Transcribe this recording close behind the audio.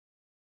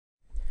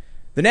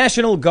The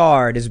National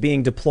Guard is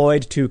being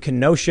deployed to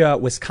Kenosha,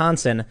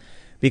 Wisconsin,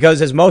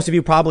 because, as most of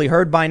you probably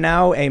heard by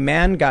now, a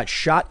man got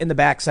shot in the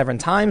back several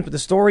times. But the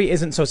story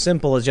isn't so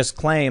simple as just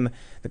claim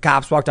the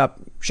cops walked up,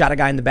 shot a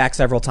guy in the back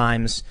several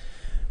times.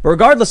 But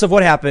regardless of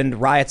what happened,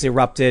 riots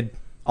erupted.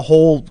 A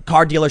whole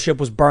car dealership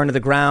was burned to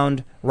the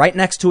ground right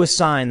next to a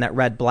sign that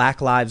read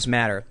Black Lives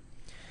Matter.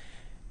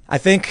 I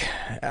think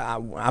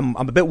I'm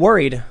a bit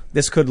worried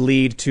this could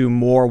lead to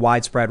more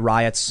widespread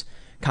riots,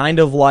 kind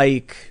of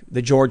like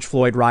the George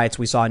Floyd riots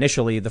we saw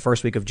initially the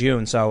first week of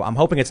June. So I'm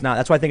hoping it's not.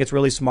 That's why I think it's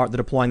really smart they're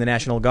deploying the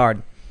National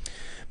Guard.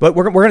 But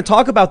we're going to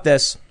talk about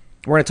this.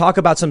 We're going to talk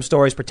about some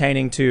stories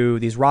pertaining to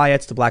these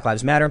riots, to Black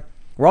Lives Matter.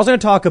 We're also going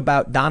to talk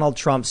about Donald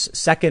Trump's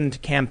second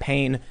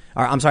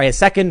his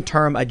second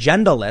term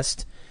agenda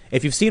list.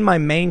 If you've seen my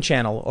main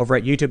channel over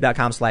at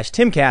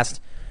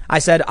youtube.com/Timcast, I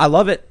said, I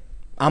love it.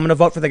 I'm going to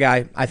vote for the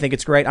guy. I think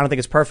it's great. I don't think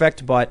it's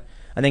perfect, but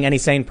I think any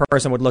sane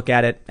person would look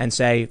at it and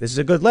say, this is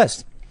a good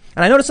list.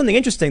 And I noticed something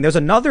interesting. There's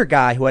another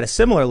guy who had a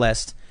similar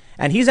list,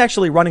 and he's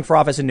actually running for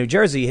office in New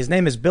Jersey. His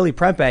name is Billy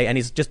Prempeh, and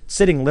he's just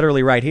sitting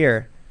literally right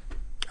here.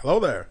 Hello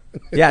there.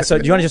 Yeah, so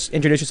do you want to just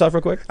introduce yourself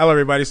real quick? Hello,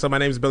 everybody. So my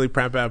name is Billy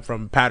Prempeh. I'm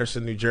from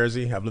Paterson, New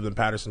Jersey. I've lived in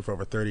Paterson for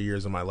over 30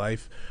 years of my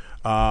life.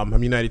 I'm a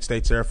United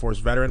States Air Force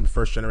veteran,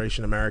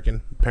 first-generation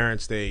American.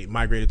 Parents, they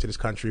migrated to this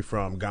country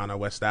from Ghana,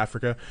 West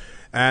Africa.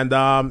 And,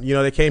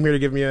 they came here to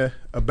give me a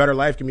better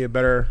life, give me a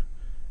better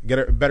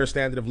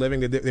standard of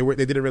living. They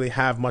didn't really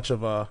have much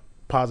of a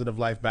positive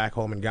life back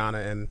home in Ghana.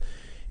 And,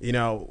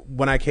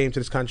 when I came to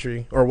this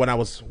country, or when I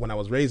was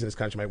raised in this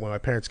country, when my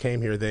parents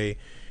came here, they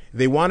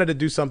wanted to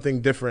do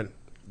something different.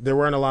 There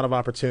weren't a lot of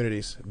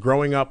opportunities.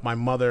 Growing up, my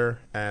mother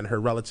and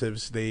her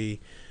relatives,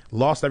 they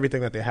lost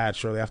everything that they had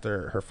shortly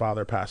after her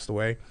father passed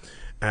away.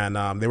 And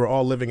they were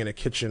all living in a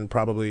kitchen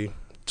probably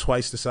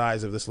twice the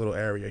size of this little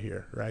area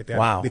here, right?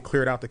 They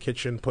cleared out the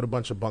kitchen, put a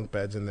bunch of bunk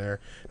beds in there.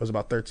 It was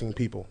about 13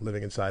 people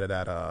living inside of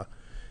that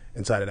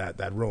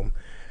room.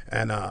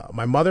 And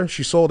my mother,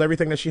 she sold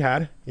everything that she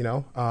had,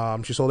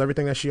 she sold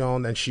everything that she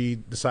owned, and she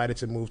decided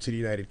to move to the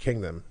United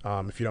Kingdom.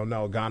 If you don't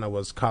know, Ghana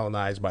was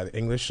colonized by the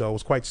English, so it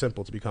was quite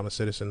simple to become a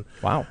citizen.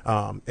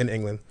 Wow. In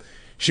England.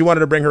 She wanted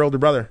to bring her older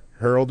brother.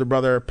 Her older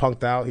brother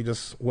punked out. He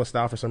just wussed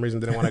out for some reason,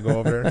 didn't want to go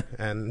over there,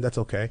 and that's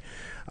okay.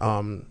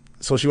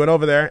 So she went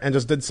over there and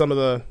just did some of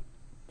the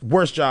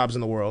worst jobs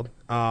in the world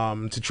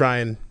to try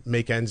and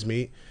make ends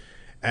meet.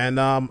 And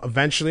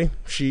eventually,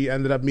 she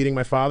ended up meeting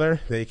my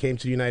father. They came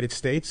to the United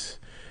States,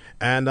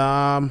 and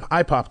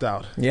I popped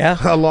out. Yeah.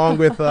 Along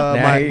with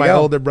my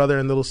older brother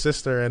and little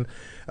sister, and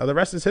the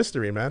rest is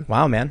history, man.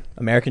 Wow, man.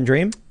 American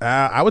dream?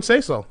 I would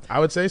say so.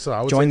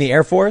 Join the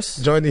Air Force?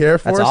 Join the Air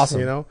Force. That's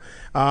awesome.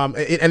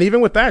 And even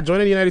with that,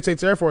 joining the United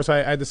States Air Force,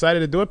 I decided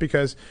to do it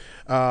because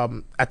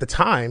at the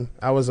time,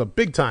 I was a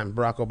big-time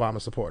Barack Obama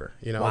supporter.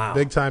 Wow.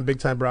 Big-time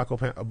Barack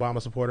Obama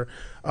supporter.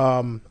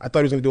 I thought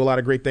he was going to do a lot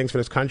of great things for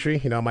this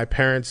country. My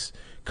parents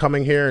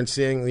coming here and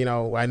seeing,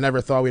 I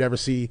never thought we'd ever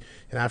see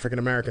an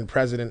African-American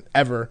president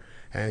ever.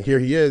 And here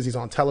he is. He's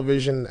on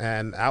television.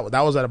 And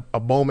that was at a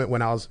moment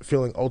when I was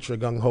feeling ultra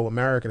gung-ho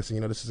American. So,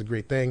 this is a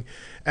great thing.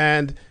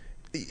 And,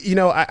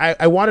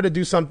 I wanted to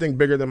do something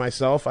bigger than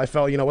myself. I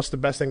felt, what's the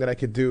best thing that I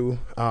could do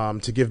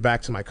to give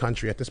back to my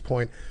country? At this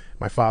point,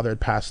 my father had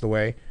passed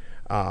away.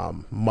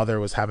 Mother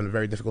was having a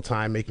very difficult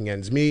time making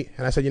ends meet.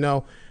 And I said,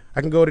 I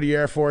can go to the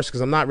Air Force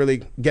because I'm not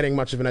really getting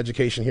much of an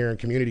education here in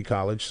community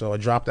college. So I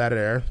dropped out of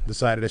there,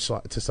 decided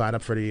to sign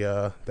up for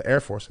the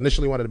Air Force.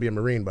 Initially wanted to be a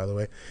Marine, by the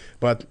way,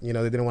 but they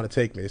didn't want to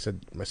take me. They said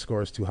my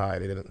score is too high.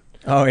 They didn't.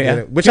 Oh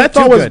yeah, which I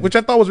thought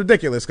was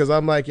ridiculous because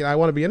I'm like, I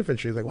want to be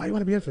infantry. He's like, why do you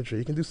want to be infantry?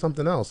 You can do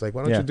something else. Like,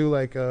 why don't you do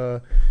like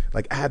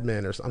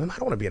admin or something? I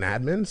don't want to be an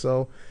admin.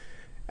 So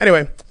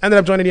anyway, ended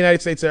up joining the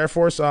United States Air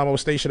Force. I was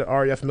stationed at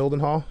RAF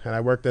Mildenhall, and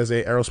I worked as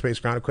a aerospace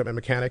ground equipment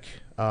mechanic.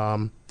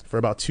 For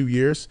about 2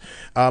 years.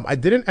 I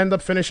didn't end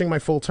up finishing my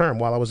full term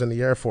while I was in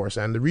the Air Force.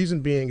 And the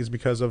reason being is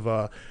because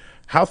of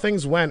how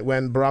things went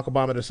when Barack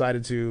Obama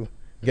decided to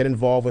get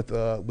involved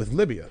with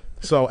Libya.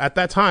 So at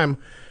that time,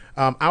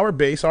 our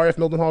base, RAF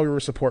Mildenhall, we were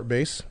a support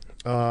base.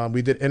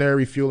 We did in-air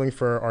refueling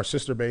for our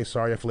sister base,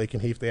 RAF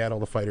Lakenheath. They had all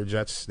the fighter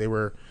jets. They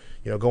were,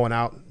 going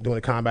out, doing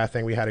the combat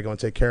thing. We had to go and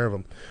take care of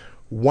them.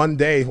 One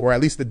day, or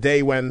at least the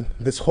day when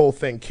this whole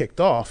thing kicked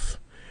off,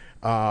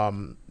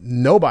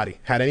 nobody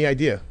had any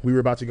idea we were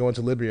about to go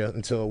into Libya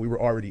until we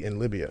were already in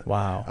Libya.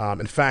 Wow.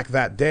 In fact,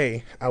 that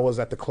day I was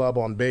at the club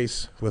on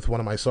base with one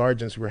of my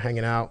sergeants. We were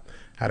hanging out,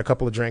 had a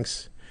couple of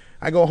drinks.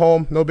 I go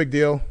home, no big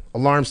deal.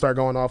 Alarms start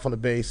going off on the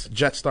base.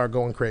 Jets start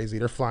going crazy.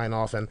 They're flying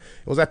off. And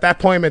it was at that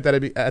point that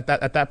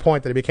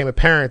it became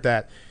apparent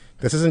that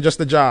this isn't just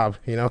a job,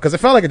 because it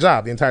felt like a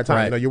job the entire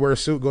time. Right. You wear a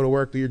suit, go to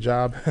work, do your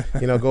job,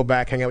 go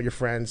back, hang out with your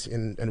friends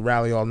and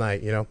rally all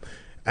night,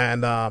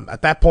 And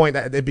at that point,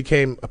 it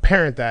became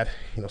apparent that,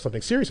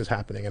 something serious is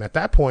happening. And at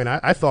that point,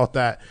 I thought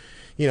that,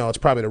 it's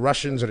probably the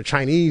Russians or the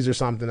Chinese or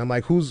something. I'm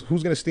like, who's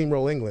going to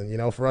steamroll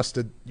England, for us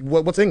to,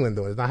 what's England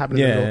doing? It's not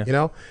happening,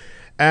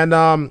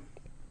 And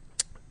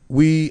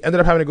we ended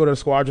up having to go to the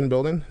squadron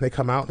building. They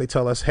come out, they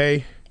tell us,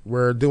 hey,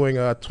 We're doing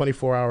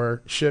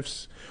 24-hour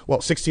shifts,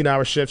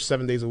 16-hour shifts,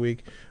 7 days a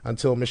week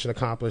until mission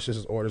accomplished. This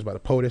is orders by the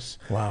POTUS.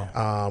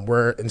 Wow.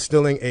 We're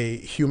instilling a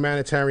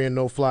humanitarian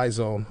no-fly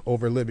zone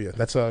over Libya.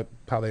 That's how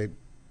they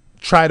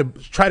try to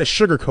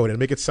sugarcoat it and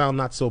make it sound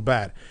not so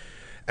bad.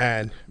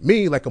 And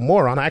me, like a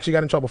moron, I actually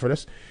got in trouble for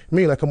this.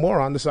 Me, like a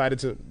moron, decided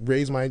to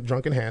raise my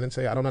drunken hand and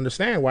say, I don't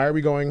understand. Why are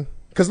we going?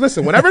 Because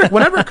listen, whenever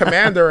a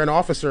commander or an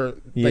officer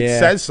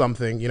says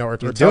something, or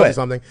tells you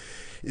something,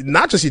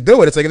 not just you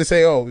do it. It's like they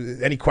say, "Oh,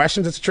 any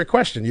questions?" It's a trick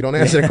question. You don't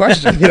answer the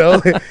question,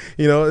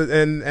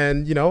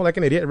 and like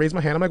an idiot, I raise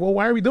my hand. I'm like, "Well,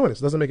 why are we doing this?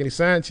 It doesn't make any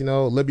sense.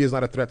 Libya is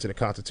not a threat to the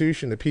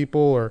Constitution, the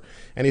people, or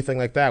anything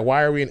like that.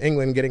 Why are we in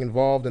England getting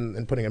involved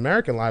and putting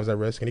American lives at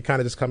risk?" And he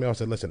kind of just cut me off and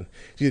said, "Listen,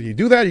 either you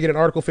do that, or you get an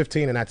Article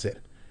 15, and that's it."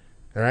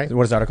 All right.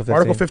 What is Article 15?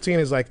 Article 15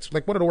 is like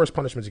one of the worst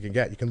punishments you can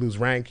get. You can lose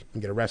rank, you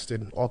can get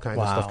arrested, all kinds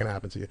of stuff can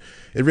happen to you.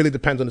 It really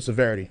depends on the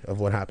severity of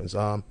what happens.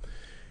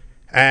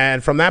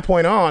 And from that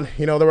point on,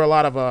 there were a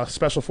lot of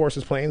special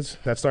forces planes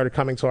that started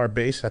coming to our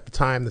base. At the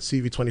time, the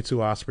CV-22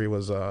 Osprey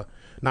was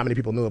not many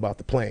people knew about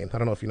the plane. I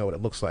don't know if you know what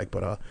it looks like,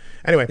 but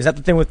anyway. Is that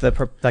the thing with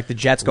the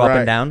jets go up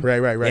and down?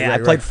 Right. Yeah, I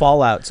played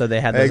Fallout, so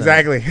they had those.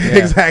 Exactly,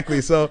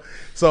 exactly. So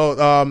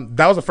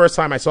that was the first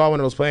time I saw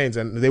one of those planes,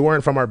 and they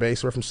weren't from our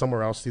base. They were from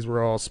somewhere else. These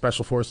were all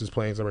special forces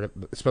planes,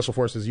 special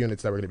forces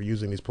units that were going to be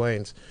using these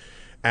planes.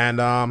 And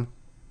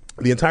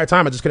the entire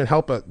time, I just couldn't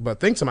help but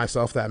think to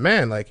myself that,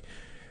 man, like,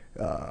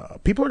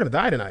 people are going to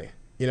die tonight,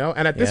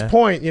 and at this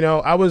point,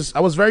 I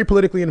was very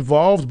politically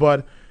involved,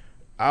 but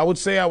I would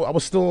say I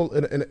was still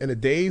in a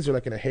daze or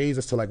like in a haze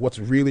as to like what's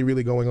really,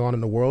 really going on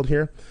in the world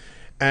here.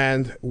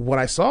 And when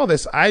I saw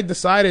this, I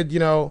decided,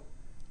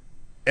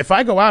 if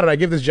I go out and I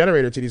give this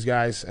generator to these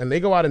guys and they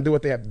go out and do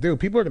what they have to do,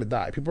 people are going to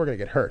die. People are going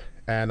to get hurt.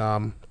 And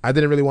I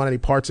didn't really want any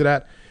parts of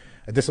that.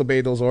 I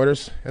disobeyed those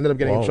orders, ended up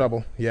getting in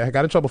trouble. Yeah, I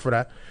got in trouble for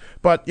that.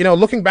 But,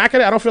 looking back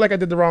at it, I don't feel like I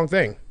did the wrong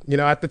thing.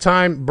 At the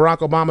time, Barack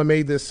Obama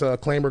made this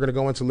claim we're going to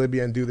go into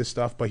Libya and do this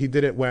stuff, but he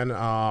did it when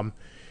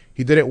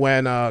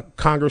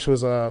Congress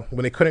was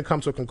when they couldn't come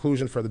to a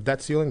conclusion for the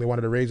debt ceiling. They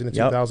wanted to raise it in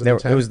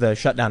 2010. It was the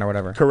shutdown or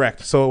whatever.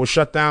 Correct. So it was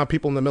shut down.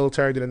 People in the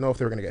military didn't know if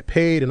they were going to get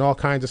paid and all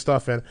kinds of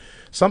stuff. And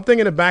something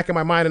in the back of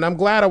my mind, and I'm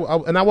glad,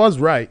 and I was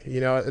right.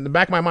 In the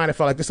back of my mind, I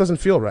felt like this doesn't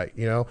feel right.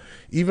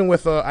 Even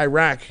with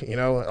Iraq,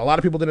 a lot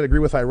of people didn't agree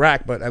with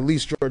Iraq, but at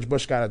least George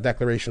Bush got a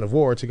declaration of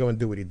war to go and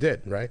do what he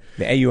did. Right.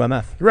 The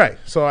AUMF. Right.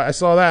 So I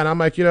saw that, and I'm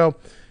like,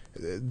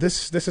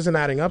 this isn't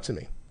adding up to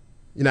me.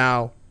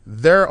 Now,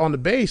 they're on the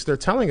base, they're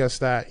telling us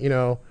that,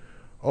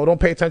 don't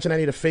pay attention to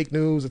any of the fake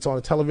news. It's on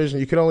the television.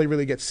 You can only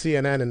really get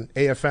CNN and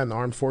AFN, the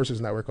Armed Forces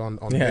Network, on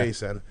the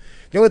base. And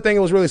the only thing it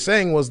was really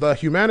saying was the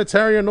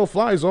humanitarian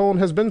no-fly zone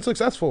has been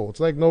successful. It's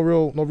like no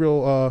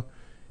real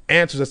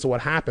answers as to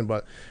what happened.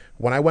 But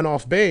when I went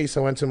off base, I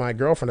went to my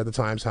girlfriend at the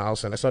time's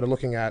house, and I started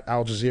looking at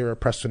Al Jazeera,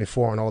 Press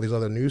 24, and all these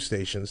other news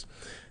stations.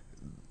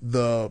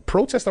 The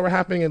protests that were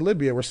happening in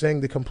Libya were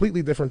saying the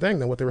completely different thing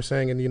than what they were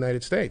saying in the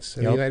United States.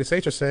 And the United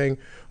States are saying,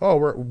 oh,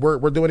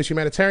 we're doing this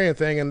humanitarian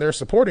thing, and they're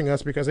supporting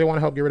us because they want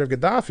to help get rid of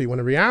Gaddafi, when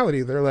in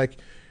reality, they're like,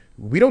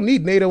 we don't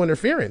need NATO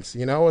interference.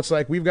 It's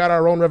like we've got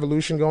our own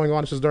revolution going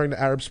on. This is during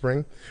the Arab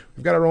Spring.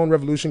 We've got our own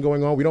revolution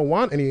going on. We don't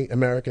want any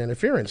American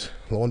interference.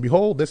 Lo and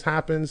behold, this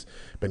happens.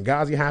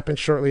 Benghazi happens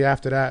shortly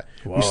after that.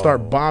 Whoa. You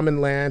start bombing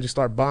lands. You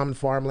start bombing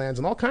farmlands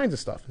and all kinds of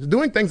stuff. It's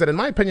doing things that, in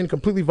my opinion,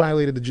 completely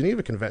violated the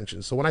Geneva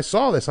Convention. So when I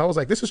saw this, I was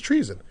like, this is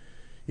treason.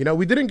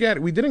 We didn't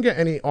get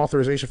any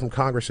authorization from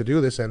Congress to do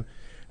this, and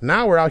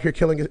now we're out here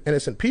killing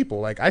innocent people.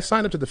 Like, I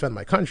signed up to defend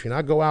my country, and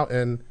I go out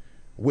and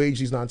wage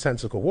these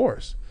nonsensical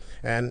wars.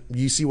 And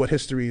you see what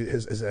history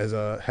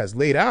has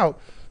laid out.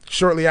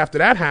 Shortly after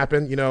that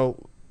happened,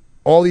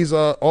 all these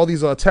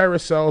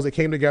terrorist cells, they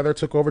came together,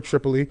 took over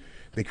Tripoli.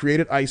 They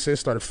created ISIS,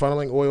 started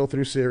funneling oil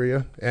through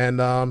Syria, and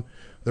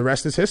the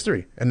rest is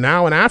history. And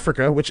now in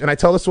Africa, and I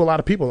tell this to a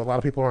lot of people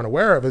aren't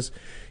aware of, is,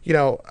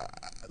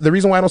 the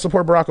reason why I don't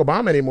support Barack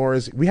Obama anymore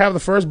is we have the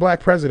first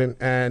black president,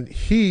 and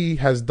he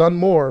has done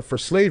more for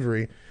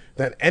slavery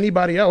than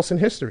anybody else in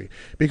history.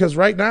 Because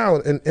right now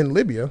in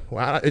Libya,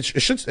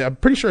 I'm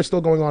pretty sure it's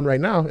still going on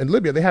right now. In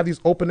Libya, they have these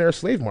open-air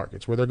slave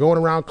markets where they're going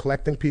around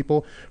collecting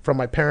people from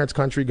my parents'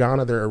 country,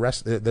 Ghana.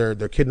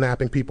 They're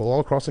kidnapping people all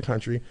across the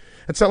country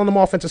and selling them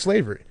off into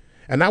slavery.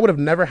 And that would have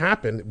never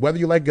happened, whether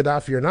you like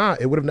Gaddafi or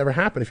not. It would have never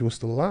happened if he was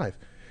still alive.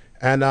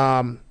 And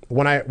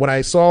when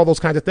I saw those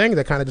kinds of things,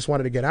 I kind of just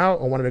wanted to get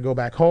out. I wanted to go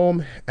back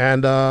home.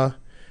 And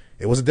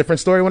it was a different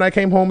story when I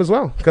came home as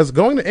well. Because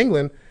going to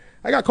England,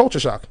 I got culture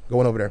shock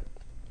going over there.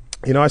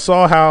 I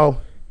saw how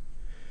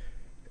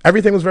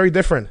everything was very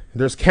different.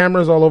 There's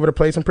cameras all over the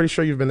place. I'm pretty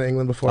sure you've been to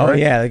England before, right?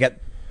 Yeah, they got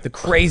the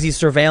crazy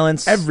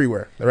surveillance.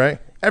 Everywhere, right?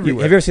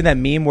 Everywhere. Have you ever seen that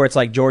meme where it's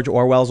like George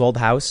Orwell's old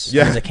house?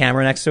 Yeah. There's a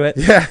camera next to it?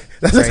 Yeah,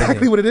 that's crazy.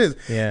 Exactly what it is.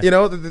 Yeah.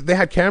 They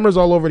had cameras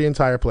all over the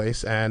entire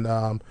place. And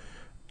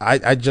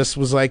I just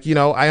was like,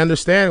 I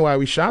understand why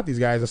we shot these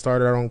guys and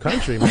started our own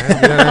country,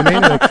 man. You know what I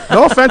mean? Like,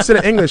 no offense to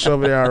the English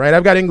over there, all right?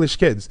 I've got English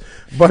kids.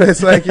 But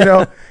it's like,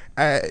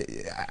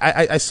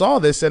 I saw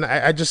this and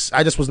I just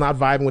was not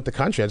vibing with the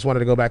country. I just wanted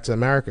to go back to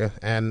America.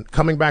 And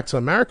coming back to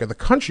America, the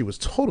country was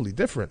totally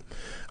different.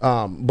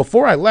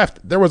 Before I left,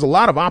 there was a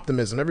lot of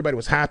optimism. Everybody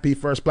was happy.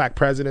 First black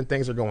president,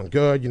 things are going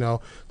good. You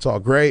know, it's all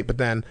great. But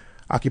then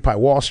Occupy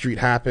Wall Street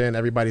happened.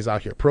 Everybody's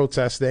out here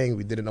protesting.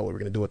 We didn't know what we were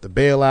going to do with the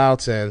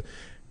bailouts. And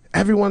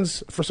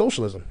everyone's for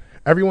socialism.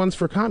 Everyone's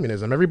for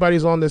communism.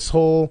 Everybody's on this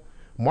whole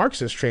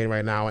Marxist train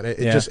right now, and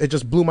it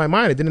just blew my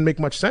mind. It didn't make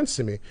much sense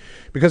to me,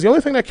 because the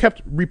only thing that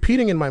kept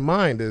repeating in my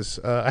mind is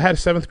I had a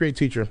 7th grade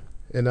teacher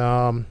in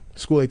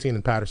School 18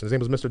 in Patterson. His name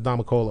was Mr.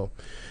 Damicolo.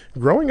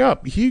 Growing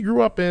up, he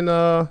grew up in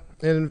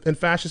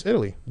fascist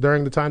Italy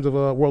during the times of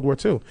World War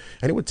II,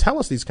 and he would tell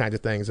us these kinds of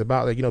things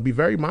about, like, you know, be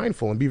very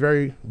mindful and be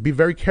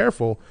very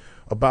careful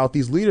about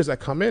these leaders that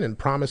come in and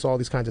promise all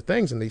these kinds of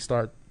things, and they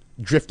start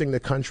drifting the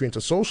country into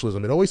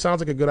socialism. It always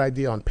sounds like a good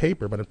idea on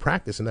paper, but in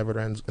practice, it never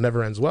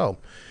ends well.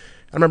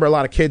 I remember a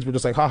lot of kids were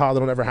just like, haha,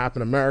 that'll never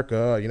happen in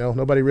America. You know,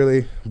 nobody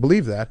really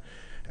believed that.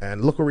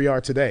 And look where we are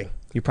today.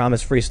 You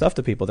promise free stuff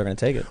to people, they're going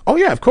to take it. Oh,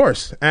 yeah, of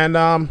course. And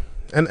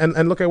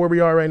look at where we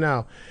are right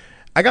now.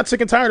 I got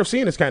sick and tired of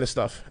seeing this kind of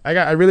stuff.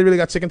 I really, really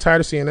got sick and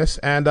tired of seeing this.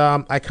 And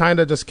I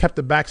kind of just kept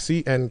the back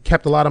seat and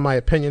kept a lot of my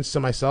opinions to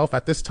myself.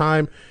 At this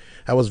time,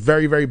 I was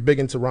very, very big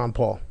into Ron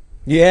Paul.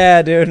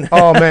 Yeah, dude.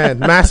 Oh, man,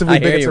 massively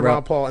big into bro.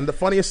 Ron Paul. And the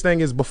funniest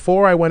thing is,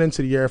 before I went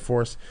into the Air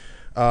Force,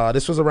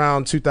 this was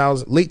around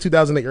late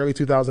 2008, early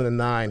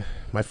 2009.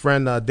 My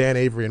friend Dan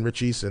Avery and Rich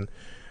Eason,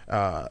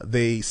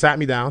 they sat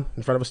me down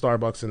in front of a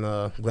Starbucks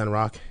in Glen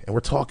Rock, and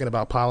we're talking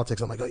about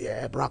politics. I'm like, oh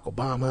yeah, Barack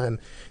Obama, and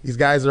these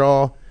guys are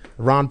all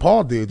Ron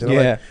Paul dudes. And yeah.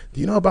 Like, do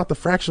you know about the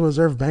fractional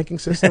reserve banking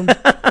system?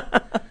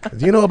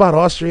 Do you know about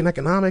Austrian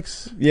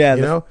economics? Yeah,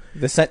 you know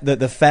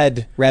the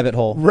Fed rabbit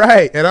hole.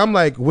 Right. And I'm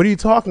like, what are you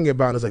talking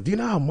about? And it's like, do you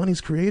know how money's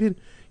created?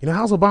 You know,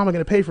 how's Obama going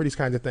to pay for these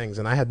kinds of things?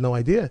 And I had no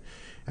idea.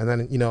 And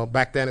then, you know,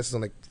 back then, it's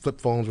like flip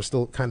phones were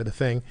still kind of the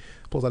thing.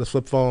 Pulls out his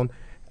flip phone,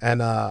 and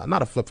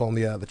not a flip phone,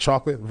 the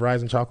chocolate,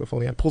 Verizon chocolate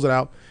phone. Yeah, pulls it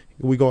out.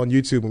 We go on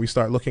YouTube and we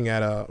start looking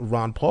at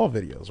Ron Paul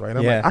videos, right?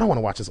 I'm like, I don't want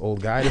to watch this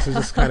old guy. This is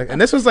just kind of, and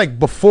this was like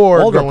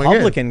before old going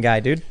Republican guy,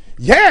 dude.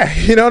 Yeah,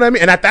 you know what I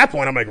mean? And at that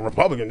point, I'm like,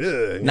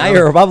 Republican. Now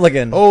you're a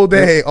Republican. All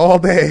day,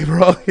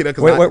 bro. You know,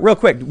 wait, real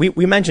quick.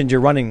 We mentioned you're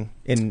running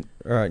in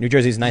New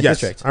Jersey's 9th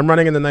district. I'm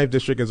running in the 9th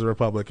district as a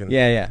Republican.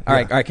 Yeah. All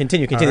right,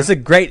 continue. All right. This is a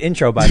great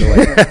intro, by the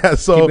way.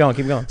 So,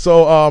 keep going.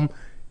 So,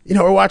 you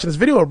know, we're watching this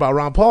video about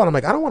Ron Paul, and I'm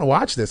like, I don't want to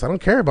watch this. I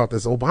don't care about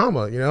this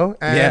Obama, you know?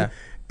 And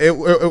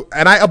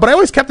but I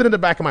always kept it in the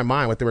back of my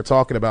mind what they were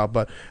talking about.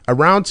 But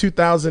around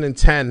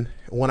 2010,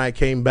 when I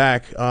came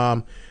back,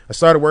 I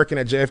started working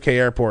at JFK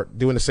Airport,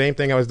 doing the same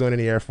thing I was doing in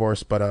the Air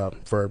Force, but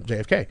for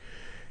JFK.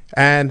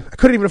 And I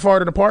couldn't even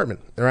afford an apartment,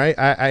 right?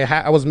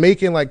 I was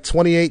making like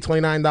 $28,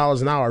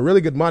 $29 an hour,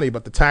 really good money,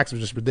 but the tax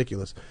was just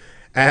ridiculous.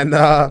 And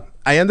I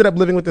ended up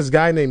living with this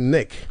guy named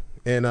Nick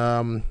in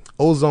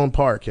Ozone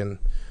Park, and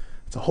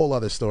it's a whole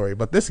other story.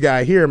 But this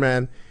guy here,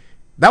 man,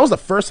 that was the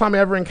first time I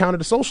ever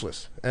encountered a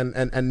socialist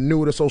and knew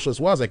what a socialist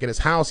was. Like, in his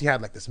house, he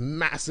had like this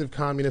massive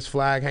communist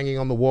flag hanging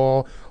on the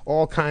wall,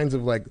 all kinds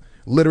of like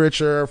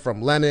literature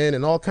from Lenin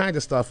and all kinds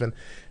of stuff. And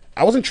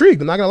I was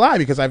intrigued, I'm not gonna lie,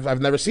 because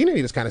I've never seen any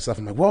of this kind of stuff.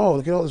 I'm like, whoa,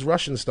 look at all this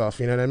Russian stuff,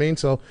 you know what I mean?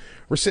 So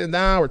we're sitting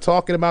down, we're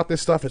talking about this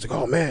stuff. It's like,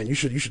 oh man, you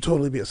should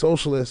totally be a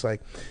socialist.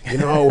 Like, you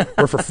know,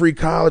 we're for free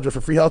college, we're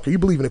for free healthcare. You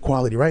believe in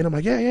equality, right? And I'm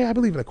like, yeah, I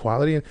believe in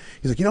equality. And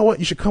he's like, you know what?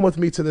 You should come with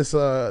me to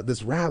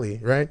this rally,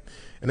 right?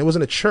 And it was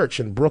in a church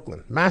in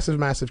Brooklyn,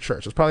 massive church.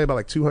 It was probably about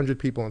like 200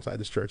 people inside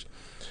this church,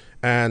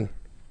 and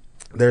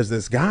there's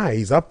this guy.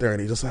 He's up there, and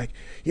he's just like,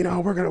 you know,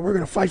 we're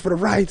gonna fight for the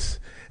rights.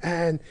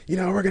 And, you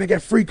know, we're going to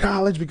get free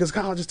college because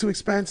college is too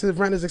expensive,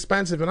 rent is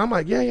expensive. And I'm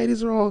like, yeah,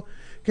 these are all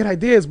good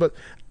ideas. But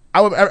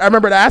I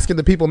remember asking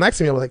the people next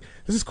to me, I was like,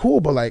 this is cool,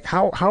 but like,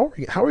 how are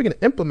we going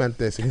to implement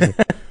this? And he's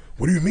like,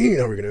 what do you mean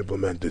how are we going to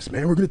implement this,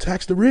 man? We're going to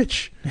tax the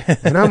rich.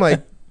 And I'm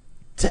like,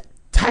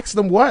 tax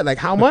them what? Like,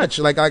 how much?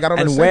 Like I don't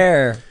understand. And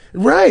where?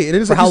 Right. And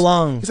it's for like, how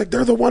long? He's like,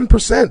 they're the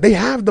 1%. They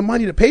have the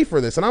money to pay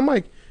for this. And I'm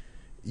like,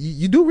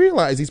 you do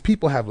realize these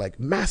people have like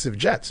massive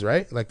jets,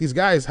 right? Like, these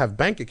guys have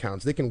bank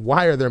accounts. They can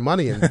wire their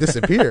money and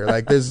disappear.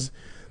 Like, there's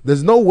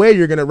no way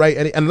you're going to write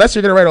any, unless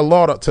you're going to write a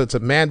law to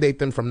mandate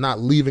them from not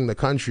leaving the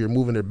country or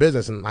moving their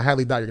business. And I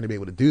highly doubt you're going to be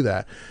able to do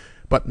that.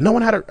 But no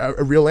one had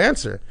a real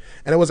answer.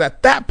 And it was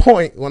at that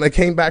point when I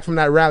came back from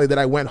that rally that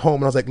I went home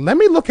and I was like, let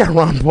me look at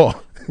Ron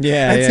Paul.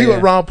 And see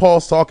what Ron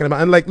Paul's talking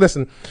about. And like,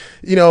 listen,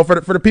 you know,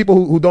 for the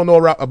people who don't know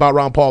about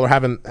Ron Paul or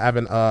haven't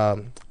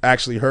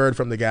actually heard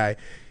from the guy,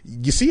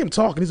 you see him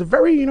talking. He's a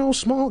very, you know,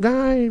 small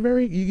guy,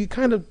 very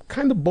kind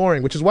of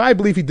boring, which is why I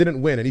believe he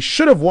didn't win, and he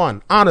should have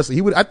won. Honestly,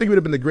 I think he would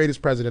have been the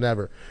greatest president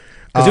ever.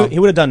 Because he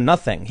would have done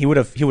nothing. He would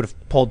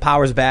have pulled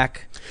powers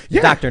back.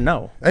 Yeah, Dr.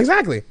 No.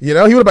 Exactly. You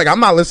know, he would have been like, I'm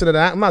not listening to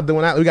that. I'm not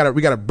doing that.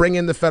 We gotta bring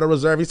in the Federal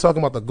Reserve. He's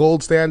talking about the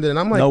gold standard, and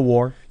I'm like, no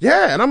war.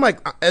 Yeah, and I'm like,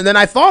 and then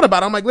I thought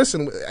about it. I'm like,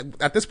 listen,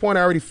 at this point,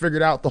 I already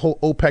figured out the whole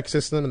OPEC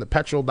system and the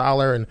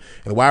petrodollar and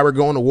why we're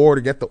going to war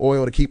to get the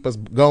oil to keep us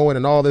going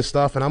and all this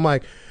stuff. And I'm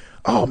like,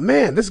 oh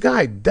man, this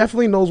guy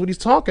definitely knows what he's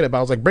talking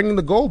about. It's like bringing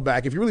the gold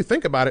back. If you really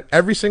think about it,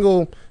 every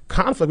single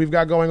conflict we've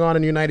got going on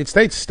in the United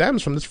States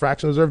stems from this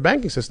fractional reserve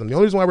banking system. The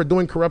only reason why we're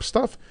doing corrupt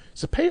stuff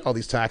is to pay all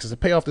these taxes, to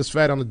pay off this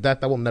Fed on the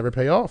debt that will never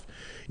pay off,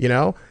 you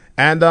know?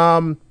 And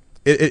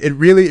it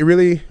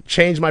really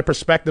changed my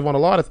perspective on a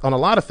lot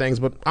of things.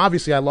 But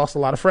obviously, I lost a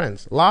lot of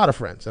friends,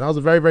 and I was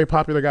a very, very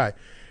popular guy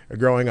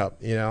growing up.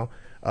 You know,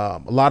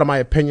 a lot of my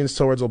opinions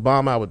towards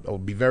Obama, I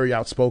would be very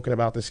outspoken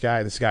about this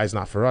guy. This guy's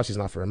not for us. He's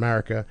not for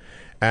America.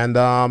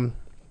 And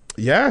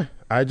yeah,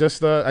 I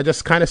just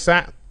kind of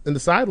sat in the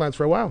sidelines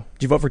for a while.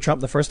 Did you vote for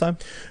Trump the first time?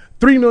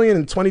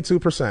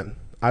 3,022%.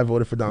 I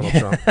voted for Donald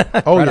Trump.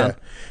 Oh, Right yeah. on.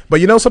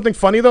 But you know something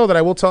funny, though, that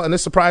I will tell, and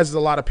this surprises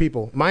a lot of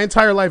people. My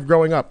entire life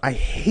growing up, I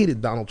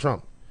hated Donald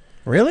Trump.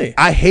 Really?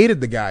 I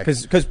hated the guy.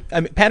 Because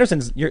I mean,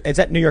 Patterson's, is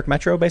that New York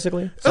Metro,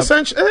 basically?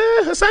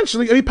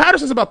 Essentially, I mean,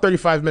 Patterson's about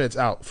 35 minutes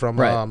out from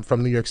Right.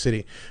 New York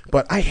City.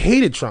 But I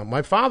hated Trump.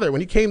 My father,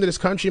 when he came to this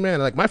country, man,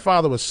 like my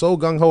father was so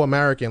gung ho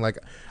American. Like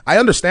I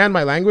understand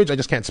my language, I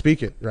just can't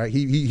speak it. Right?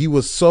 He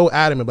was so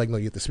adamant, like, no,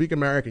 you have to speak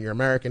American. You're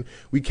American.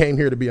 We came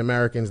here to be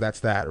Americans.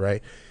 That's that,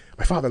 right?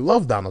 My father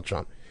loved Donald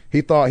Trump.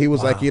 He thought he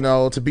was like, you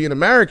know, to be an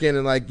American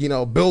and like, you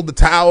know, build the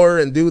tower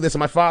and do this. And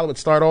my father would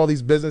start all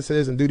these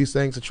businesses and do these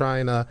things to try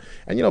and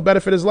you know,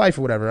 benefit his life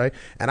or whatever, right?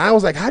 And I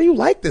was like, how do you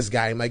like this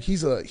guy? I'm like,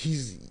 he's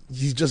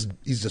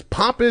just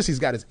pompous. He's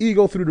got his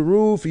ego through the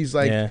roof. He's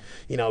like, Yeah.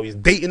 you know, he's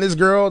dating this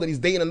girl, then he's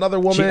dating another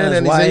woman, Cheating on his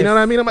and he's, wife, you know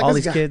what I mean? I'm like, all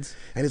this these guy. kids.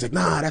 And he's like,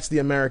 nah, that's the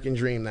American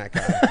dream, that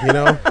guy, you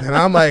know? And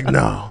I'm like,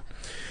 no.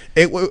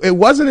 It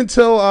wasn't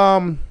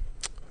until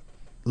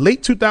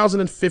late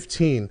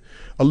 2015,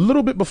 a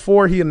little bit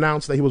before he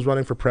announced that he was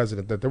running for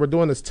president, that they were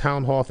doing this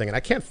town hall thing. And I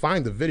can't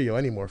find the video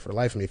anymore for the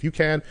life of me. If you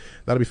can,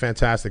 that'll be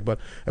fantastic. But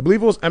I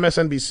believe it was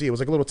MSNBC. It was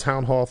like a little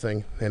town hall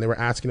thing. And they were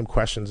asking him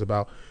questions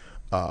about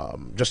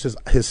just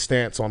his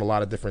stance on a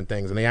lot of different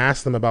things. And they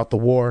asked him about the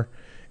war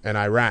in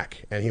Iraq.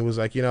 And he was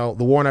like, you know,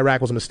 the war in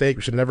Iraq was a mistake.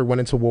 We should have never went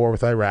into war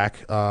with Iraq.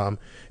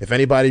 If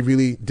anybody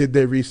really did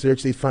their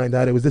research, they'd find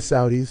out it was the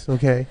Saudis.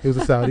 Okay, it was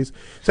the Saudis.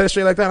 Said it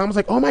straight like that. And I was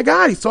like, oh my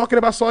God, he's talking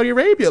about Saudi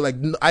Arabia. Like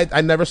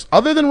I never,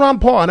 other than Ron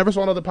Paul, I never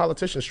saw another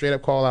politician straight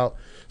up call out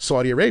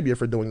Saudi Arabia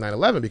for doing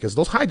 9/11, because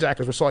those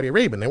hijackers were Saudi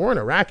Arabian. They weren't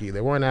Iraqi. They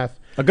weren't a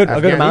good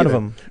amount of either.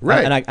 them,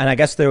 Right? And I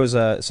guess there was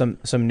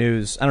some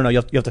news. I don't know.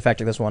 You have to fact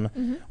check this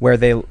one, where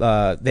they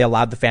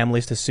allowed the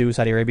families to sue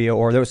Saudi Arabia,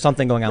 or there was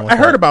something going on with I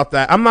heard that. about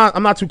that. I'm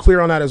not too clear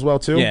on that as well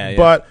too. Yeah.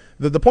 But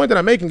the point that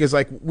I'm making is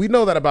like we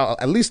know that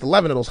about at least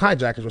 11 of those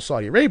hijackers were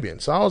Saudi Arabian.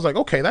 So I was like,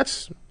 okay,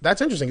 that's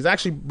interesting. He's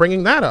actually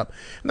bringing that up.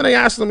 And then I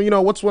asked him, you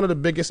know, what's one of the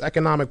biggest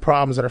economic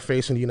problems that are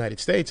facing the United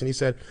States? And he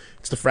said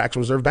it's the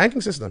fractional reserve banking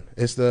system.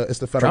 It's the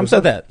federal Trump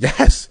reserve. said that?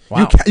 Yes.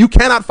 Wow. You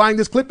cannot find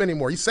this clip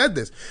anymore. He said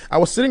this. I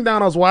was sitting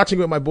down. I was watching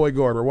it with my boy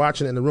Gord. We're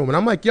watching it in the room, and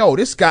I'm like, yo,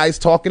 this guy's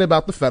talking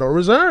about the Federal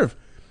Reserve.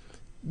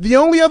 The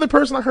only other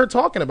person I heard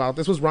talking about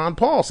this was Ron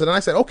Paul. So then I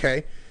said,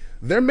 okay,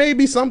 there may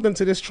be something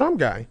to this Trump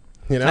guy.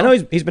 You know? I know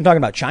he's been talking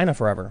about China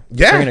forever.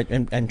 Yeah. Bringing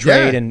it and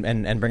trade Yeah.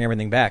 and bring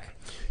everything back.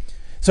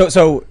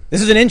 So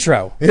this is an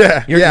intro.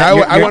 Yeah,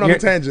 I went on a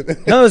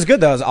tangent. No, it was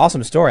good though. It was an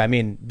awesome story. I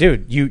mean,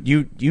 dude,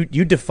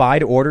 you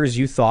defied orders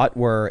you thought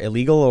were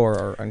illegal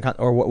or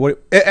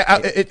what?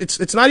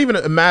 It's not even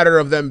a matter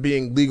of them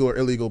being legal or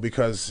illegal,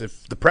 because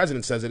if the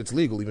president says it, it's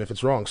legal, even if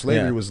it's wrong.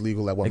 Slavery Yeah. was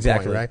legal at one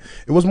Exactly. point, right?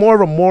 It was more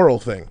of a moral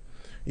thing.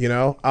 You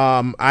know,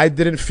 I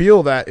didn't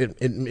feel that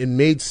it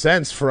made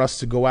sense for us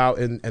to go out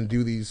and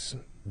do these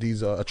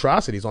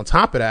atrocities. On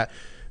top of that,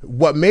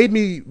 what made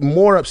me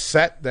more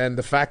upset than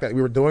the fact that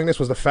we were doing this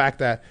was the fact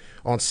that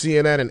on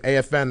CNN and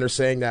AFN, they're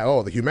saying that,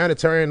 oh, the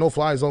humanitarian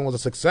no-fly zone was a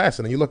success.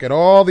 And then you look at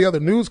all the other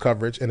news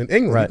coverage, and in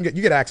England, Right.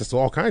 you get access to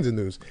all kinds of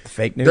news.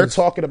 Fake news. They're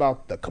talking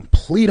about the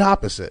complete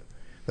opposite.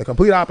 The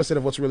complete opposite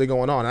of what's really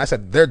going on. And I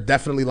said, they're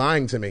definitely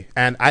lying to me.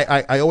 And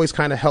I always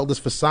kind of held this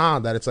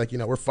facade that it's like, you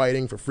know, we're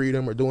fighting for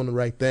freedom, we're doing the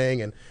right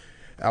thing. And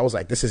I was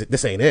like,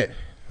 this ain't it.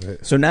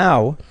 So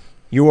now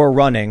you are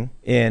running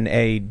in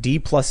a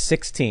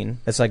D+16.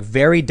 That's like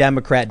very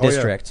Democrat Oh, yeah.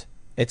 district.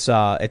 The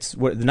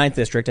 9th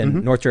district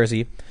in North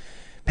Jersey.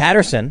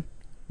 Patterson,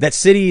 that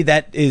city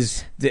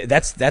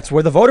that's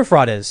where the voter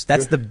fraud is.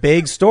 That's the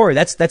big story.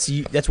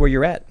 That's where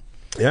you're at.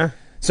 Yeah.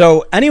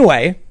 So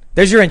anyway,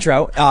 there's your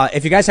intro.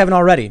 If you guys haven't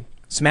already,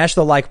 smash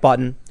the like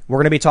button. We're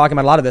going to be talking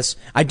about a lot of this.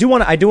 I do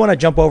want to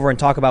jump over and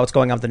talk about what's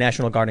going on with the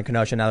National Guard in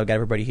Kenosha now that we've got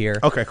everybody here.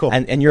 Okay, cool.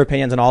 And your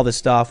opinions on all this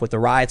stuff with the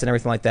riots and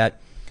everything like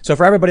that. So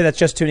for everybody that's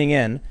just tuning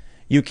in,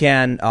 you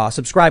can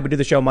subscribe. We do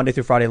the show Monday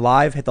through Friday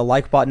live. Hit the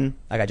like button,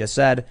 like I just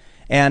said.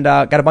 And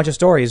got a bunch of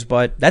stories.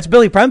 But that's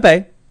Billy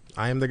Prempeh.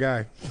 I am the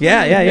guy.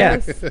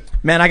 Yeah.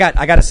 Man, I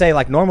got to say,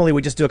 like, normally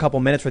we just do a couple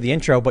minutes for the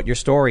intro, but your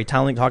story,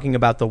 talking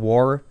about the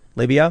war,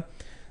 Libya,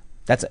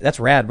 that's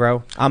rad,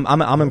 bro.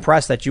 I'm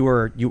impressed that you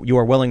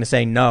were willing to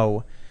say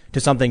no to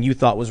something you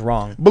thought was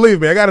wrong.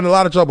 Believe me, I got in a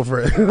lot of trouble for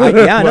it.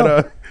 I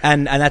know.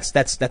 And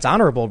that's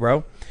honorable,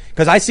 bro.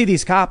 Because I see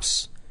these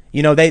cops,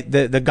 you know,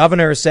 the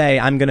governors say,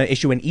 I'm going to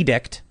issue an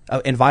edict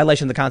in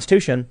violation of the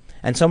Constitution,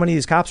 and so many of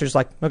these cops are just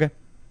like, okay.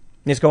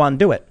 You just go out and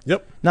do it.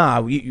 Yep.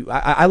 Nah,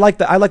 I like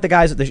the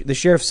guys, the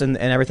sheriffs and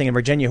everything in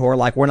Virginia who are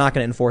like, we're not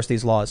going to enforce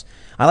these laws.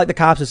 I like the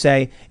cops who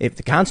say, if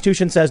the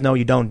Constitution says no,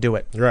 you don't do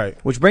it. Right.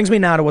 Which brings me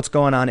now to what's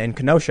going on in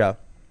Kenosha.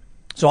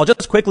 So I'll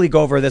just quickly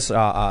go over this,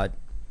 the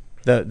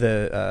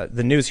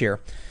news here.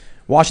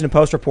 Washington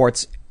Post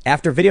reports,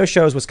 after video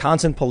shows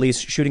Wisconsin police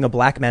shooting a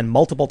black man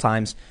multiple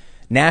times,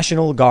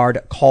 National Guard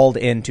called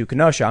in to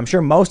Kenosha. I'm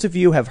sure most of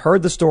you have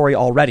heard the story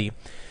already.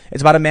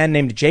 It's about a man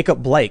named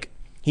Jacob Blake.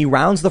 He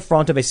rounds the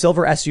front of a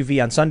silver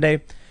SUV on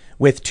Sunday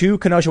with 2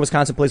 Kenosha,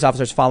 Wisconsin police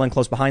officers following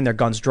close behind, their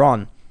guns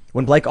drawn.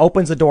 When Blake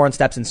opens the door and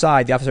steps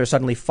inside, the officers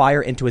suddenly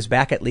fire into his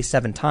back at least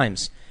 7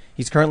 times.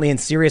 He's currently in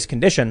serious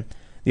condition.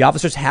 The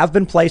officers have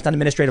been placed on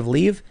administrative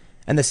leave,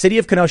 and the city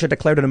of Kenosha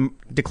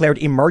declared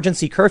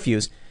emergency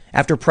curfews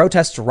after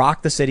protests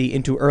rocked the city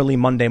into early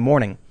Monday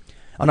morning.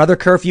 Another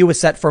curfew was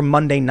set for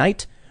Monday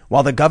night,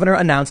 while the governor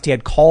announced he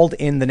had called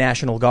in the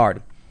National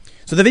Guard.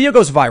 So the video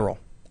goes viral.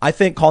 I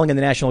think calling in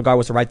the National Guard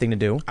was the right thing to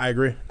do. I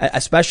agree.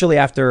 Especially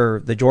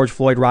after the George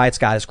Floyd riots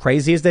got as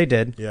crazy as they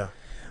did. Yeah.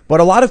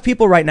 But a lot of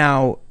people right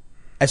now,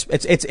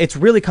 it's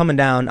really coming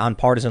down on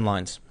partisan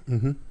lines.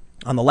 Mm-hmm.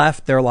 On the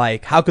left, they're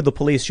like, how could the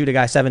police shoot a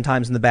guy 7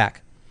 times in the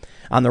back?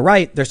 On the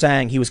right, they're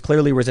saying he was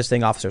clearly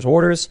resisting officers'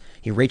 orders.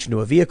 He reached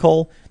into a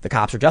vehicle. The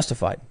cops are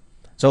justified.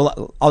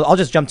 So I'll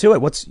just jump to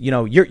it.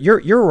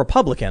 You're a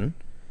Republican.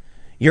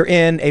 You're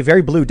in a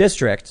very blue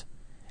district.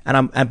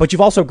 But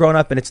you've also grown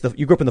up, and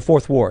you grew up in the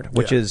 4th Ward,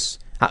 which is,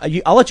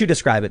 I'll let you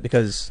describe it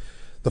because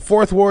the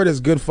 4th Ward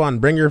is good fun.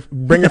 Bring your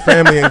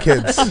family and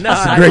kids. No,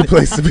 it's a great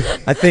place to be.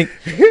 I think,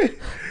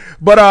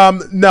 but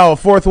no,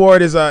 4th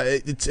Ward is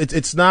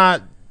it's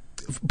not.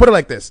 Put it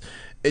like this: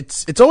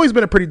 it's always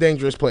been a pretty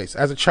dangerous place.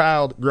 As a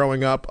child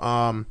growing up,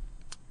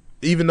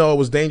 even though it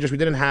was dangerous, we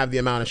didn't have the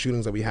amount of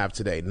shootings that we have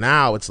today.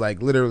 Now it's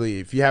like literally,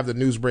 if you have the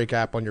Newsbreak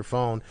app on your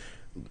phone,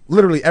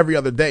 literally every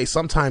other day,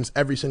 sometimes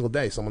every single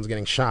day, someone's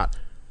getting shot.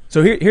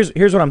 So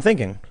here's what I'm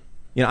thinking.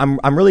 You know,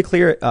 I'm really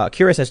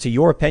curious as to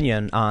your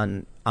opinion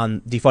on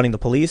defunding the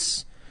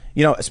police.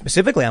 You know,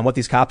 specifically on what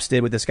these cops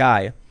did with this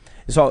guy.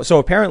 So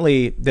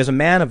apparently there's a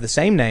man of the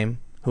same name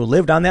who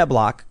lived on that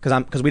block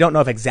because we don't know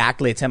if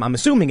exactly it's him. I'm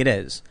assuming it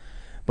is,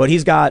 but he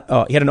had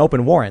an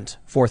open warrant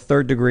for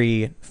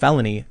 3rd-degree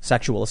felony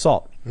sexual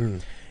assault.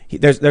 Mm.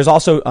 There's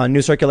also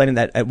news circulating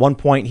that at one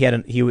point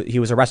he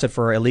was arrested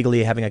for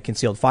illegally having a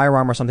concealed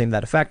firearm or something to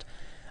that effect.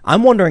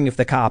 I'm wondering if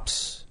the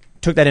cops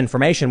took that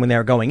information when they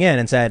were going in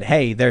and said,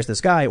 hey, there's this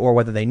guy, or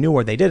whether they knew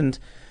or they didn't.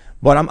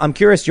 But I'm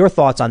curious your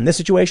thoughts on this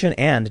situation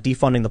and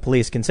defunding the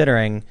police,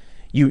 considering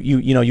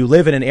you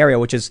live in an area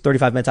which is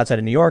 35 minutes outside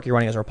of New York, you're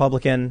running as a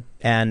Republican,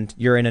 and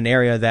you're in an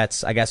area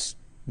that's, I guess,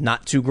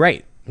 not too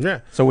great.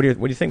 Yeah. So what do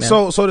you think,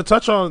 man? So to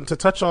touch on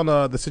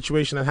the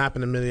situation that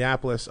happened in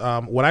Minneapolis,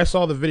 when I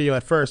saw the video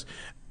at first,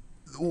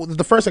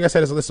 the first thing I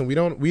said is, listen,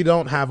 we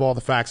don't have all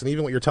the facts, and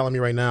even what you're telling me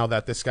right now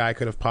that this guy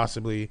could have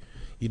possibly,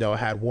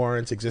 had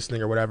warrants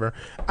existing or whatever.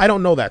 I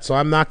don't know that, so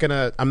I'm not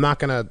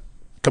gonna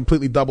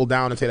completely double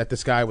down and say that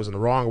this guy was in the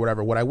wrong or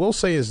whatever. What I will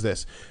say is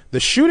this: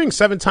 the shooting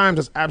 7 times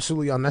is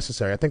absolutely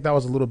unnecessary. I think that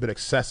was a little bit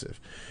excessive.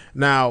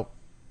 Now,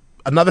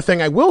 another thing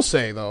I will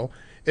say though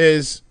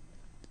is,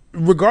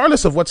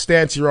 regardless of what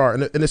stance you are,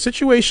 in a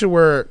situation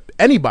where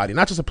anybody,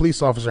 not just a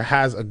police officer,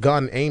 has a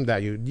gun aimed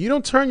at you, you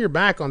don't turn your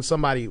back on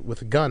somebody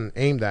with a gun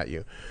aimed at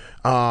you.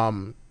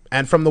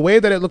 And from the way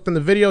that it looked in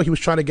the video, he was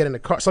trying to get in the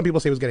car. Some people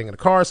say he was getting in the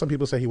car. Some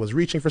people say he was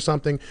reaching for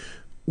something.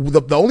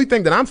 The only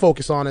thing that I'm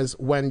focused on is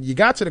when you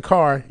got to the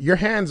car, your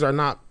hands they're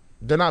not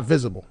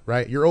visible,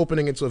 right? You're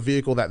opening into a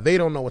vehicle that they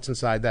don't know what's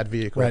inside that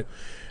vehicle. Right.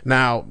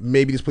 Now,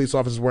 maybe these police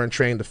officers weren't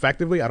trained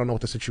effectively. I don't know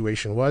what the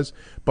situation was,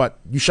 but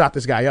you shot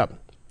this guy up,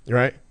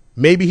 right?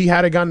 Maybe he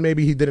had a gun,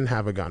 maybe he didn't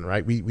have a gun,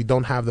 right? We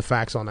don't have the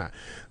facts on that.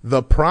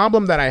 The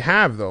problem that I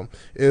have, though,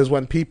 is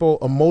when people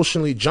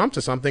emotionally jump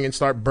to something and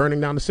start burning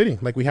down the city,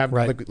 like we have,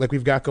 right, like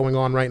we've got going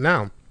on right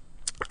now.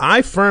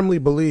 I firmly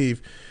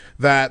believe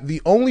that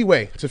the only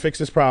way to fix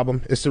this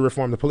problem is to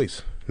reform the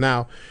police.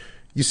 Now,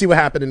 you see what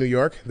happened in New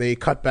York. They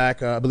cut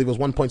back, I believe it was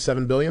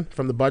 $1.7 billion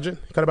from the budget.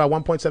 Cut about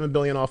 $1.7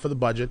 billion off of the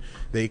budget.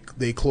 They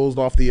closed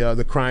off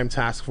the crime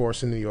task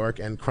force in New York,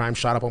 and crime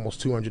shot up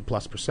almost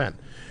 200+%.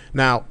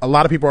 Now, a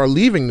lot of people are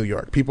leaving New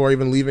York. People are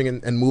even leaving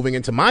and moving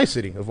into my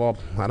city of all.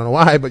 I don't know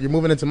why, but you're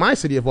moving into my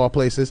city of all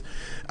places,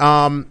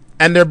 and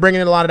they're bringing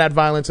in a lot of that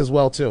violence as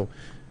well too.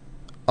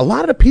 A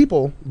lot of the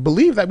people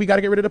believe that we got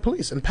to get rid of the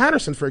police. In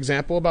Patterson, for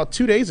example, about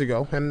 2 days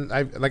ago, and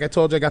like I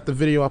told you, I got the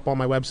video up on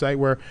my website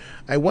where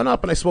I went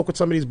up and I spoke with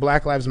some of these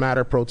Black Lives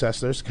Matter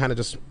protesters, kind of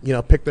just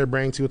pick their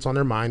brain, see what's on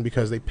their mind,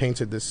 because they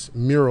painted this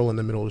mural in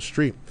the middle of the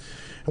street.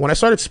 And when I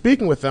started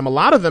speaking with them, a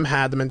lot of them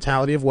had the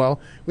mentality of, well,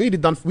 we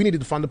need to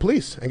defund the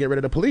police and get rid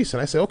of the police.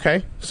 And I say,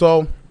 okay, so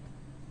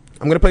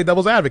I'm going to play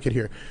devil's advocate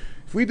here.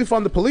 If we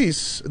defund the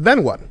police,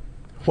 then what?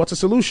 What's the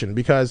solution?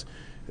 Because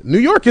New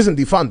York isn't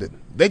defunded.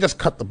 They just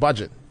cut the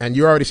budget, and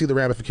you already see the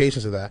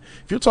ramifications of that.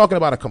 If you're talking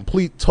about a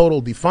complete,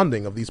 total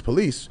defunding of these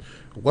police,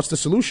 what's the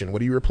solution? What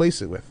do you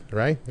replace it with,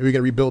 right? Are we going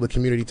to rebuild a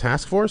community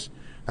task force?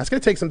 That's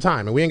going to take some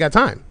time, and we ain't got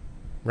time.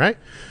 right?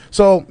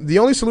 So the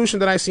only solution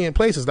that I see in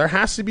place is there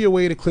has to be a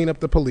way to clean up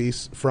the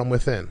police from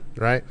within,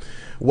 right?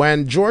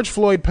 When George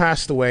Floyd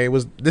passed away,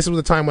 this was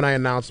the time when I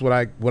announced what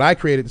I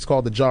created. It's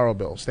called the JARO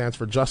Bill, stands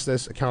for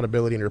Justice,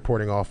 Accountability, and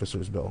Reporting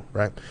Officers Bill,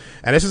 right?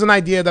 And this is an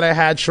idea that I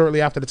had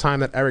shortly after the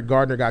time that Eric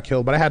Gardner got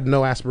killed, but I had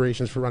no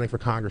aspirations for running for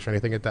Congress or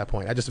anything at that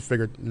point. I just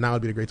figured now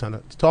would be a great time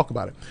to talk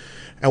about it.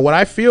 And what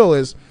I feel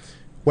is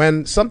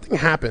when something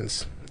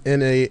happens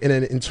in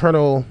an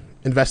internal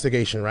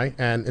investigation, right?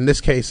 And in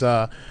this case,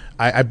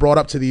 I brought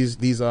up to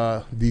these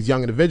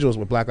young individuals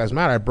with Black Lives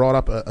Matter. I brought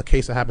up a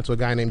case that happened to a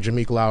guy named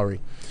Jameek Lowry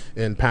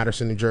in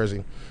Paterson, New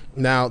Jersey.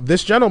 Now,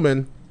 this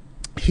gentleman,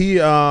 he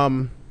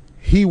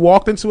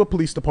walked into a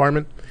police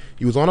department.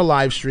 He was on a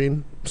live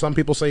stream. Some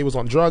people say he was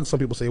on drugs. Some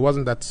people say he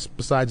wasn't. That's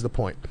besides the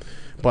point.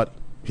 But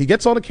he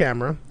gets on the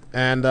camera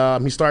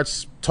and he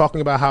starts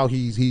talking about how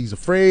he's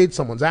afraid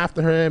someone's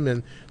after him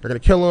and they're going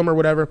to kill him or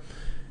whatever.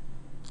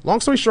 Long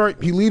story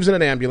short, he leaves in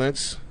an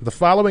ambulance. The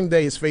following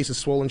day, his face is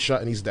swollen shut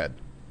and he's dead.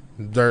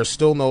 There's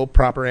still no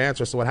proper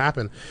answer as to what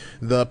happened.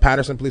 The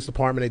Paterson Police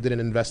Department, they did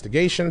an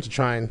investigation to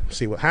try and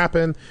see what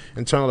happened.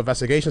 Internal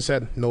investigation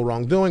said no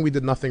wrongdoing. We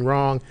did nothing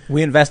wrong.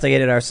 We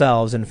investigated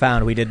ourselves and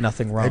found we did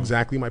nothing wrong.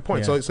 Exactly my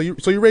point. Yeah. So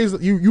you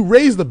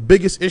raise the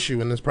biggest issue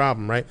in this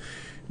problem, right?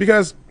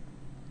 Because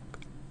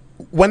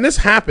when this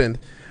happened,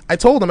 I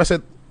told him, I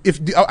said,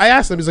 I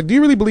asked him, he's like, do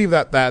you really believe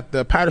that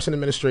the Paterson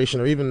administration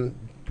or even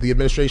the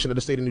administration of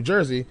the state of New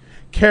Jersey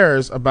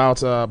cares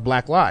about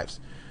black lives?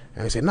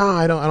 And he said, no,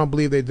 I don't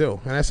believe they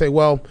do. And I say,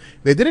 well,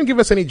 they didn't give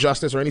us any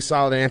justice or any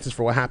solid answers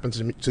for what happened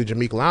to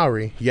Jameek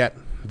Lowry, yet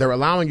they're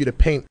allowing you to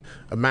paint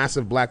a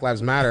massive Black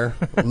Lives Matter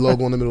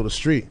logo in the middle of the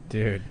street.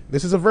 Dude.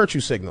 This is a virtue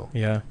signal.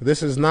 Yeah.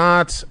 This is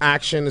not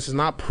action. This is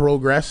not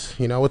progress.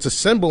 You know, it's a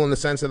symbol in the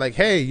sense that, like,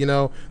 hey, you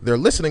know, they're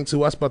listening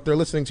to us, but they're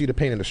listening to you to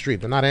paint in the street.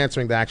 They're not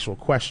answering the actual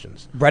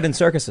questions. Bread and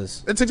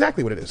circuses. That's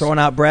exactly what it is. Throwing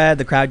out bread,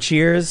 the crowd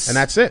cheers. And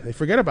that's it. They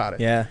forget about it.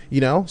 Yeah.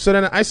 You know? So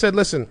then I said,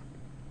 listen,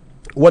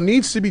 what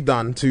needs to be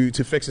done to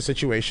fix the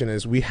situation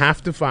is we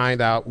have to find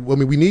out, I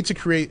mean, we need to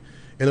create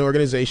an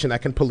organization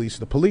that can police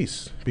the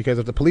police. Because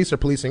if the police are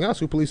policing us,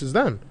 who polices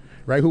them,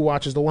 right? Who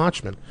watches the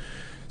watchmen?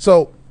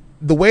 So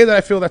the way that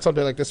I feel that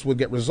something like this would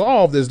get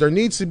resolved is there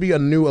needs to be a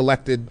new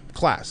elected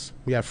class.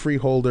 We have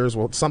freeholders,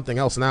 well, it's something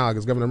else now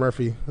because Governor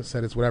Murphy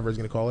said it's whatever he's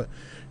going to call it.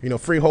 You know,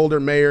 freeholder,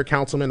 mayor,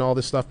 councilman, all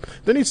this stuff.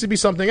 There needs to be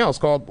something else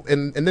called,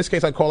 in this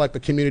case, I'd call like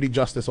the community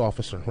justice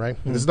officer, right?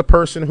 This is the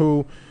person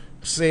who,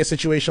 say a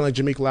situation like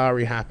Jameek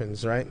Lowry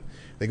happens, right?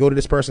 They go to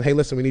this person, hey,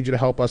 listen, we need you to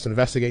help us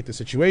investigate the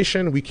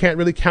situation. We can't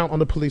really count on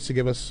the police to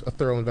give us a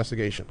thorough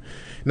investigation.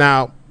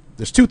 Now,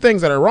 there's two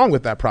things that are wrong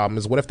with that problem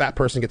is what if that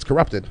person gets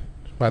corrupted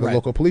by the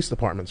local police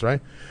departments,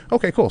 right?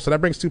 Okay, cool. So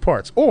that brings two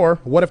parts. Or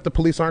what if the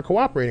police aren't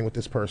cooperating with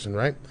this person,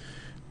 right?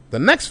 The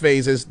next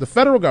phase is the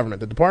federal government,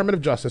 the Department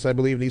of Justice, I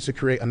believe, needs to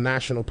create a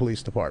national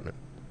police department.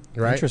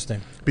 Right?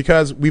 Interesting.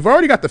 Because we've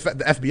already got the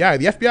FBI.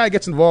 The FBI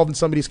gets involved in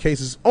some of these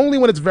cases only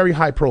when it's very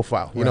high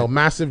profile. You know,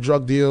 massive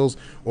drug deals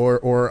or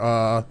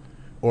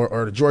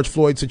the George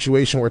Floyd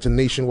situation where it's a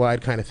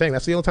nationwide kind of thing.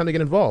 That's the only time they get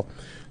involved.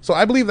 So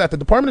I believe that the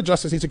Department of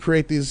Justice needs to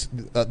create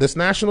this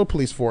national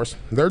police force.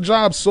 Their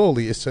job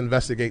solely is to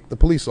investigate the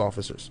police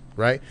officers,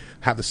 right?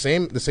 Have the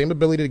same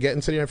ability to get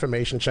into the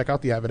information, check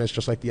out the evidence,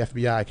 just like the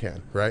FBI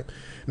can, right?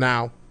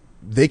 Now,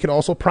 they can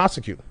also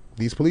prosecute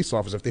these police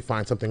officers if they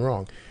find something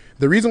wrong.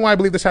 The reason why I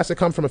believe this has to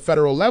come from a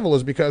federal level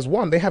is because,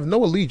 one, they have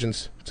no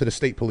allegiance to the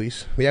state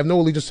police. They have no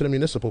allegiance to the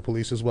municipal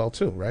police as well,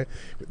 too, right?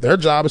 Their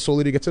job is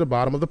solely to get to the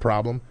bottom of the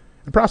problem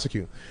and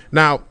prosecute.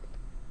 Now,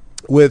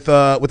 with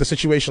a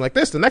situation like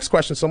this, the next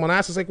question someone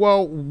asks is like,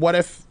 well, what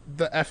if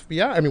the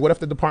FBI, what if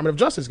the Department of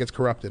Justice gets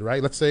corrupted,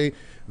 right? Let's say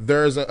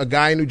there's a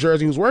guy in New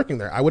Jersey who's working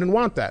there. I wouldn't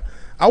want that.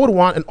 I would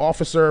want an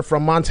officer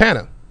from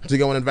Montana to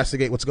go and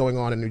investigate what's going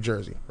on in New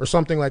Jersey or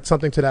something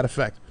to that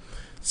effect.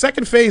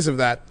 Second phase of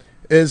that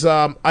is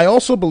I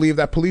also believe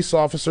that police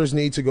officers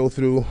need to go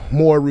through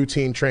more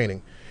routine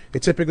training. They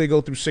typically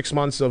go through 6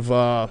 months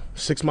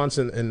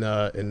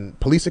in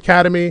police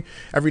academy.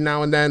 Every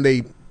now and then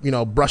they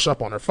brush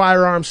up on their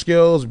firearm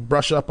skills,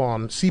 brush up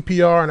on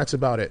CPR, and that's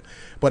about it.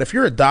 But if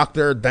you're a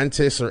doctor,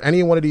 dentist, or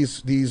any one of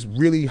these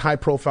really high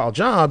profile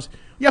jobs,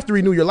 you have to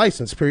renew your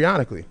license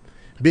periodically.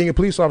 Being a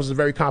police officer is a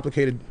very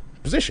complicated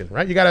position,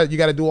 right? You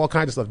gotta do all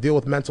kinds of stuff, deal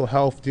with mental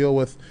health, deal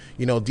with,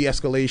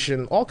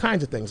 de-escalation, all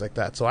kinds of things like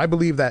that. So I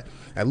believe that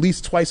at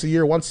least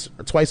once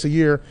or twice a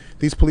year,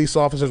 these police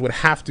officers would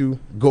have to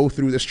go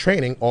through this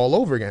training all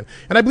over again.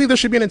 And I believe there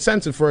should be an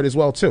incentive for it as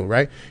well too,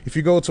 right? If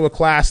you go to a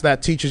class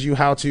that teaches you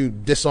how to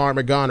disarm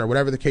a gun or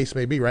whatever the case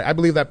may be, right? I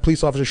believe that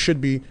police officers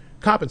should be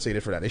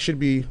compensated for that. They should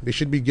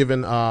be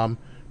given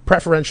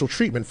preferential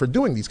treatment for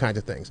doing these kinds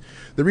of things.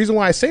 The reason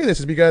why I say this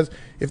is because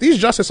if these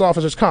justice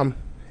officers come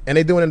and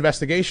they do an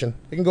investigation,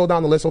 they can go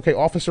down the list. Okay,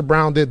 Officer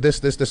Brown did this,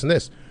 this, this, and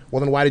this. Well,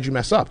 then why did you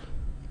mess up?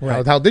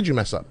 Right. How did you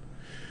mess up?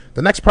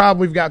 The next problem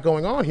we've got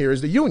going on here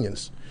is the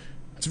unions.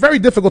 It's very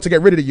difficult to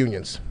get rid of the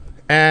unions.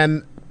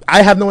 And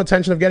I have no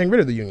intention of getting rid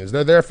of the unions.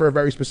 They're there for a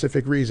very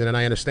specific reason, and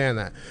I understand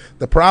that.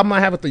 The problem I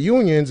have with the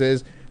unions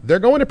is They're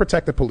going to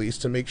protect the police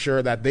to make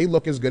sure that they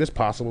look as good as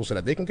possible so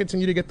that they can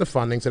continue to get the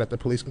funding so that the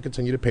police can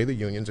continue to pay the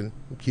unions and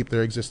keep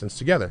their existence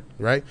together,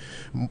 right?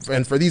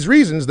 And for these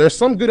reasons, there's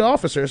some good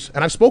officers,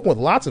 and I've spoken with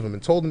lots of them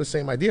and told them the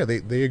same idea.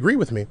 They agree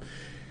with me.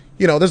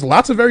 You know, there's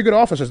lots of very good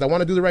officers that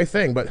want to do the right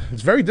thing, but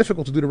it's very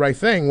difficult to do the right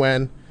thing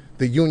when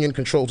the union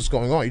controls what's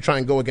going on. You try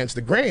and go against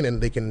the grain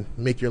and they can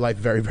make your life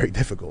very, very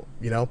difficult,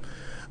 you know?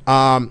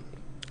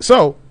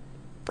 So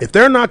if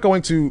they're not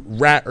going to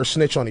rat or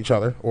snitch on each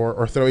other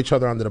or throw each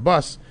other under the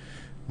bus,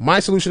 my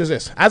solution is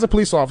this. As a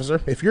police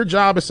officer, if your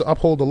job is to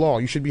uphold the law,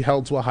 you should be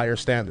held to a higher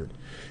standard.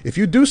 If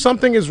you do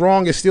something as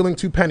wrong as stealing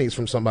 2 pennies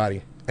from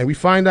somebody and we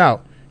find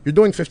out, you're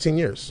doing 15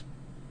 years.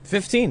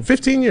 15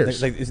 years.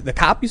 The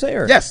cop, you say?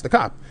 Or? Yes, the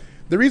cop.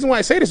 The reason why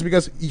I say this is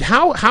because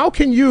how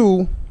can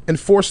you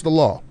enforce the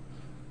law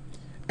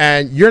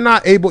and you're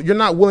not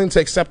willing to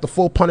accept the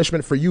full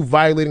punishment for you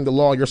violating the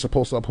law you're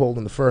supposed to uphold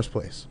in the first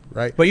place,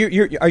 right? But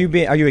are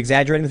you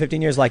exaggerating the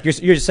 15 years? Like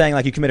you're just saying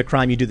like you commit a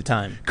crime, you do the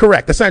time.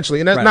 Correct,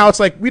 essentially. And right. Now it's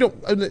like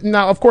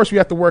now of course we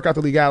have to work out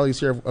the legalities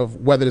here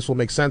of whether this will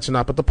make sense or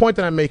not. But the point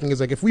that I'm making is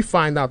like if we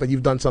find out that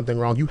you've done something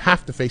wrong, you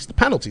have to face the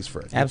penalties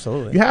for it.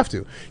 Absolutely, you have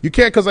to. You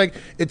can't because like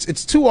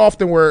it's too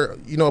often where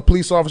a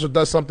police officer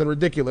does something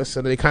ridiculous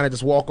and they kind of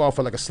just walk off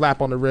with like a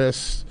slap on the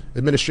wrist,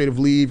 administrative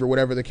leave, or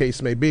whatever the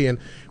case may be, and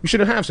we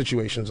shouldn't have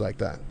situations like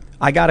that.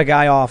 I got a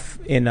guy off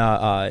in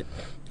I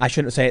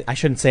shouldn't say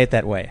it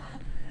that way.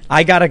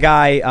 I got a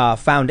guy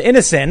found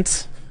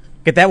innocent.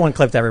 Get that one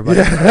clipped,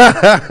 everybody.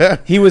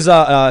 He was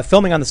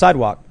filming on the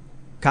sidewalk.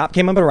 Cop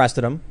came up and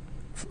arrested him.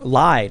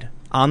 Lied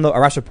on the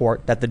arrest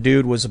report that the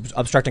dude was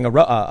obstructing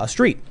a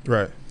street.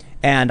 Right.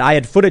 And I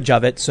had footage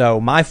of it,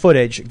 so my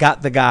footage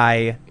got the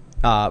guy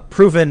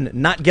proven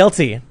not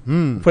guilty.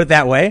 Put it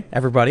that way,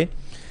 everybody.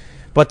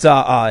 But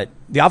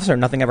the officer,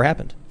 nothing ever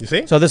happened. You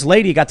see? So this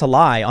lady got to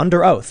lie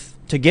under oath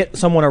to get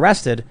someone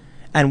arrested,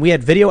 and we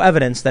had video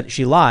evidence that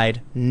she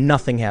lied.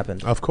 Nothing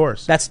happened. Of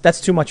course.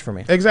 That's too much for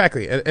me.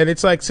 Exactly. And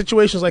it's like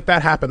situations like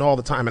that happen all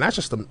the time, and that's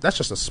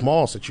just a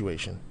small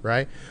situation,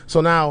 right?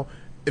 So now,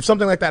 if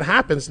something like that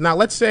happens, now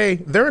let's say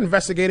they're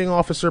investigating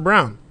Officer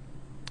Brown.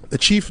 The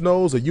chief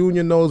knows, the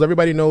union knows,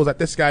 everybody knows that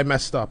this guy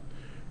messed up.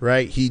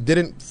 Right? He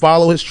didn't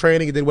follow his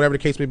training. He did whatever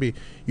the case may be.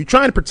 You're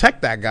trying to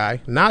protect that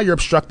guy. Now you're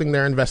obstructing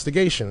their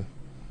investigation.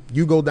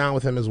 You go down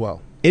with him as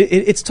well.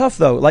 It's tough,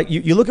 though. Like,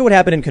 you look at what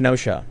happened in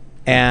Kenosha,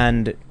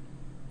 and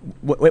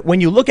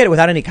when you look at it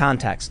without any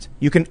context,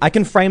 I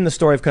can frame the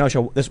story of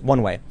Kenosha this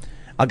one way.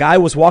 A guy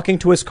was walking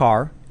to his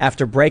car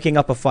after breaking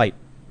up a fight.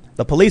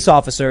 The police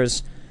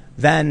officers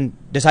then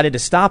decided to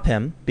stop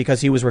him because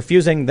he was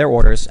refusing their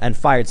orders and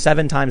fired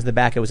 7 times in the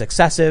back. It was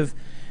excessive.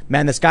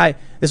 Man, this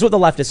is what the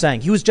left is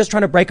saying. He was just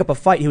trying to break up a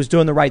fight. He was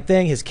doing the right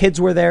thing. His kids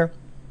were there.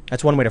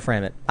 That's one way to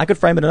frame it. I could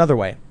frame it another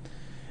way.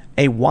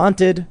 A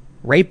wanted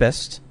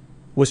rapist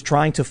was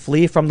trying to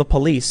flee from the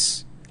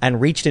police and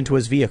reached into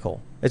his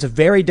vehicle. It's a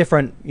very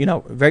different,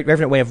 very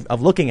different way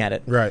of looking at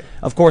it. Right.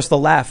 Of course, the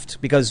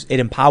left, because it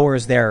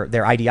empowers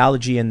their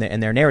ideology and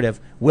their narrative,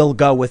 will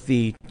go with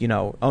the,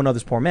 oh no,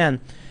 this poor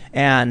man.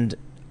 And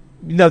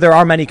there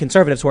are many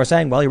conservatives who are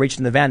saying, well, he reached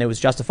in the van. It was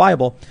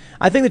justifiable.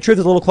 I think the truth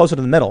is a little closer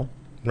to the middle.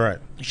 Right.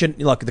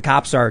 Look, the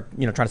cops are,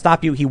 trying to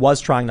stop you. He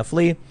was trying to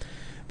flee.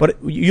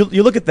 But you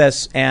look at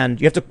this and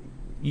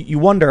you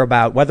wonder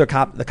about whether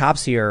the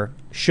cops here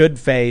should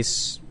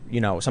face,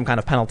 some kind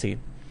of penalty.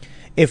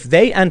 If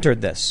they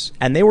entered this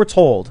and they were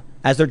told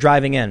as they're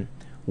driving in,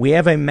 we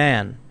have a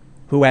man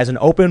who has an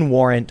open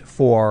warrant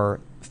for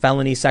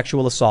felony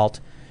sexual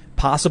assault,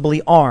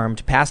 possibly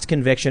armed, past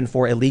conviction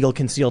for illegal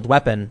concealed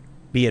weapon,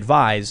 be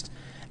advised.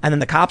 And then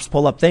the cops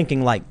pull up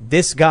thinking like,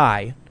 this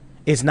guy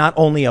is not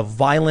only a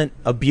violent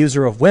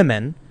abuser of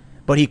women,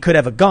 but he could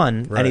have a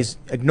gun, right, and he's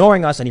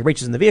ignoring us, and he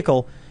reaches in the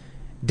vehicle.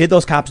 Did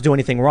those cops do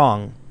anything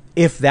wrong?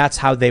 If that's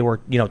how they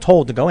were,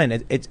 told to go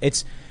in,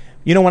 it's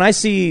when I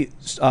see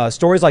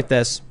stories like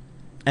this,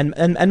 and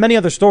many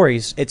other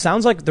stories, it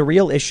sounds like the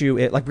real issue,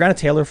 like Breonna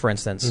Taylor, for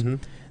instance,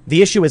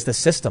 the issue is the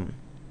system.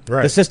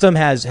 Right. The system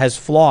has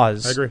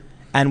flaws. I agree,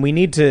 and we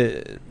need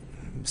to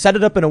set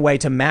it up in a way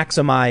to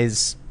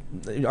maximize,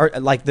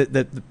 like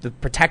the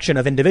protection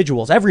of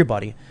individuals,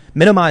 everybody,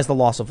 minimize the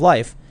loss of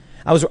life.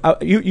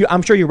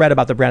 I'm sure you read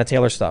about the Breonna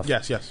Taylor stuff.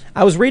 Yes.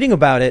 I was reading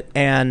about it,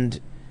 and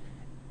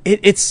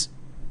it's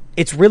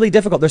really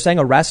difficult. They're saying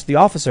arrest the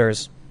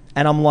officers,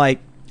 and I'm like,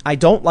 I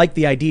don't like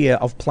the idea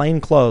of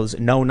plainclothes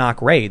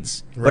no-knock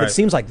raids, but right, it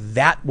seems like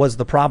that was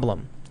the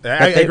problem.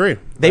 I agree.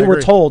 They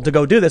were told to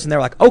go do this, and they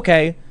were like,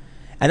 okay.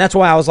 And that's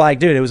why I was like,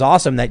 dude, it was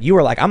awesome that you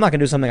were like, I'm not going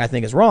to do something I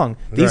think is wrong.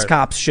 These right,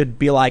 cops should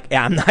be like,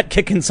 yeah, I'm not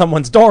kicking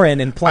someone's door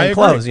in plain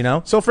clothes,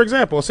 So, for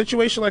example, a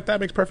situation like that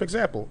makes perfect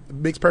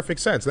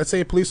sense. Let's say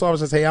a police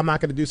officer says, hey, I'm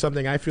not going to do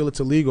something I feel it's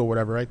illegal or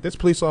whatever, right? This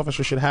police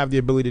officer should have the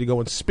ability to go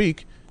and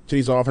speak to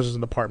these officers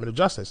in the Department of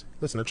Justice.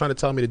 Listen, they're trying to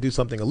tell me to do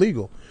something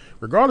illegal.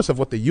 Regardless of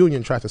what the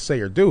union tries to say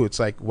or do, it's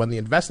like when the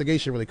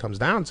investigation really comes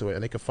down to it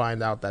and they can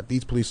find out that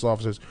these police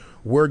officers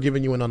were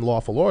giving you an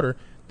unlawful order,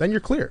 then you're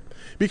clear.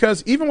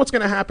 Because even what's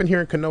going to happen here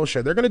in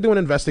Kenosha, they're going to do an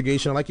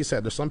investigation. Like you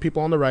said, there's some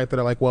people on the right that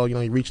are like, well, you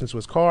know, he reached into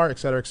his car, et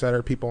cetera, et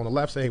cetera. People on the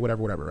left say, hey,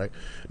 whatever, right?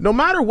 No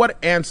matter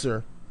what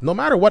answer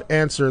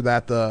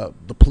that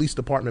the police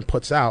department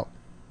puts out,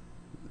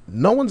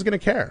 no one's going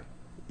to care.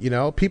 You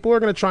know, people are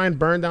going to try and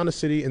burn down the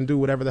city and do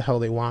whatever the hell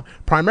they want,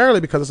 primarily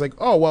because it's like,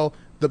 oh, well,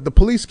 the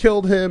police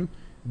killed him.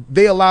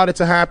 They allowed it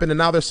to happen, and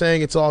now they're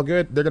saying it's all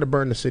good. They're going to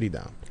burn the city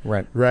down.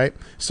 Right.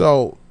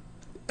 So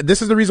this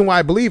is the reason why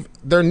I believe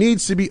there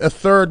needs to be a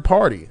third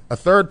party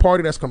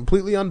that's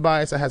completely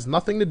unbiased, that has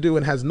nothing to do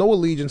and has no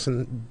allegiance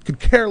and could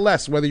care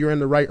less whether you're in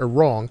the right or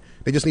wrong.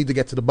 They just need to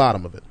get to the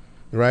bottom of it.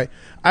 Right.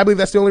 I believe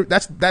that's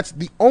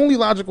the only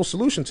logical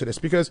solution to this,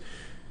 because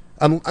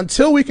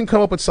until we can come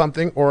up with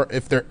something, or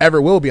if there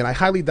ever will be, and I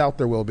highly doubt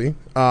there will be,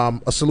 a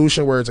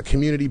solution where it's a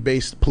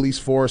community-based police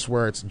force,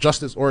 where it's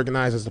just as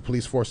organized as the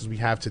police forces we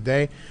have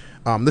today,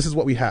 this is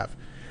what we have.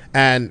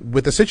 And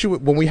with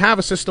when we have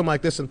a system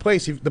like this in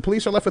place, the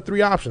police are left with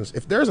three options.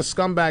 If there's a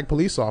scumbag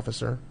police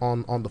officer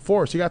on the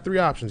force, you got three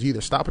options. You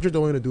either stop what you're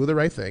doing and do the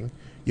right thing,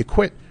 you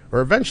quit,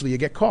 or eventually you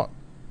get caught.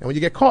 And when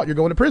you get caught, you're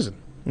going to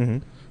prison. Mm-hmm.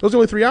 Those are the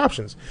only three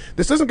options.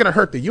 This isn't going to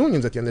hurt the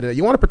unions at the end of the day.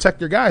 You want to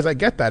protect your guys. I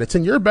get that. It's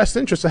in your best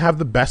interest to have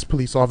the best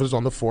police officers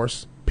on the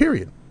force,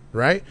 period.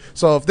 Right?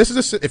 So if this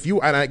is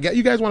and I get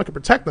you guys want to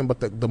protect them,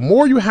 but the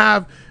more you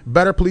have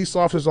better police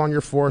officers on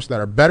your force that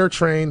are better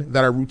trained,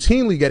 that are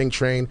routinely getting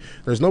trained,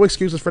 there's no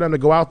excuses for them to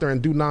go out there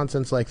and do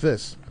nonsense like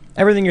this.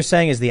 Everything you're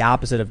saying is the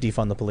opposite of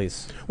defund the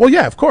police. Well,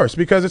 yeah, of course,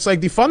 because it's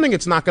like defunding,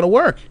 it's not going to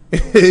work.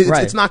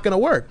 It's not going to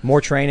work. More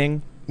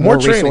training. More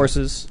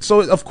resources. So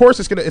of course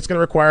it's gonna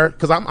require,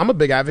 because I'm a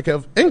big advocate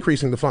of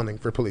increasing the funding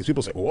for police.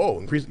 People say, "Whoa,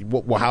 increase!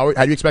 Well, how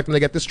do you expect them to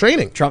get this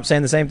training?" Trump's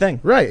saying the same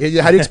thing, right?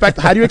 How do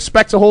you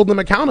expect to hold them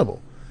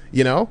accountable?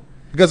 You know,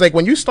 because like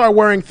when you start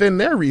wearing thin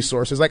their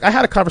resources, like I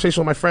had a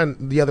conversation with my friend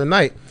the other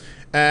night,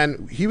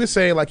 and he was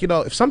saying, like, you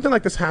know, if something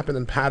like this happened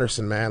in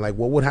Patterson, man, like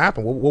what would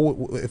happen?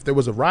 What if there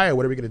was a riot?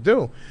 What are we gonna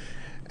do?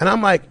 And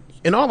I'm like,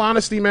 in all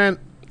honesty, man.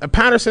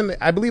 Patterson,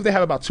 I believe they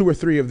have about 2 or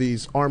 3 of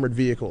these armored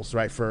vehicles,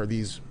 right, for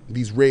these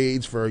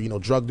raids for, you know,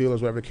 drug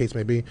dealers, whatever the case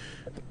may be.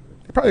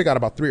 They probably got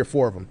about 3 or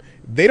 4 of them.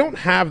 They don't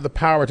have the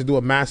power to do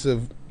a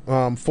massive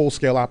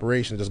full-scale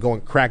operation, just go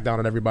and crack down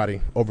on everybody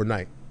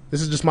overnight.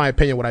 This is just my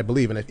opinion, what I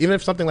believe. And even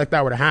if something like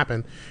that were to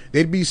happen,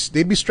 they'd be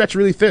stretched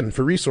really thin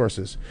for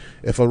resources.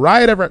 If a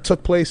riot ever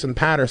took place in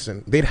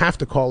Patterson, they'd have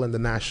to call in the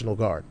National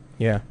Guard.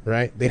 Yeah.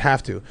 Right. They'd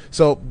have to.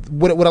 So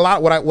what a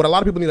lot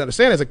of people need to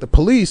understand is, like, the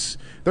police,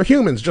 they're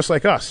humans just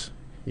like us.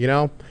 You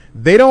know,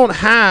 they don't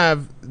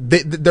have.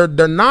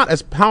 They're not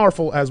as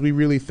powerful as we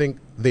really think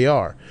they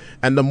are.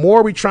 And the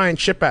more we try and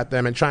chip at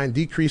them and try and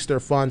decrease their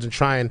funds and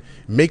try and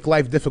make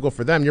life difficult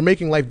for them, you're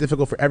making life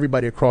difficult for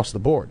everybody across the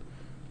board.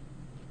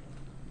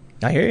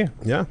 I hear you.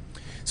 Yeah.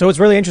 So it's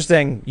really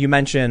interesting. You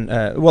mentioned.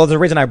 Well, the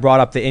reason I brought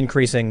up the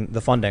increasing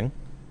the funding,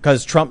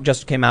 because Trump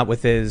just came out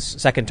with his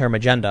second-term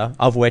agenda,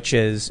 of which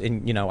is,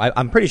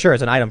 I'm pretty sure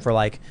it's an item for,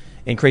 like,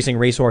 increasing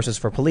resources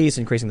for police,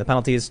 increasing the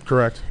penalties.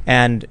 Correct.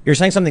 And you're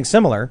saying something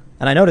similar,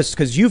 and I noticed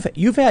because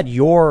you've had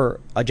your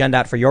agenda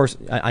out for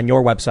on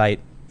your website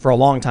for a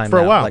long time for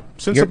now. A while, like,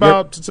 since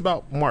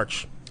about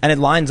March. And it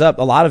lines up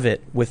a lot of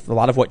it with a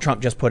lot of what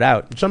Trump just put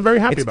out, which I'm very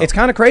happy about. It's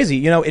kind of crazy.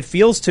 You know, it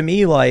feels to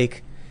me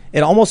like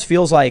it almost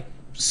feels like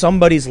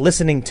somebody's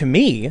listening to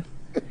me.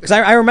 Because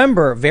I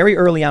remember very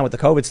early on with the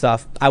COVID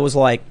stuff, I was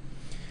like,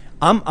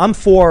 I'm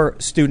for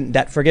student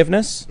debt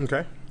forgiveness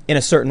in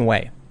a certain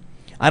way.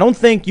 I don't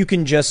think you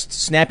can just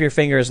snap your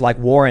fingers like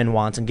Warren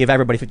wants and give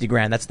everybody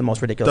 $50,000. That's the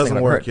most ridiculous thing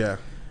I've heard. Doesn't work,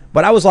 yeah.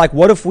 But I was like,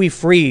 what if we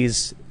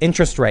freeze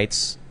interest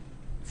rates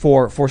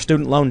for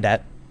student loan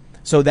debt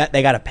so that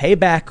they got to pay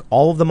back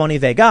all of the money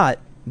they got,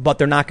 but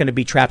they're not going to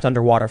be trapped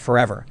underwater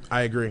forever?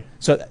 I agree.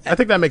 So I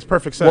think that makes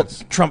perfect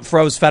sense. Well, Trump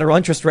froze federal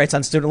interest rates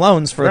on student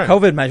loans for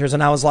COVID measures,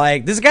 and I was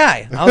like, this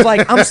guy. I was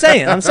like, I'm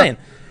saying.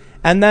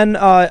 And then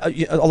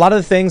a lot of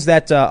the things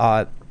that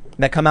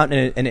come out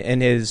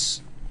in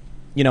his,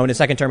 in his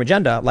second term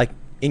agenda, like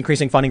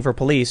increasing funding for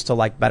police to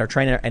like better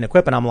train and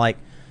equip, and I'm like,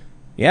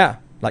 yeah,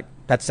 like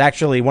that's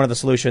actually one of the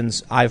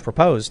solutions I've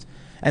proposed.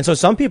 And so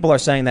some people are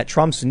saying that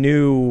Trump's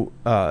new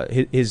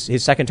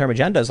his second term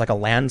agenda is like a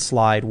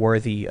landslide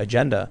worthy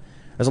agenda.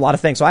 There's a lot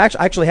of things. So I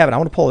actually have it. I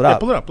want to pull it up. Yeah,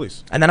 pull it up,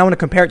 please. And then I want to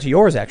compare it to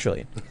yours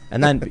actually.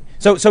 And then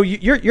so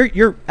you're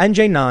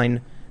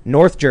NJ9.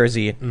 North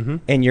Jersey,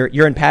 and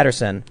you're in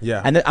Patterson.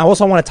 Yeah. And I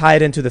also want to tie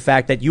it into the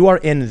fact that you are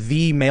in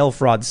the mail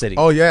fraud city.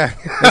 Oh yeah.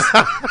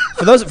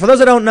 For those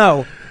that don't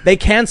know, they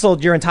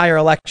canceled your entire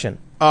election.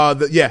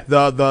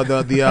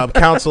 The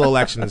council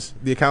elections.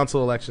 The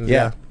council elections.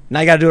 Yeah. Now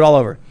you got to do it all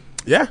over.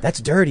 Yeah.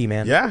 That's dirty,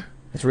 man. Yeah.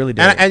 It's really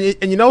dirty.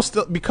 And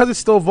still, because it's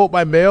still vote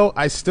by mail,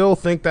 I still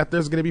think that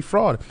there's going to be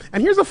fraud.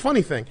 And here's a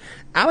funny thing: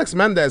 Alex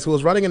Mendez, who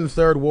was running in the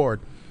 3rd ward,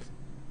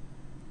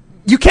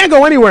 you can't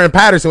go anywhere in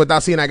Patterson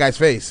without seeing that guy's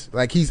face.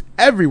 Like, he's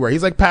everywhere.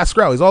 He's like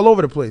Pascal. He's all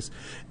over the place.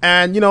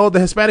 And, the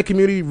Hispanic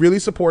community really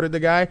supported the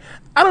guy.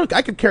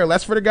 I could care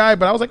less for the guy,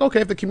 but I was like,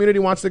 okay, if the community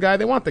wants the guy,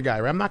 they want the guy,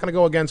 right? I'm not going to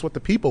go against what the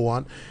people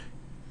want.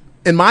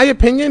 In my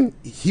opinion,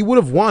 he would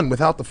have won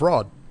without the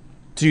fraud.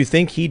 Do you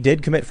think he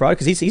did commit fraud?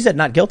 Because he said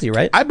not guilty,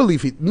 right? I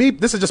believe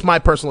this is just my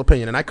personal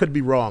opinion, and I could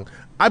be wrong.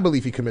 I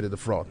believe he committed the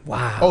fraud.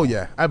 Wow. Oh,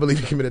 yeah. I believe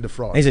he committed the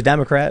fraud. He's a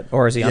Democrat,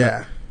 or is he?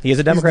 Yeah. He is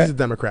a Democrat? He's a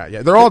Democrat,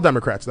 yeah. They're all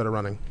Democrats that are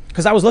running.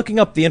 Because I was looking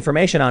up the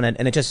information on it,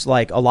 and it just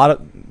like a lot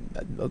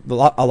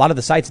of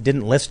the sites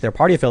didn't list their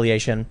party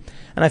affiliation,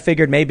 and I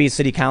figured maybe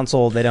city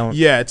council they don't.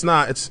 Yeah, it's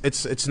not.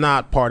 It's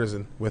not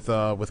partisan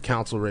with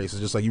council races.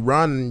 It's just like you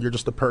run, and you're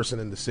just a person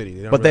in the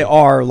city. But they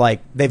are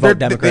like they vote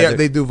Democrat.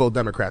 They do vote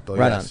Democrat though.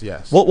 Right yes, on.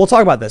 yes. We'll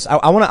talk about this.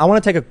 I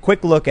want to take a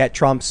quick look at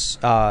Trump's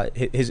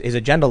his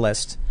agenda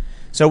list.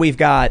 So we've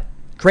got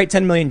create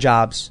 10 million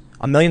jobs,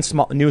 1 million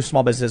new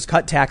small businesses,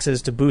 cut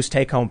taxes to boost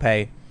take-home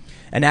pay,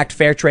 enact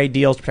fair trade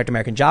deals to protect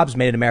American jobs,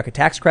 made in America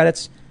tax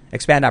credits,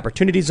 expand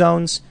opportunity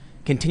zones,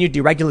 continued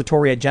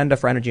deregulatory agenda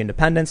for energy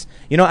independence.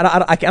 I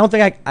don't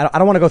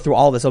want to go through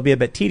all of this. It'll be a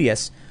bit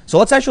tedious. So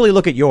let's actually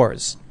look at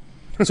yours.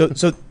 So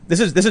this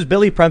is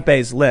Billy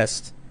Prempe's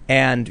list,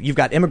 and you've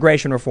got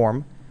immigration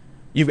reform.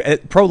 You've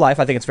pro-life,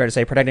 I think it's fair to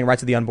say, protecting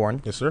rights of the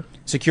unborn. Yes, sir.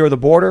 Secure the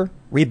border,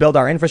 rebuild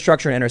our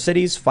infrastructure in inner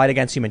cities, fight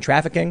against human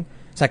trafficking,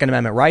 Second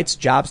Amendment rights,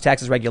 jobs,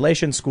 taxes,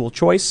 regulation, school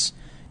choice,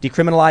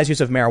 decriminalize use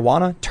of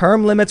marijuana,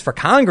 term limits for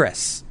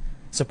Congress,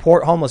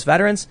 support homeless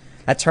veterans.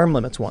 That term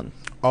limits one.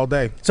 All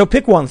day. So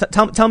pick one.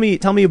 Tell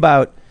me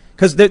about,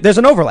 because there's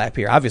an overlap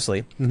here,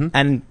 obviously. Mm-hmm.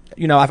 And,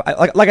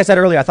 like I said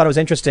earlier, I thought it was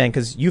interesting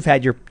because you've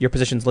had your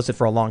positions listed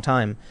for a long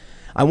time.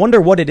 I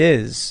wonder what it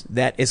is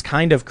that is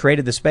kind of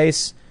created the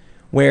space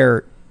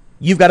where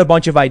you've got a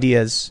bunch of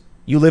ideas,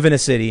 you live in a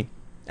city,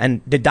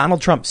 and did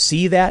Donald Trump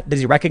see that?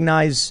 Does he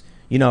recognize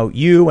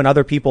you and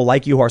other people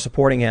like you who are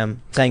supporting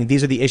him, saying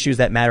these are the issues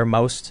that matter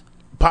most?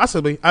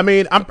 Possibly. I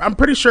mean, I'm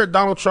pretty sure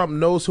Donald Trump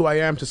knows who I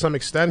am to some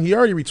extent. He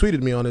already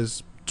retweeted me on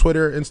his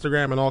Twitter,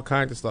 Instagram, and all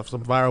kinds of stuff.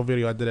 Some viral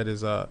video I did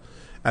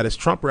at his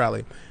Trump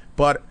rally.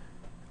 But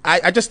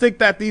I just think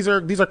that these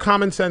are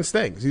common sense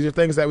things. These are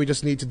things that we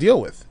just need to deal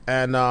with.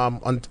 And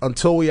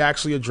until we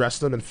actually address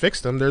them and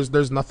fix them,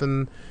 there's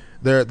nothing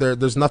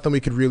there's nothing we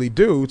could really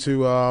do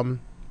to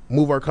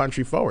move our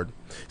country forward.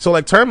 So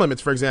like term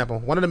limits, for example,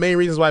 one of the main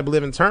reasons why I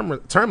believe in term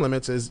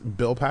limits is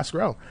Bill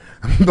Pascrell.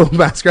 Bill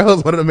Pascrell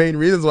is one of the main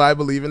reasons why I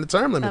believe in the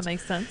term limits. That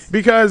makes sense.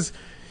 Because,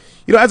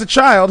 as a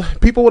child,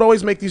 people would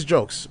always make these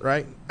jokes,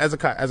 right? As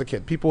a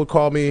kid, people would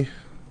call me,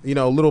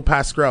 Little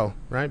Pascrell,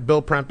 right?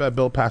 Bill Prempe,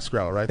 Bill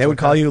Pascrell, right? They would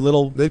call you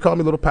Little. They'd call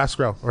me Little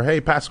Pascrell, or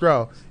Hey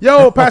Pascrell,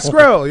 Yo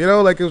Pascrell,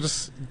 like it was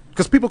just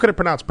because people couldn't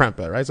pronounce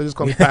Prempe, right? So they just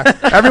called me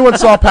everyone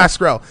saw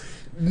Pascrell.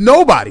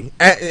 Nobody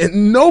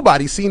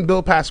seen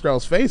Bill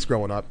Pascrell's face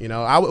growing up.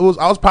 I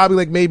was probably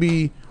like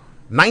maybe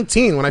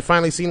 19 when I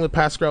finally seen what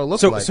Pascrell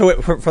looked like.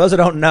 So for those that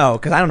don't know,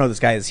 because I don't know who this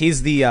guy is,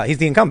 he's the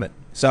incumbent.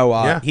 So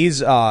yeah.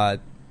 He's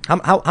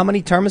how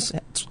many terms?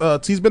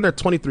 He's been there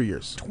 23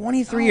 years.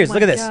 23 years.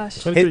 Look at this.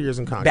 Gosh. 23 years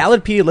in Congress.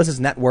 Ballotpedia lists his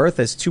net worth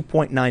as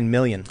 $2.9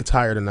 million. It's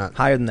higher than that.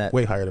 Higher than that.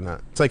 Way higher than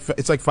that.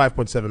 It's like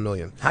 5.7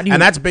 million.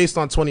 And that's based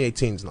on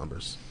 2018's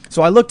numbers.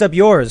 So I looked up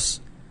yours.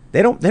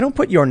 They don't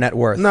put your net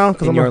worth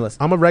in your list.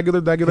 I'm a regular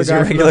guy. You're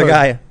a regular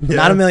guy. Yeah.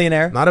 Not a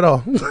millionaire. Not at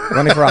all.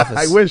 Running for office.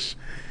 I wish.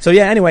 So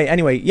yeah.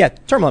 Anyway. Yeah.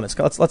 Term limits.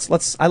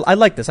 Let's. I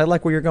like this. I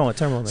like where you're going with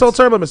term limits. So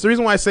term limits. The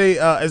reason why I say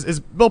is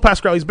Bill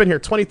Pascrell. He's been here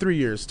 23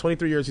 years.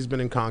 23 years he's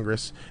been in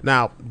Congress.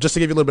 Now, just to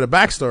give you a little bit of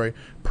backstory,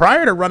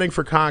 prior to running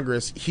for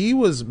Congress, he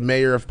was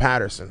mayor of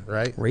Paterson.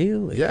 Right.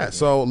 Really? Yeah.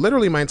 So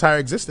literally my entire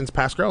existence,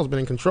 Pascrell's been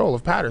in control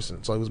of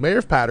Paterson. So he was mayor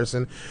of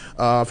Paterson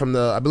from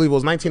I believe it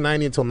was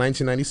 1990 until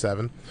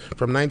 1997.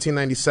 From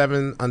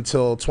 1997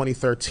 until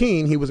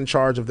 2013, he was in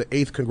charge of the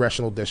 8th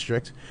congressional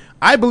district.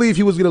 I believe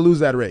he was going to lose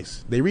that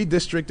race. They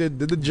redistricted, did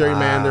the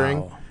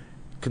gerrymandering,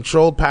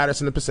 controlled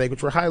Paterson and Passaic,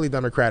 which were highly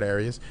Democrat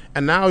areas,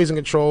 and now he's in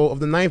control of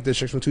the 9th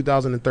district from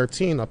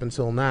 2013 up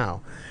until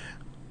now.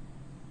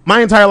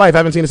 My entire life, I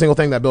haven't seen a single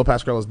thing that Bill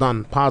Pascrell has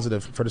done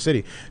positive for the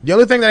city. The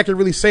only thing that I could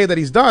really say that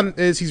he's done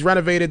is he's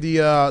renovated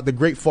the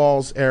Great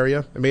Falls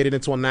area and made it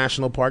into a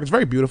national park. It's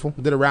very beautiful.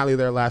 Did a rally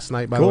there last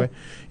night, by the way.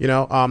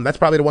 That's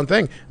probably the one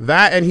thing.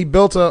 That, and he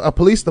built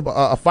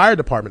a fire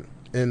department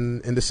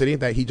in the city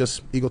that he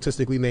just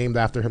egotistically named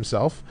after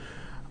himself.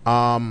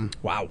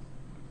 Wow.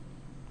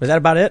 Is that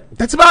about it?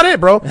 That's about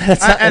it, bro.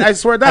 And I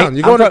swear down.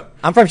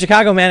 I'm from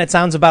Chicago, man. It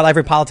sounds about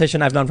every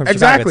politician I've known from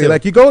exactly. Chicago.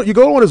 Exactly. Like you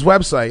go on his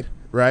website,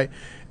 right?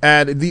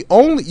 And the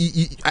only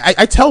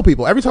I tell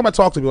people every time I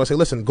talk to people, I say,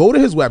 listen, go to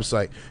his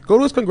website, go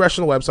to his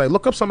congressional website,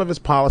 look up some of his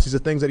policies, the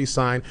things that he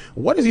signed.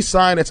 What has he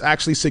signed that's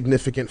actually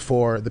significant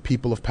for the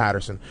people of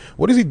Paterson?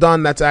 What has he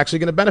done that's actually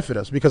going to benefit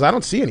us? Because I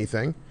don't see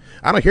anything.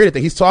 I don't hear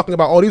anything. He's talking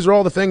about, oh, these are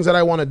all the things that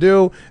I want to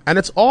do, and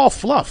it's all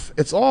fluff.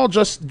 It's all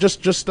just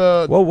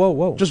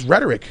whoa. just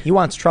rhetoric. He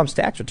wants Trump's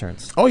tax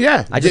returns. Oh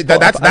yeah,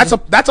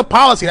 that's a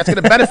policy that's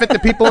going to benefit the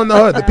people in the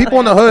hood. The people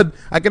in the hood,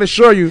 I can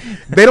assure you,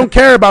 they don't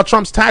care about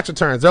Trump's tax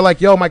returns. They're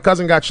like, yo, my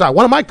cousin got shot.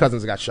 One of my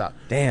cousins got shot.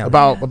 Damn.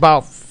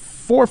 About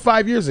 4 or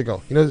 5 years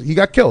ago. You know, he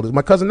got killed. It was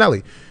my cousin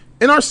Nelly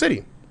in our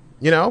city.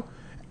 You know,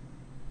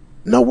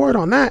 no word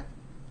on that.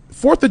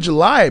 4th of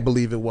July, I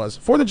believe it was.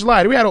 4th of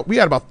July, we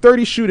had about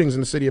 30 shootings in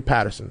the city of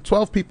Patterson.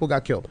 12 people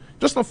got killed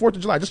just on 4th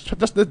of July.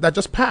 That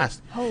just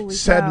passed. Holy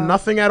Said cow.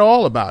 nothing at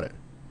all about it.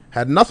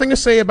 Had nothing to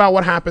say about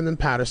what happened in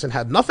Patterson.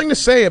 Had nothing to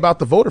say about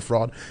the voter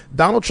fraud.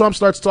 Donald Trump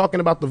starts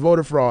talking about the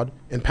voter fraud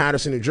in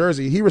Patterson, New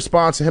Jersey. He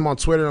responds to him on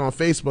Twitter and on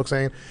Facebook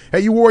saying, hey,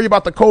 you worry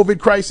about the COVID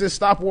crisis.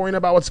 Stop worrying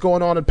about what's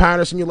going on in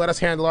Patterson. You let us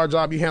handle our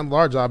job. You handle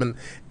our job. And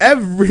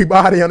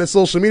everybody on his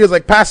social media is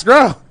like,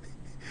 Pascal,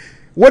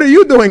 what are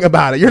you doing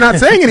about it? You're not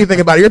saying anything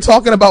about it. You're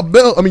talking about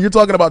you're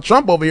talking about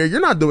Trump over here. You're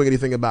not doing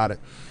anything about it.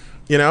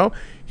 You know,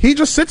 he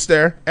just sits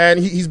there and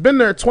he's been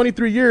there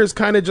 23 years,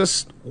 kind of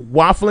just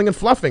waffling and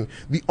fluffing.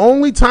 The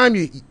only time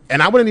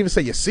and I wouldn't even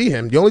say you see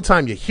him, the only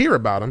time you hear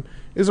about him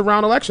is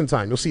around election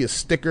time. You'll see his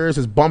stickers,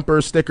 his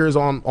bumper stickers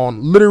on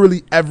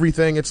literally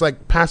everything. It's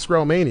like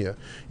Pascal mania,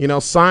 you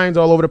know, signs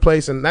all over the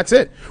place, and that's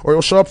it. Or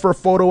he'll show up for a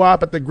photo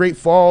op at the Great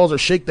Falls or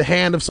shake the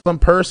hand of some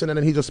person, and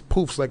then he just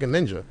poofs like a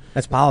ninja.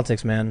 That's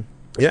politics, man.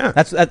 Yeah,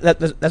 that's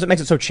what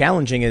makes it so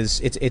challenging. Is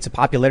it's a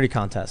popularity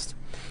contest.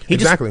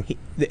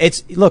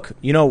 Look,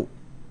 you know,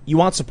 you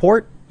want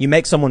support, you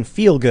make someone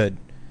feel good.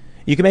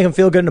 You can make them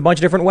feel good in a bunch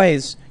of different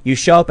ways. You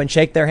show up and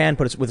shake their hand,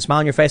 with a smile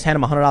on your face, hand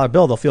them a $100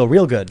 bill, they'll feel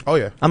real good. Oh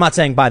yeah. I'm not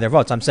saying buy their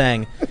votes. I'm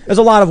saying there's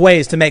a lot of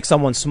ways to make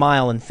someone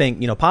smile and think,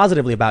 you know,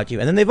 positively about you,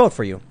 and then they vote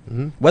for you,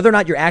 whether or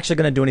not you're actually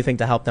going to do anything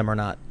to help them or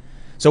not.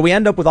 So we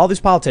end up with all these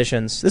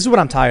politicians. This is what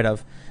I'm tired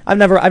of. I've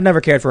never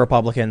cared for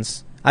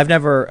Republicans. I've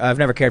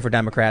never cared for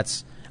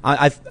Democrats.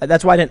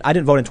 That's why I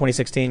didn't vote in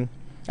 2016.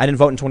 I didn't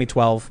vote in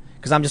 2012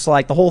 because I'm just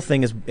like, the whole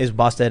thing is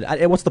busted.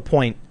 What's the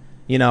point?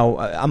 You know,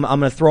 I'm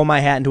going to throw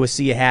my hat into a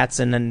sea of hats,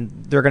 and then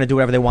they're going to do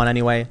whatever they want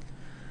anyway.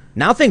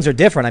 Now things are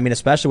different. I mean,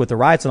 especially with the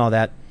riots and all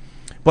that.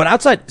 But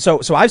outside, so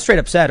I've straight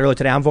up said earlier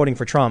today, I'm voting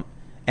for Trump,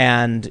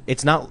 and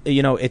it's not,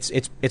 you know, it's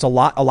a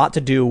lot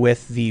to do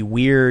with the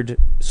weird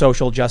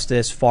social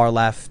justice far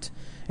left.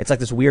 It's like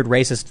this weird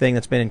racist thing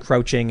that's been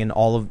encroaching in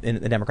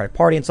the Democratic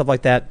Party and stuff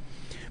like that.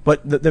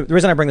 But the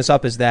reason I bring this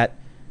up is that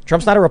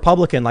Trump's not a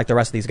Republican like the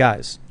rest of these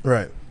guys.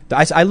 Right.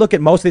 I look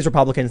at most of these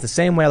Republicans the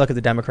same way I look at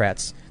the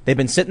Democrats. They've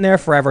been sitting there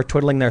forever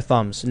twiddling their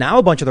thumbs. Now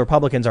a bunch of the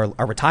Republicans are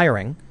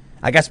retiring,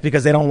 I guess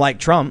because they don't like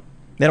Trump.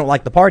 They don't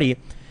like the party.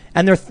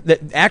 And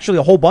actually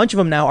a whole bunch of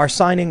them now are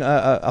signing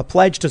a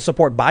pledge to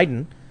support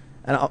Biden.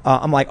 And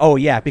I'm like, oh,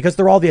 yeah, because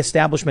they're all the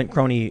establishment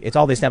crony. It's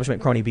all the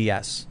establishment crony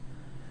BS.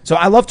 So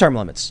I love term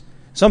limits.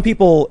 Some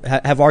people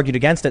have argued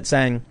against it,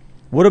 saying,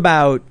 what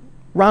about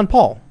Ron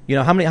Paul? You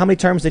know, how many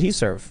terms did he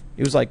serve?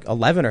 He was like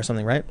 11 or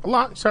something, right? A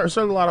lot. He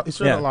served a lot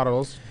of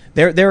those.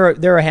 There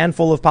are a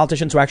handful of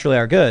politicians who actually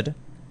are good,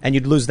 and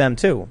you'd lose them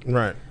too.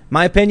 Right.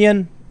 My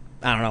opinion,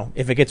 I don't know.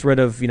 If it gets rid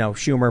of, you know,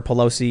 Schumer,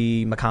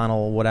 Pelosi,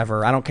 McConnell,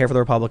 whatever, I don't care for the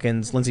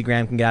Republicans. Lindsey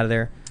Graham can get out of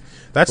there.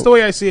 That's the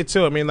way I see it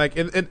too. I mean, like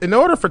in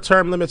order for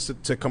term limits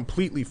to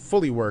completely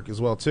fully work as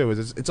well too,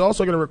 it's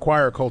also going to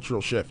require a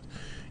cultural shift.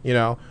 You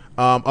know,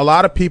 a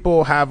lot of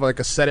people have like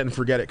a set it and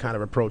forget it kind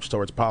of approach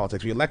towards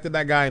politics. We elected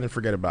that guy and then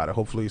forget about it.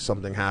 Hopefully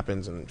something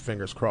happens and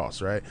fingers crossed,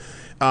 right?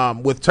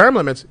 With term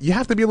limits, you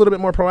have to be a little bit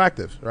more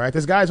proactive, right?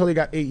 This guy's only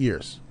got 8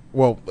 years.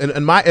 Well,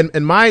 in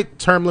my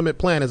term limit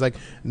plan is like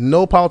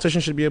no politician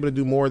should be able to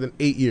do more than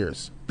 8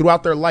 years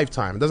throughout their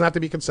lifetime. It doesn't have to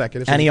be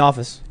consecutive. Any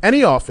office.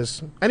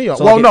 So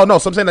well, no.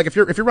 So I'm saying, like, if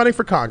you're running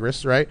for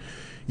Congress, right?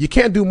 You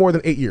can't do more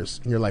than 8 years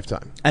in your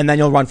lifetime. And then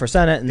you'll run for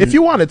Senate. If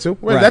you wanted to.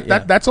 Well,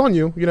 right, that's on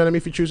you. You know what I mean?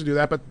 If you choose to do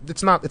that. But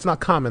it's not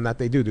common that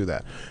they do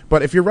that.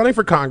 But if you're running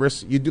for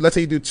Congress, let's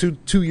say you do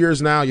two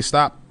years now, you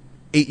stop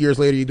 8 years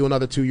later, you do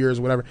another 2 years,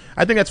 whatever.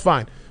 I think that's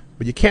fine.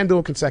 But you can't do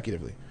it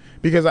consecutively.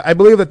 Because I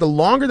believe that the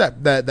longer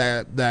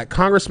that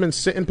congressmen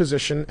sit in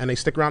position and they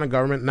stick around in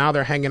government, now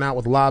they're hanging out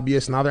with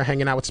lobbyists, now they're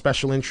hanging out with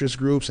special interest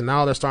groups, and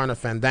now they're starting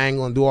to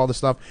fandangle and do all this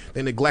stuff.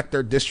 They neglect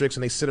their districts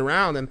and they sit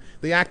around and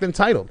they act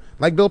entitled,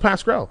 like Bill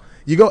Pascrell.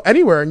 You go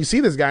anywhere and you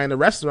see this guy in the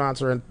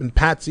restaurants or in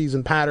Patsy's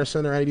and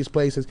Patterson or any of these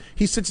places,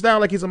 he sits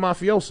down like he's a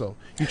mafioso.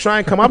 You try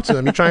and come up to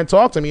him, you try and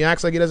talk to him, he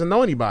acts like he doesn't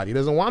know anybody. He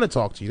doesn't want to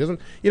talk to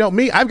you.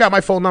 Me, I've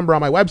one phone number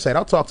on my website.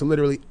 I'll talk to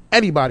literally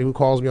anybody who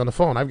calls me on the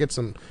phone. I get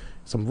some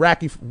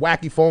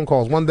wacky phone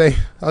calls. One day,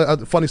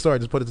 a funny story,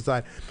 just put it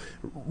aside.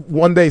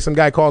 One day, some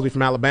guy calls me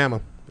from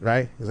Alabama,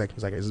 right? He's like,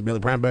 is this Billy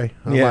Prambay?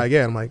 I'm like,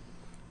 yeah. I'm like,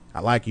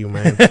 I like you,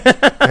 man.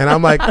 And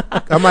I'm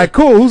like,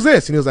 cool, who's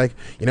this? And he was like,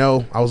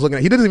 I was looking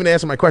at, he didn't even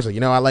answer my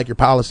question. I like your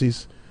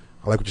policies.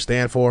 I like what you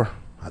stand for.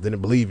 I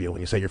didn't believe you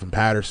when you say you're from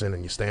Patterson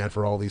and you stand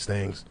for all these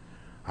things.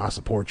 I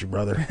support you,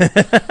 brother.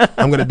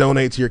 I'm going to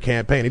donate to your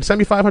campaign. He sent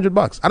me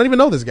 $500. I don't even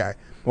know this guy.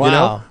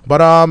 Wow. But,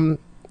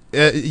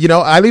 You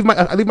know, I leave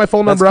my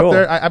phone number That's cool. up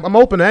there. I'm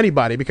open to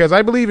anybody because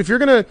I believe if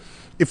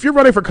you're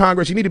running for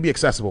Congress, you need to be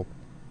accessible.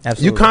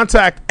 Absolutely. You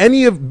contact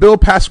any of Bill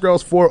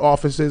Pascrell's 4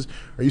 offices,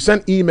 or you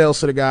send emails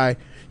to the guy.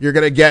 You're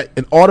going to get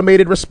an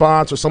automated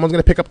response, or someone's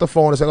going to pick up the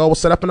phone and say, oh, we'll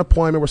set up an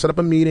appointment, we'll set up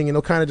a meeting, and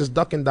they'll kind of just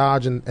duck and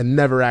dodge and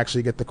never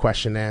actually get the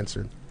question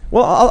answered.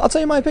 Well, I'll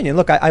tell you my opinion.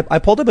 Look, I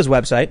pulled up his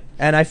website,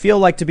 and I feel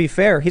like, to be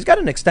fair, he's got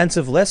an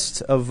extensive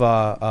list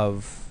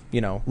of you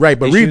know, Right,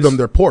 but issues. read them.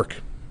 They're pork.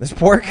 It's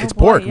pork. It's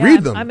pork.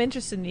 Read them. I'm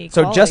interested in the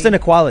equality. So just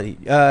inequality.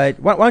 Why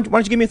don't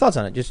you give me your thoughts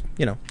on it? Just,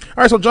 you know. All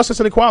right, so justice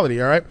and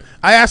equality. All right,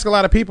 I ask a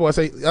lot of people. I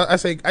say,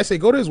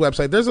 go to his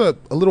website. There's a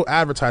little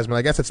advertisement.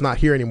 I guess it's not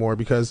here anymore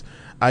because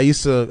I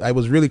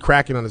was really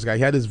cracking on this guy.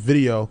 He had this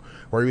video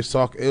where he was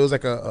talking. It was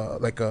like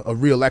a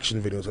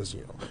re-election video. It says,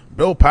 you know,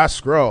 Bill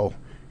Pascrell,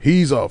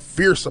 he's a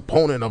fierce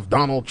opponent of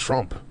Donald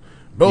Trump.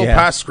 Bill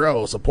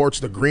Pascrell supports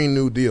the Green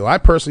New Deal. I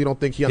personally don't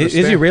think he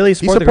understands. Is he really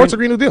He supports the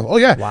Green New Deal. Oh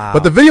yeah, Wow.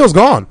 But the video's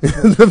gone.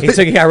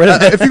 He got rid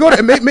of it. If you go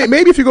to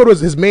maybe if you go to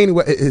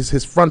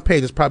his front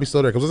page, it's probably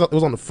still there because it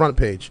was on the front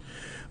page.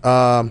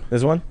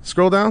 This one?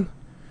 Scroll down.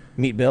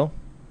 Meet Bill.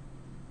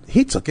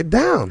 He took it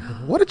down.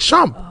 What a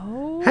chump!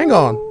 Hang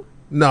on.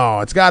 No,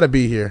 it's got to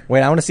be here.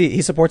 Wait, I want to see.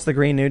 He supports the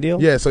Green New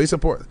Deal? Yeah, so he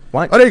supports.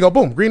 What? Oh, there you go.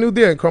 Boom. Green New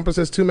Deal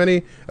encompasses two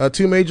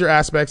major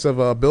aspects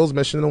of Bill's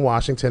mission in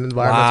Washington.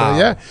 Environmental. Wow.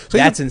 Yeah, so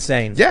That's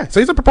insane. Yeah, so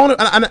he's a proponent,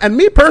 and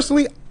me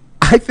personally,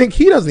 I think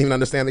he doesn't even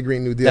understand the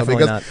Green New Deal.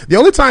 Definitely because not. the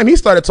only time he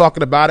started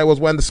talking about it was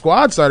when the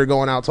squad started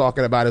going out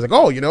talking about it. It's like,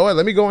 oh, you know what?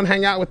 Let me go and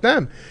hang out with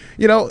them.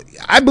 You know,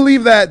 I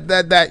believe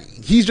that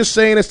he's just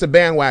saying this to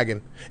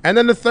bandwagon. And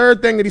then the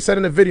third thing that he said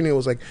in the video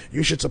was like,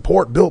 you should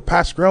support Bill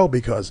Pascrell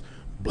because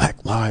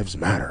Black Lives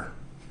Matter.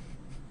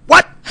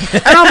 What?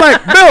 And I'm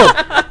like, Bill,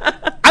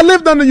 I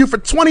lived under you for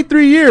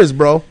 23 years,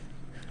 bro.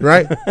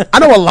 Right? I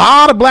know a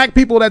lot of black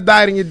people that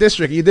died in your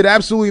district. You did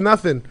absolutely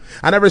nothing.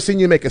 I never seen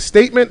you make a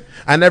statement.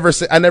 I never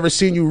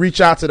seen you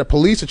reach out to the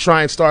police to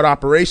try and start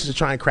operations to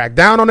try and crack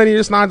down on any of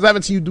this nonsense. I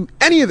haven't seen you do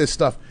any of this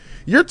stuff.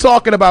 You're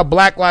talking about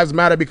Black Lives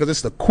Matter because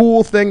it's the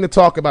cool thing to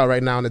talk about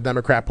right now in the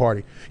Democrat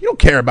Party. You don't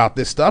care about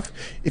this stuff.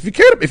 If you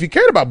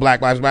cared about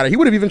Black Lives Matter, he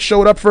would have even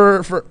showed up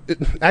for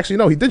actually,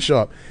 no, he did show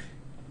up.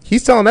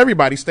 He's telling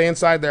everybody stay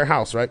inside their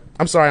house, right?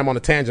 I'm sorry I'm on a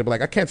tangent, but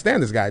like I can't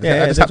stand this guy.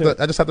 I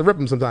just have to rip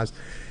him sometimes.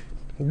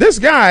 This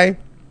guy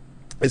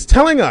is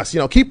telling us, you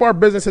know, keep our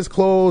businesses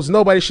closed.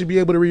 Nobody should be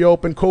able to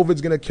reopen.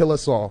 COVID's going to kill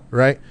us all,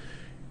 right?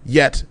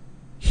 Yet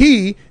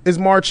he is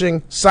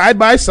marching side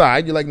by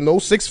side. You're like no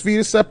 6 feet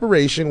of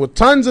separation with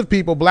tons of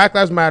people, Black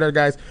Lives Matter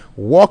guys,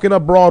 walking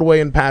up Broadway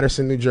in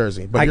Patterson, New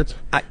Jersey. But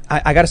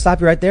I got to stop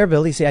you right there,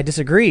 Billy. See, I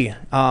disagree.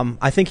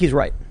 I think he's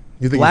right.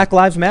 You think Black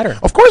Lives Matter.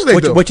 Of course they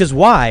do. Which is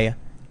why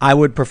I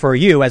would prefer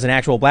you as an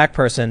actual black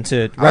person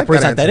to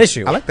represent that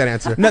issue. I like that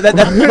answer. No,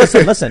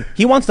 listen.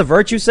 He wants the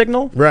virtue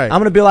signal. Right. I'm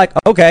going to be like,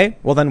 okay,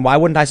 well then why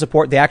wouldn't I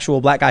support the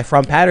actual black guy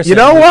from Patterson? You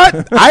know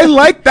what? I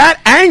like that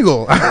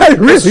angle. I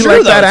really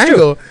like that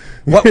angle.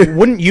 What,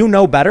 wouldn't you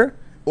know better?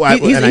 Well,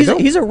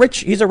 He's a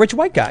rich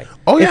white guy.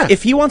 Oh yeah.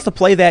 If he wants to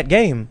play that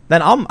game,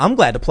 then I'm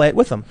glad to play it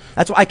with him.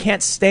 That's why I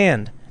can't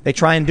stand they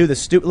try and do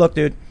this stupid. Look,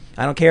 dude.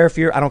 I don't care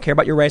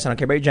about your race. I don't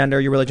care about your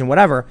gender, your religion,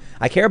 whatever.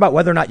 I care about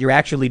whether or not you're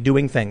actually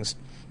doing things.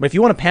 But if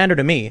you want to pander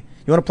to me,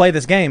 you want to play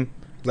this game.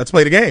 Let's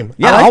play the game.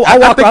 Yeah, I'll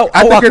walk over.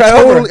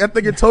 I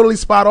think you're totally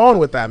spot on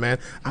with that, man.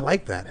 I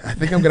like that. I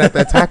think I'm gonna have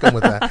to attack him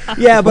with that.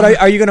 Yeah, but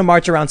are you gonna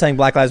march around saying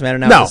Black Lives Matter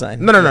now?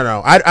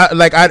 No.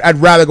 I'd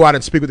rather go out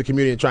and speak with the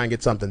community and try and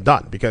get something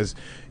done because.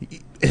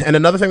 And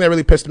another thing that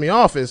really pissed me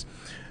off is.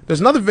 There's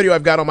another video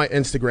I've got on my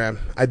Instagram.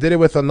 I did it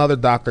with another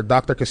doctor,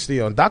 Dr.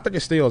 Castillo. And Dr.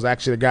 Castillo is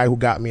actually the guy who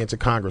got me into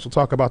Congress. We'll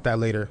talk about that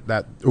later.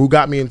 Who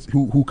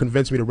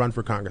convinced me to run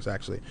for Congress,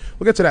 actually.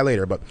 We'll get to that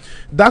later. But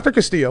Dr.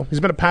 Castillo, he's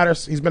been a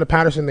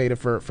Patterson native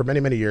for many,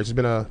 many years. He's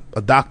been a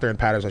doctor in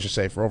Patterson, I should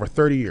say, for over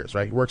 30 years,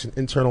 right? He works in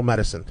internal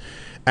medicine.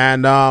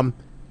 And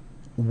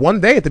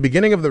one day at the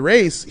beginning of the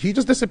race, he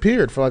just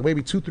disappeared for like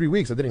maybe 2-3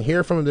 weeks. I didn't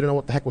hear from him, didn't know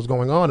what the heck was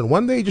going on. And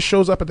one day he just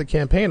shows up at the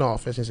campaign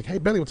office. He's like, hey,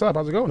 Billy, what's up?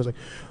 How's it going? He's like,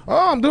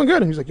 oh, I'm doing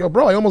good. And he's like, yo,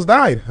 bro, I almost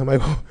died. I'm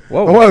like,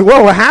 whoa,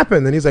 what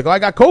happened? And he's like, oh, I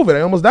got COVID.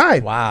 I almost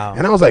died. Wow.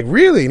 And I was like,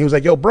 really? And he was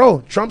like, yo,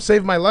 bro, Trump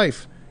saved my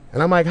life.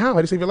 And I'm like, how? How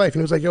did he save your life?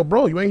 And he was like, yo,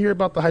 bro, you ain't hear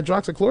about the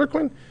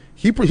hydroxychloroquine?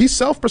 He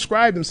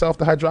self-prescribed himself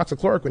the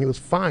hydroxychloroquine. He was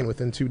fine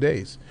within 2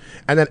 days.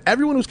 And then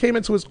everyone who came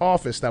into his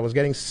office that was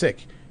getting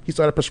sick, he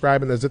started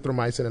prescribing the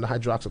azithromycin and the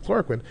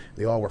hydroxychloroquine.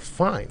 They all were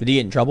fine. Did he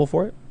get in trouble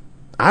for it?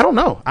 I don't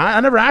know. I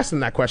never asked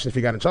him that question if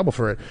he got in trouble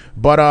for it.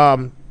 But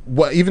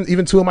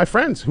even two of my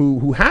friends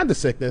who had the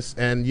sickness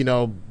and you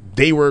know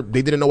they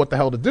didn't know what the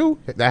hell to do.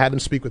 I had them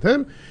speak with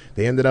him.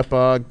 They ended up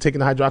taking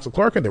the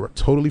hydroxychloroquine. They were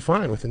totally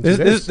fine within 2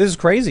 days. This is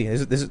crazy.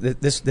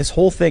 This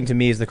whole thing to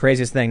me is the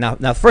craziest thing. Now,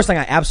 the first thing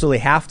I absolutely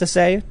have to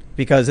say,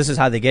 because this is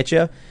how they get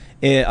you.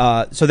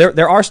 So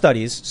there are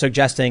studies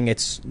suggesting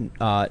it's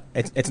not,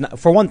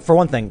 for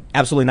one thing,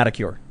 absolutely not a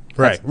cure.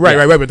 Right.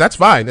 But that's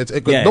fine.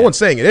 No one's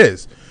saying it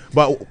is.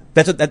 But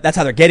that's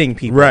how they're getting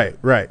people.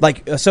 Right.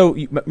 Like so,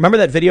 remember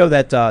that video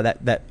that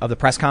of the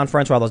press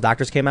conference where all those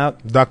doctors came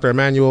out? Dr.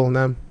 Emmanuel and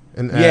them.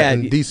 in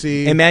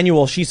DC.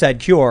 Emmanuel, she said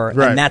cure,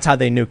 Right. and that's how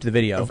they nuked the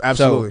video.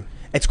 Absolutely. So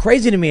it's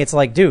crazy to me. It's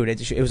like, dude,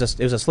 it was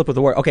a slip of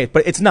the word. Okay,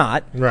 but it's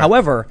not. Right.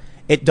 However,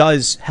 it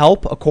does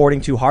help,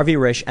 according to Harvey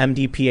Risch,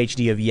 MD,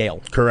 PhD of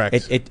Yale. Correct.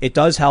 It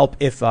does help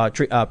if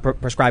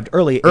prescribed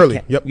early.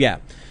 Yep. Yeah.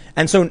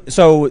 And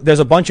so there's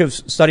a bunch of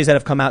studies that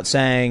have come out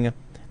saying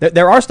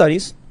there are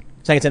studies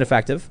saying it's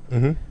ineffective.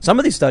 Mm-hmm. Some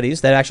of these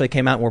studies that actually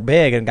came out and were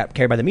big and got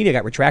carried by the media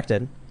got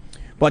retracted.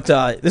 But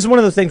this is one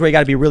of the things where you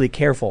got to be really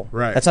careful.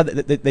 Right. That's how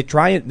they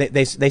try.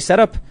 They set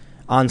up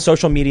on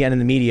social media and in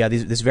the media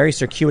this very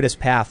circuitous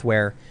path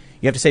where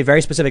you have to say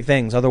very specific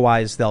things,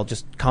 otherwise they'll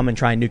just come and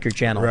try and nuke your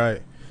channel.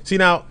 Right. See,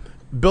 now,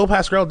 Bill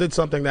Pascrell did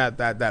something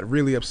that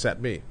really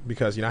upset me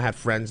because, I had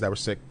friends that were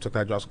sick, took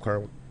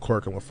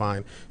hydroxychloroquine and were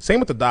fine. Same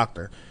with the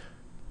doctor.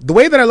 The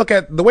way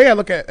I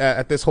look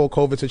at this whole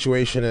COVID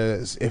situation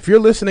is, if you're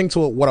listening to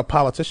what a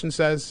politician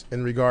says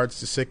in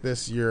regards to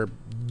sickness, you're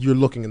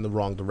looking in the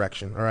wrong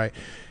direction. All right.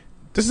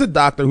 This is a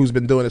doctor who's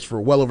been doing this for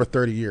well over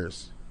 30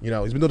 years. He's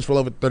been doing this for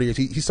over 30 years.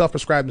 He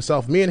self-prescribed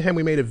himself. Me and him,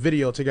 we made a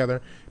video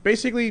together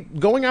basically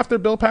going after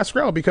Bill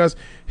Pascrell because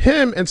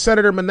him and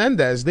Senator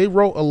Menendez, they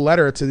wrote a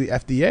letter to the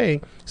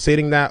FDA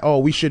stating that,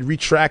 we should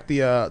retract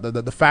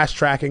the fast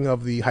tracking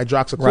of the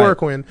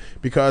hydroxychloroquine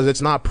because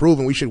it's not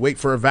proven. We should wait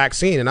for a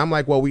vaccine. And I'm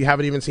like, well, we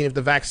haven't even seen if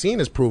the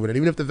vaccine is proven. And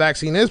even if the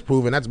vaccine is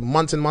proven, that's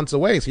months and months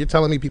away. So you're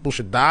telling me people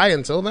should die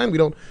until then? We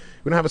don't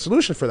have a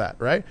solution for that,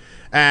 right?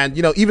 And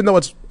even though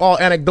it's all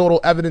anecdotal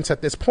evidence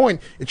at this point,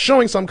 it's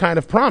showing some kind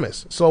of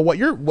promise. So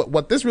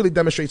what this really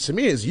demonstrates to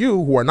me is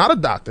you, who are not a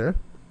doctor,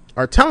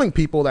 are telling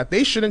people that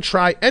they shouldn't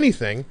try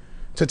anything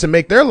to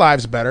make their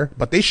lives better,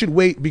 but they should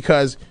wait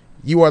because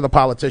you are the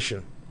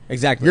politician.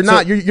 Exactly. You're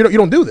not. You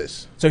don't do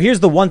this. So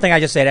here's the one thing I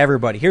just say to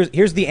everybody.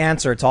 Here's the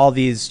answer to all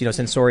these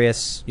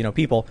censorious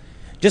people.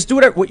 Just do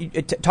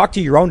it. Talk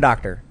to your own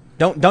doctor.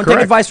 Don't take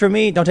advice from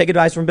me. Don't take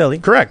advice from Billy.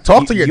 Correct.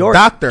 Talk to your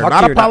doctor,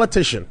 not a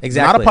politician.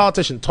 Exactly. Not a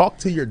politician. Talk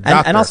to your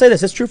doctor. And I'll say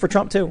this: it's true for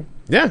Trump too.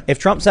 Yeah. If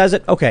Trump says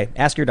it, okay,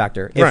 ask your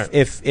doctor.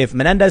 If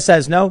Menendez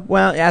says no,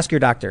 well, ask your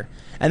doctor.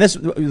 And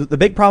the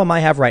big problem I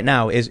have right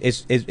now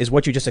is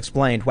what you just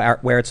explained,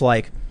 where it's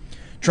like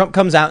Trump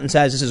comes out and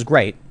says this is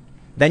great,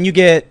 then you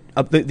get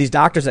these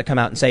doctors that come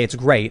out and say it's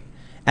great,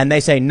 and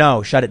they say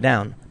no, shut it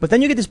down. But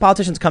then you get these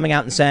politicians coming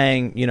out and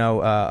saying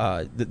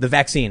the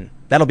vaccine.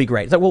 That'll be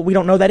great. It's like, well, we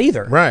don't know that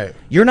either. Right.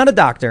 You're not a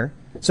doctor.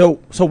 So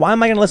why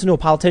am I going to listen to a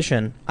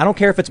politician? I don't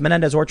care if it's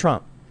Menendez or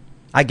Trump.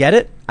 I get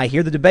it. I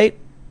hear the debate.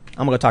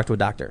 I'm going to go talk to a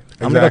doctor.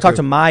 Exactly. I'm going to go talk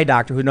to my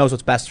doctor who knows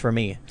what's best for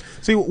me.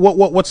 See,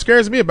 what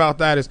scares me about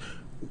that is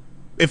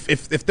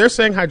if they're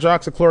saying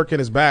hydroxychloroquine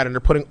is bad and they're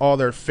putting all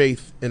their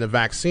faith in a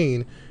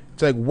vaccine,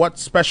 it's like, what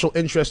special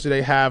interest do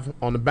they have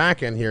on the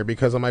back end here?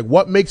 Because I'm like,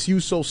 what makes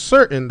you so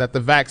certain that the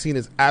vaccine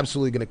is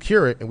absolutely going to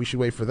cure it and we should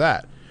wait for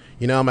that?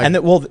 I'm like, and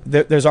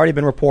there's already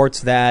been reports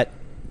that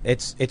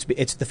it's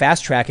the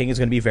fast tracking is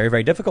going to be very,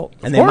 very difficult,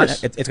 and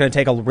it's going to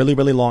take a really,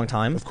 really long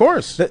time. Of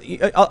course,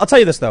 I'll tell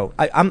you this though.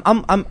 I'm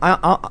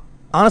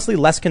honestly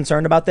less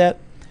concerned about that.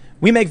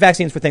 We make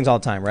vaccines for things all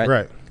the time, right?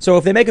 Right. So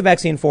if they make a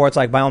vaccine for it's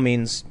like, by all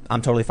means,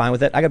 I'm totally fine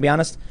with it. I gotta be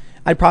honest.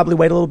 I'd probably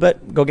wait a little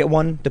bit, go get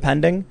one,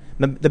 depending.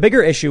 The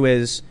bigger issue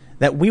is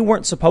that we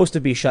weren't supposed to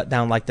be shut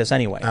down like this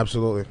anyway.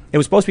 Absolutely. It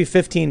was supposed to be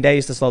 15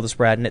 days to slow the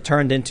spread, and it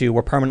turned into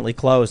we're permanently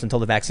closed until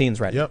the vaccine's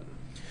ready. Yep.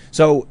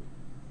 So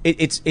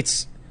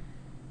it's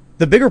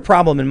the bigger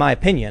problem, in my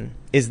opinion,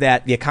 is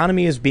that the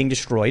economy is being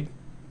destroyed.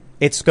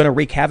 It's going to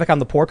wreak havoc on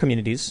the poor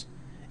communities,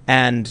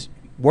 and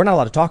we're not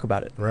allowed to talk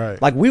about it.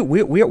 Right. Like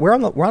we're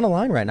on the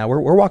line right now.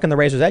 We're walking the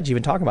razor's edge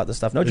even talking about this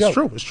stuff. No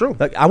joke. It's true.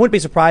 Like, I wouldn't be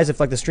surprised if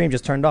the stream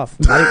just turned off.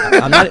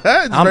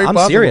 I'm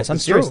serious. I'm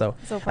serious though.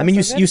 So far, I mean,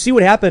 you see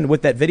what happened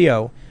with that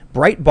video.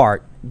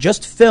 Breitbart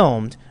just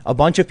filmed a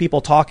bunch of people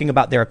talking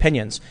about their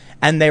opinions,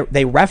 and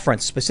they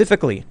referenced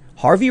specifically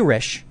Harvey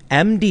Risch,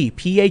 MD,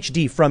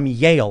 PhD from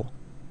Yale,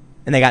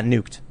 and they got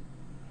nuked.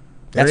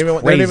 That's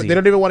crazy. They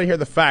don't even want to hear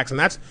the facts, and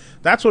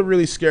that's what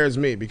really scares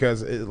me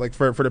because, like,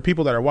 for the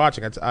people that are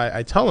watching,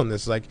 I tell them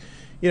this, like,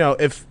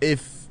 if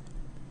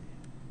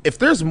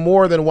there's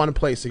more than one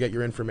place to get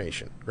your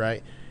information,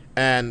 right,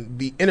 and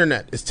the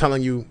internet is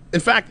telling you, in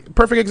fact,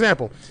 perfect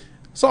example,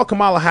 saw a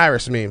Kamala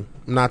Harris meme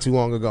not too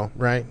long ago,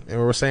 right, and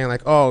we were saying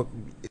like, what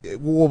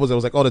was it? It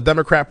was like, the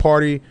Democrat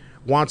Party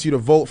wants you to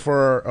vote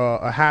for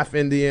a half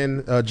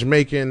Indian,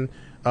 Jamaican,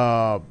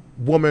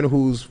 woman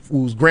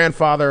whose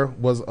grandfather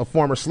was a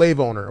former slave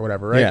owner or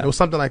whatever, right? Yeah. It was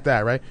something like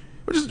that, right?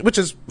 Which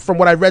is from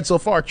what I read so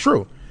far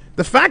true.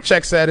 The fact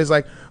check said is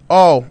like,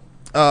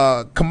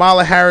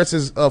 Kamala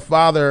Harris's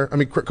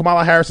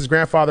Kamala Harris's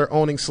grandfather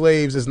owning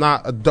slaves is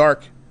not a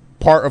dark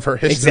part of her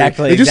history.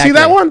 Exactly. Did you see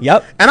that one?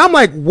 Yep. And I'm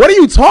like, what are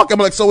you talking?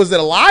 I'm like, so is it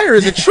a lie or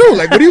is it true?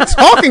 Like, what are you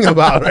talking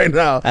about right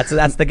now?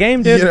 That's the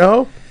game,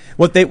 dude.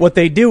 What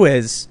they do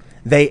is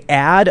they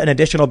add an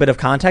additional bit of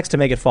context to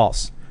make it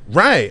false.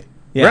 Right.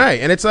 Yeah. Right,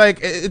 and it's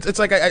like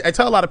I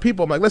tell a lot of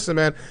people, I'm like, listen,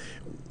 man,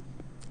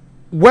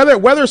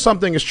 whether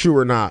something is true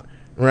or not,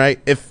 right?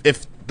 If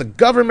the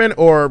government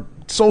or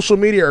social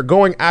media are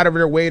going out of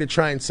their way to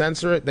try and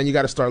censor it, then you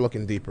got to start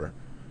looking deeper.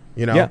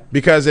 You know, Yeah.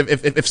 because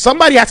if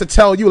somebody has to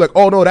tell you, like,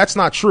 oh, no, that's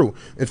not true.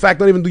 In fact,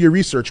 don't even do your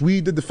research.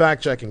 We did the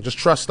fact checking. Just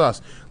trust us.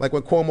 Like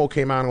when Cuomo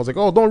came out and was like,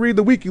 oh, don't read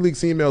the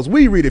WikiLeaks emails.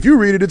 We read it. If you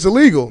read it, it's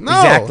illegal. No.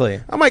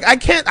 Exactly. I'm like,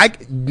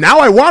 now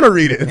I want to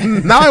read it.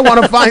 Now I want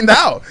to find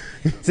out.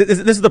 This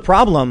is the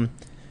problem.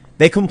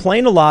 They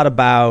complain a lot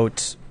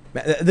about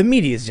the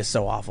media is just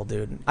so awful,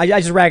 dude. I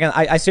seriously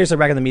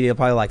rag on the media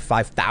probably like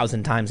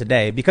 5,000 times a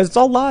day because it's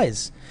all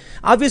lies.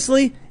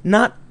 Obviously,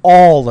 not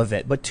all of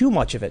it, but too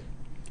much of it.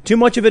 Too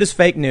much of it is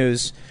fake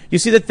news. You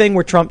see the thing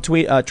where Trump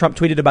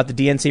tweeted about the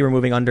DNC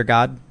removing Under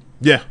God?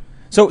 Yeah.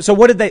 So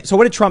what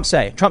did Trump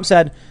say? Trump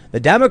said the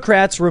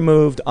Democrats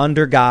removed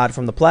Under God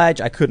from the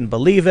pledge. I couldn't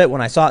believe it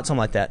when I saw it, something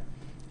like that.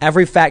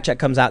 Every fact check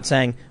comes out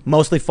saying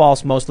mostly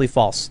false, mostly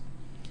false.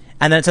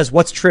 And then it says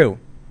what's true.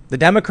 The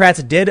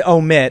Democrats did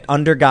omit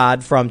Under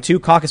God from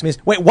 2 caucus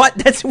meetings. Wait, what?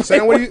 What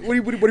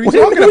are you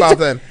talking about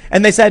then?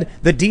 And they said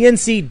the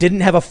DNC didn't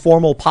have a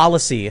formal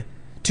policy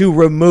to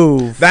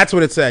remove. That's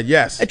what it said,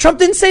 yes. And Trump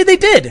didn't say they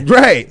did.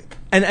 Right.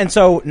 And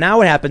so now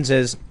what happens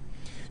is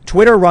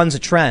Twitter runs a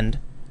trend,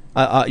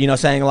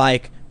 saying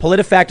like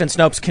PolitiFact and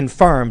Snopes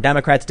confirm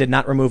Democrats did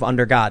not remove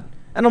Under God.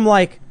 And I'm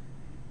like,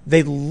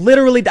 they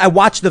literally, I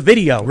watched the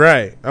video.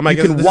 Right. I'm like,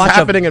 you this can is watch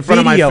happening in front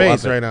of my video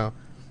face of it. right now.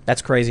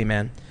 That's crazy,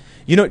 man.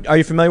 You know, are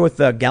you familiar with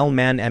the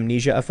Gell-Mann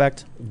amnesia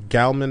effect?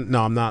 Gell-Mann?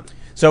 No, I'm not.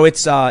 So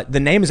it's the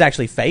name is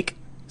actually fake.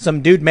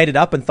 Some dude made it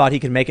up and thought he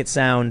could make it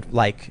sound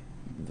like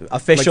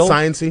official,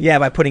 like sciencey. Yeah,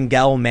 by putting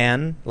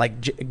Gell-Mann,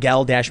 like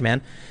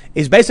Gell-Man,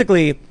 is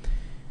basically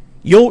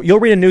you'll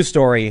read a news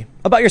story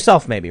about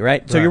yourself, maybe,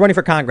 right? So Right. you're running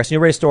for Congress, and you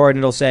read a story, and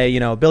it'll say,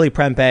 Billy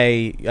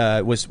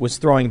Prempeh was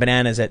throwing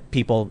bananas at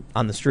people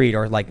on the street,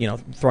 or like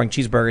throwing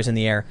cheeseburgers in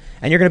the air,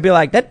 and you're going to be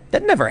like,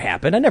 that never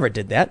happened. I never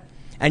did that,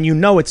 and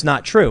it's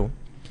not true.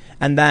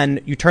 And then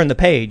you turn the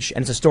page,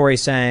 and it's a story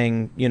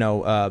saying,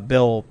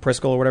 Bill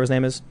Prisco or whatever his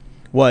name is,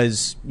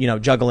 was,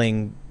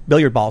 juggling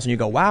billiard balls, and you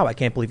go, wow, I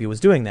can't believe he was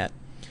doing that.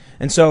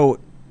 And so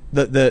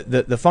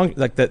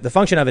the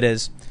function of it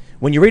is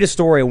when you read a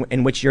story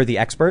in which you're the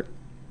expert,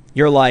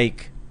 you're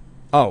like,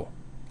 oh,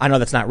 I know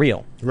that's not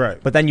real. Right.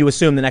 But then you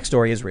assume the next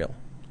story is real.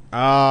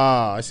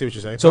 Ah, I see what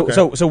you're saying. So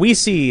Okay. so we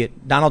see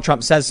Donald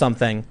Trump says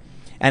something,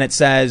 and it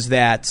says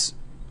that,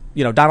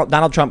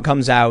 Donald Trump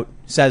comes out,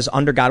 says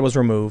Under God was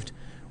removed.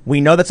 We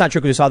know that's not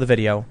true because we saw the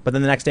video, but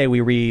then the next day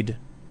we read,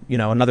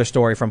 another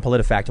story from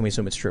PolitiFact and we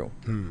assume it's true.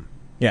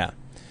 Yeah.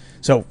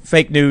 So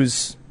fake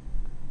news.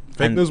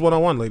 Fake news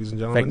 101, ladies and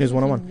gentlemen. Fake news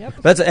 101. Yep.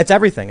 But it's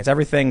everything. It's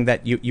everything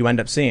that you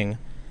end up seeing.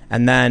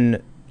 And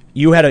then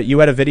you had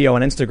a video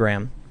on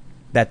Instagram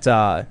that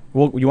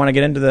you want to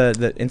get into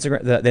the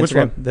Instagram the Which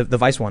Instagram one? the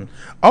Vice one.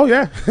 Oh,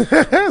 yeah.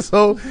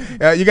 So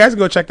you guys can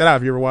go check that out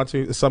if you ever want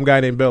to. Some guy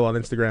named Bill on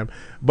Instagram.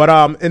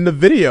 But in the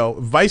video,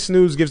 Vice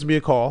News gives me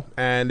a call,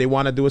 and they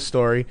want to do a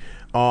story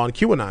on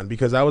QAnon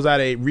because I was at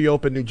a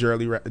Reopen New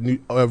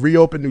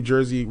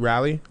Jersey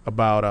rally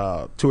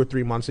about 2 or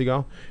 3 months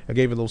ago. I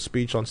gave a little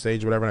speech on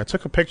stage, whatever, and I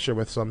took a picture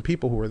with some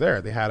people who were there.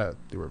 They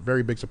were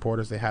very big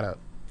supporters. They had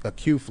a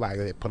Q flag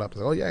that they put up. I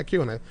said, oh, yeah,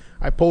 Q. And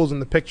I posed in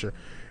the picture,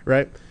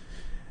 right?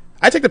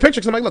 I take the picture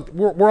because I'm like, look,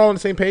 we're all on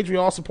the same page. We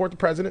all support the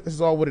president. This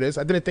is all what it is.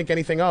 I didn't think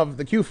anything of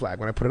the Q flag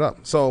when I put it up.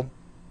 So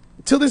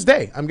till this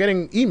day, I'm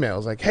getting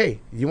emails like, hey,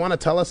 you want to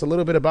tell us a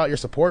little bit about your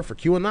support for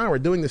QAnon? We're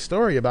doing this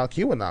story about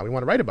QAnon. We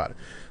want to write about it.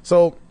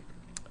 So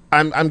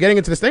I'm getting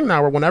into this thing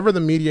now where whenever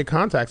the media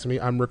contacts me,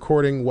 I'm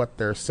recording what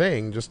they're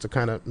saying just to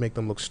kind of make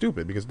them look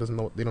stupid because they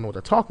don't know what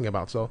they're talking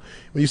about. So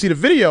when you see the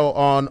video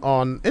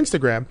on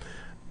Instagram,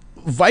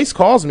 Vice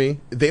calls me.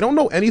 They don't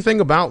know anything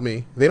about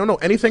me. They don't know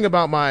anything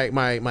about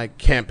my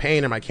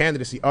campaign or my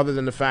candidacy other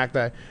than the fact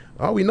that,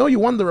 oh, we know you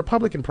won the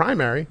Republican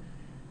primary,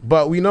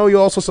 but we know you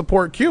also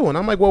support Q. And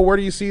I'm like, well, where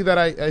do you see that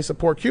I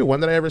support Q? When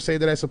did I ever say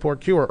that I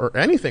support Q or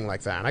anything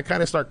like that? And I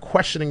kind of start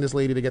questioning this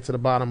lady to get to the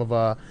bottom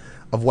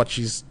of what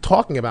she's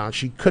talking about. And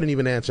she couldn't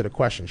even answer the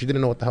question. She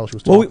didn't know what the hell she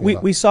was talking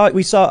about.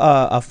 We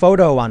saw a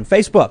photo on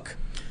Facebook.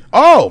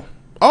 Oh,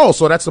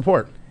 so that's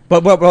support.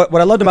 But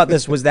what I loved about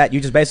this was that you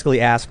just basically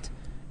asked,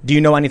 do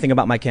you know anything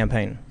about my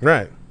campaign?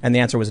 Right. And the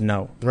answer was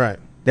no. Right.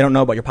 They don't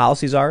know what your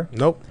policies are.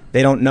 Nope.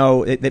 They don't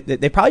know.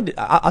 They probably.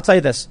 I'll tell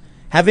you this.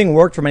 Having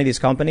worked for many of these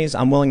companies,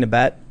 I'm willing to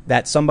bet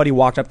that somebody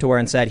walked up to her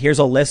and said, "Here's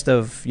a list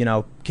of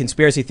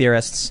conspiracy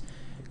theorists.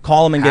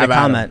 Call them and get a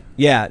comment."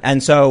 Yeah.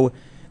 And so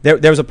there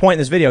was a point in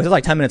this video. It's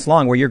like 10 minutes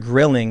long where you're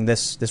grilling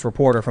this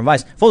reporter from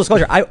Vice. Full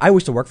disclosure, I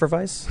used to work for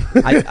Vice.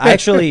 I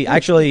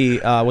actually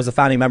was a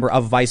founding member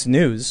of Vice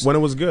News. When it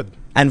was good.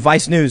 And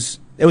Vice News.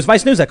 It was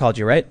Vice News that called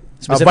you, right?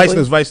 Vice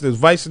News. They said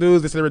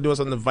they were doing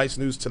something on Vice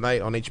News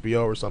tonight on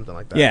HBO or something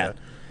like that. Yeah.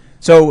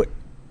 So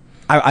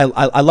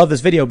I love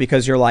this video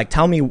because you're like,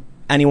 tell me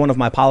any one of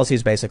my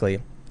policies,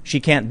 basically. She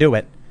can't do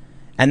it.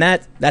 And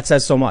that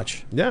says so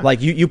much. Yeah.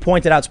 Like you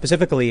pointed out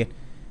specifically,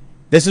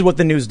 this is what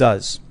the news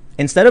does.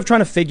 Instead of trying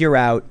to figure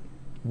out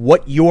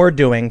what you're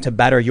doing to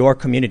better your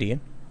community,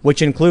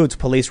 which includes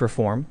police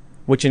reform,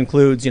 which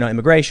includes,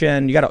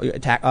 immigration, you got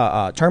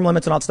to term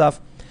limits and all that stuff,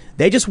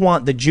 They just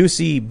want the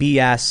juicy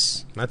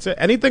BS. That's it.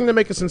 Anything to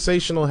make a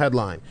sensational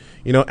headline.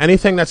 You know,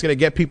 anything that's going to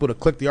get people to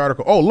click the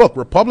article. Oh, look,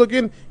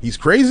 Republican, he's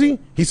crazy.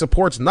 He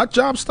supports nut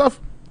job stuff.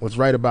 Let's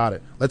write about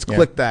it. Let's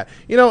click that.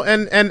 You know,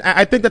 and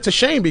I think that's a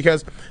shame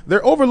because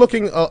they're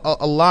overlooking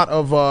a lot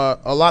of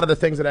the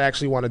things that I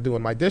actually want to do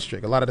in my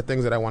district. A lot of the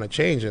things that I want to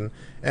change,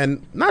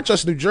 and not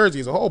just New Jersey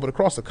as a whole, but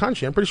across the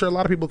country. I'm pretty sure a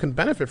lot of people can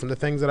benefit from the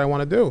things that I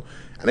want to do,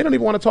 and they don't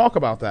even want to talk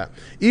about that.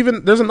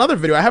 Even there's another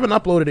video I haven't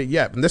uploaded it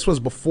yet, and this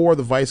was before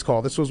the Vice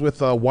call. This was with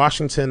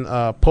Washington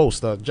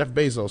Post, Jeff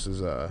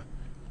Bezos's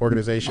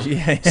organization.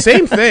 Yeah.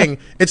 Same thing.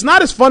 It's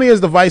not as funny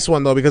as the Vice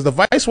one though, because the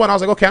Vice one I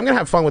was like, okay, I'm gonna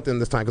have fun with them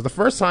this time, because the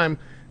first time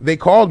they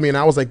called me and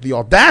I was like, the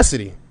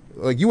audacity.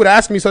 Like, you would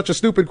ask me such a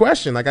stupid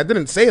question. Like, I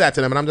didn't say that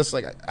to them, and I'm just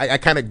like, I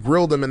kind of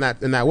grilled them in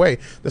that way.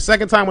 The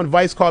second time when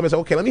Vice called me, I said,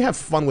 okay, let me have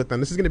fun with them.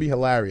 This is going to be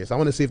hilarious. I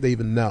want to see if they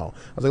even know.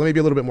 I was like, let me be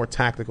a little bit more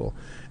tactical.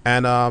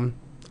 And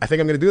I think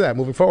I'm going to do that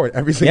moving forward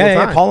every single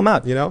time. Yeah, call them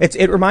out. You know,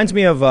 it reminds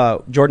me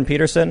of Jordan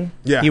Peterson.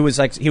 Yeah, he was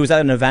at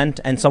an event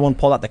and someone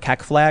pulled out the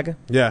Keck flag.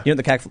 Yeah, you know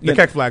the Keck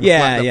flag.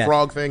 The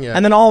frog thing. Yeah,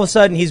 and then all of a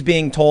sudden he's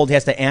being told he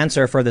has to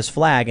answer for this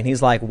flag, and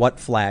he's like, "What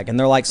flag?" And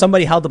they're like,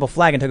 "Somebody held up a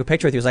flag and took a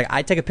picture with you." He was like,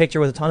 "I take a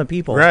picture with a ton of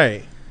people."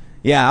 Right.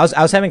 Yeah,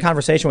 I was having a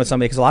conversation with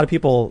somebody because a lot of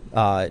people,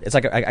 it's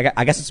like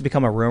I guess it's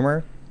become a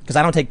rumor because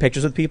I don't take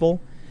pictures with people.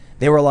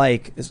 They were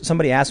like,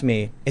 somebody asked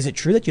me, "Is it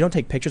true that you don't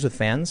take pictures with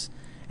fans?"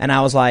 And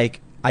I was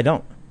like, "I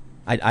don't."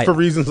 For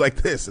reasons like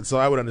this, and so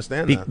I would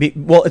understand that.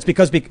 Well, it's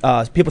because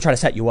people try to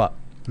set you up.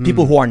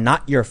 People who are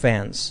not your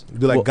fans.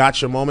 Do like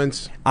gotcha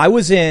moments? I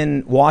was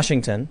in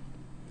Washington,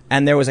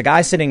 and there was a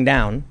guy sitting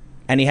down,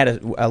 and he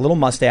had a little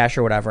mustache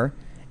or whatever,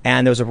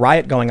 and there was a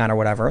riot going on or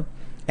whatever,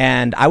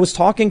 and I was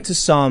talking to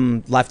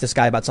some leftist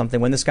guy about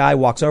something when this guy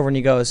walks over and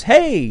he goes,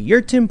 "Hey,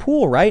 you're Tim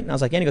Pool, right?" And I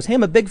was like, "Yeah." And he goes, "Hey,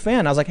 I'm a big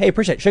fan." I was like, "Hey,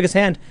 appreciate it." Shook his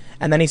hand,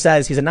 and then he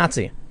says he's a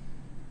Nazi.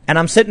 And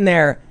I'm sitting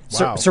there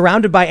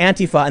surrounded by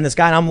Antifa and this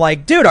guy, and I'm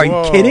like, dude, are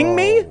you kidding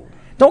me?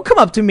 Don't come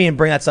up to me and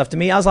bring that stuff to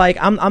me. I was like,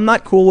 I'm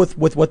not cool with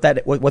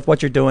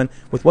what you're doing,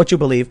 with what you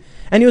believe.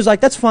 And he was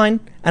like, that's fine.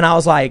 And I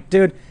was like,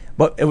 dude,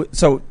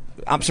 so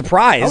I'm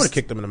surprised. I would have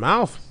kicked him in the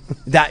mouth.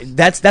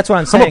 That's what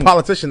I'm saying. I'm a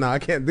politician now. I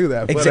can't do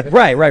that.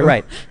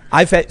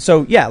 Right.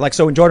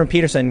 So when Jordan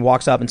Peterson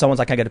walks up and someone's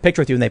like, "Can I get a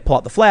picture with you?" and they pull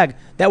out the flag,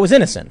 that was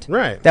innocent.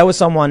 Right. That was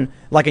someone,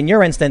 like in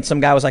your instance,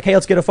 some guy was like, "Hey,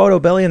 let's get a photo,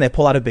 Billy," and they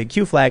pull out a big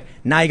Q flag.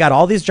 Now you got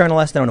all these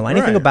journalists that don't know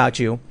anything about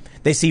you.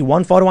 They see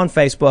one photo on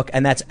Facebook,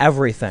 and that's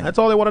everything. That's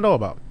all they want to know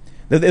about.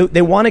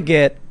 They want to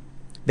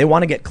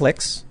get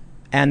clicks,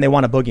 and they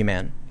want a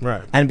boogeyman.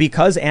 Right. And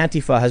because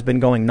Antifa has been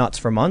going nuts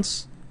for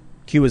months,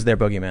 Q is their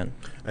boogeyman.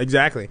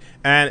 Exactly,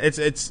 and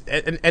it's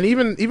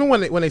even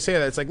when they say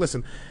that, it's like,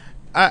 listen,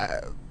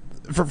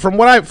 from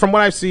what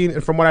I've seen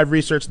and from what I've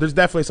researched, there's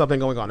definitely something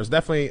going on. There's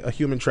definitely a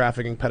human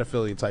trafficking,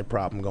 pedophilia type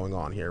problem going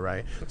on here,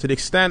 right? To the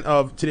extent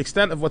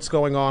of what's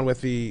going on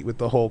with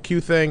the whole Q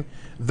thing,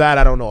 that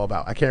I don't know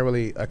about. I can't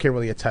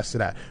really attest to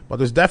that. But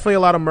there's definitely a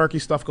lot of murky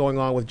stuff going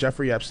on with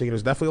Jeffrey Epstein.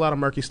 There's definitely a lot of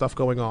murky stuff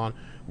going on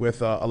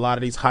with a lot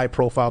of these high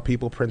profile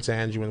people, Prince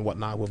Andrew and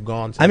whatnot, who've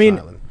gone to this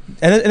island.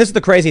 And this is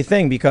the crazy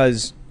thing,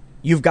 because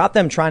you've got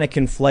them trying to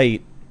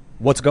conflate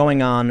what's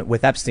going on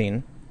with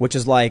Epstein, which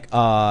is like,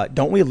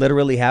 don't we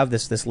literally have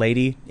this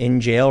lady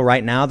in jail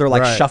right now? They're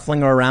like shuffling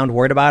her around,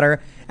 worried about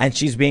her, and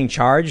she's being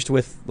charged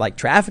with like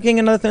trafficking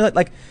and other things.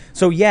 Like,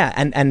 so yeah,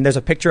 and there's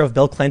a picture of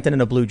Bill Clinton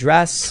in a blue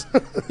dress.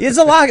 It's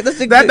a lot.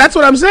 That's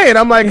what I'm saying.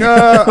 I'm like,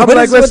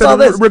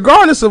 listen,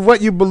 regardless of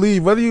what you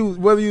believe, whether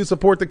you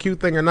support the Q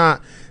thing or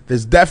not,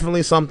 there's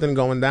definitely something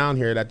going down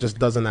here that just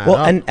doesn't add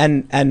up.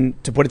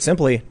 And to put it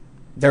simply,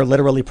 they're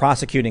literally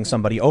prosecuting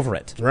somebody over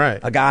it. Right.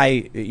 A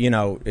guy,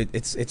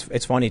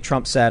 it's funny.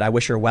 Trump said, "I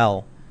wish her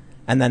well,"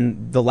 and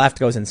then the left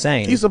goes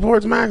insane. He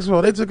supports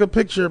Maxwell. They took a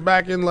picture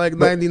back in like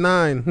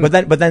 '99.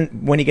 But then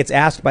when he gets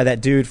asked by that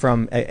dude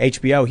from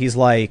HBO, he's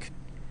like,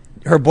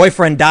 "Her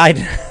boyfriend died.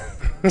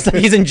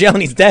 He's in jail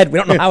and he's dead. We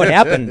don't know how it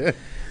happened."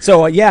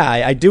 So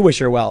I do wish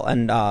her well,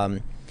 and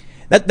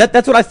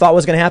that's what I thought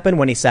was going to happen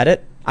when he said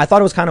it. I thought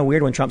it was kind of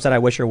weird when Trump said, "I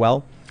wish her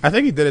well." I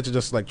think he did it to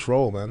just like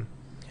troll, man.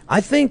 I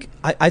think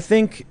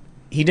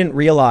he didn't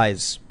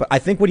realize, but I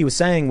think what he was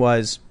saying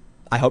was,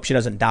 I hope she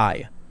doesn't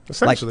die.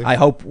 Essentially. Like, I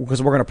hope,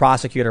 because we're going to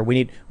prosecute her,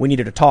 we need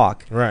her to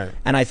talk. Right.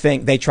 And I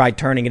think they tried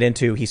turning it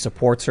into he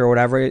supports her or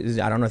whatever. I don't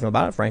know anything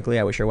about it, frankly.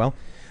 I wish her well.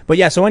 But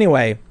yeah, so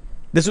anyway,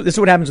 this is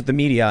what happens with the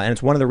media, and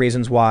it's one of the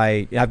reasons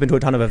why I've been to a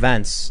ton of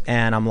events,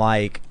 and I'm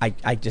like, I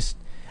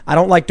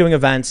don't like doing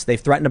events. They've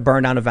threatened to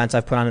burn down events.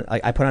 I put on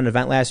an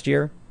event last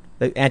year.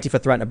 The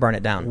Antifa threatened to burn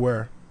it down.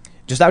 Where?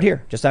 Just out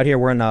here.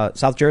 We're in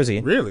South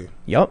Jersey. Really?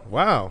 Yep.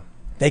 Wow.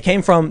 They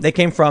came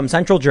from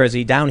Central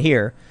Jersey down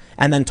here,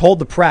 and then told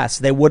the press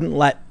they wouldn't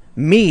let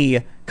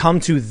me come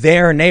to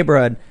their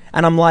neighborhood.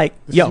 And I'm like,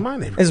 this is my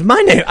neighborhood. It's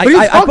my neighborhood. What are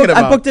you talking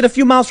about? I booked it a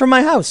few miles from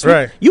my house.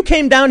 Right. You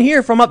came down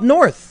here from up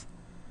north.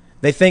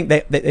 They think they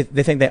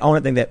think they own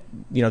it. Think that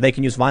they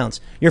can use violence.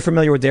 You're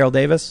familiar with Daryl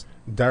Davis?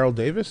 Daryl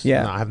Davis?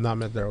 Yeah. No, I have not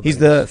met Daryl Davis. He's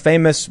the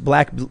famous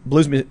black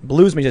blues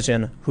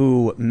musician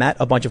who met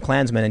a bunch of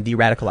Klansmen and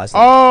de-radicalized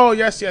them. Oh,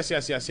 yes.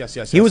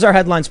 He was our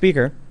headline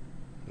speaker.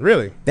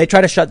 Really? They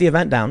tried to shut the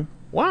event down.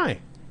 Why?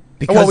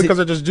 Because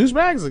they're just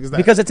douchebags? Like,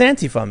 because it's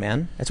Antifa,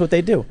 man. That's what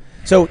they do.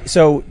 So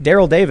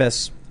Daryl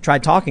Davis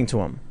tried talking to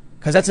him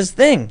because that's his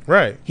thing.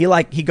 Right.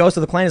 He goes to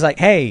the Klan. He's like,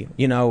 hey,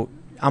 I'm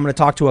going to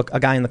talk to a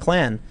guy in the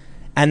Klan.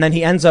 And then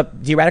he ends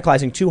up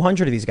de-radicalizing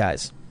 200 of these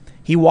guys.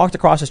 He walked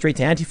across the street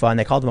to Antifa, and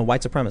they called him a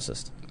white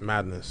supremacist.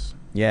 Madness.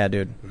 Yeah,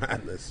 dude.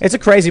 Madness. It's a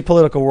crazy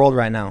political world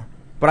right now.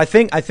 But I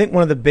think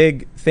one of the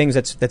big things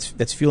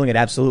that's fueling it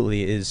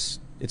absolutely is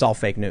it's all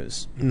fake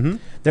news.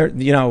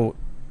 Mm-hmm.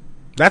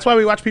 That's why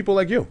we watch people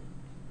like you.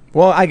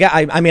 Well, I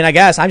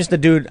guess I'm just a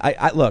dude.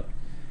 Look,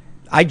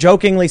 I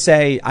jokingly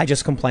say I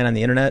just complain on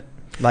the internet.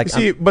 Like,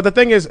 but the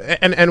thing is,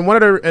 and one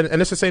of the,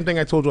 and it's the same thing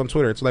I told you on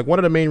Twitter. It's like one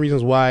of the main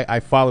reasons why I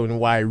follow and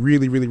why I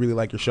really, really, really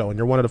like your show, and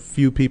you're one of the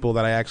few people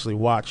that I actually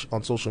watch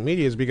on social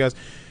media, is because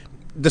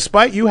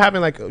despite you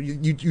having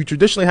you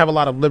traditionally have a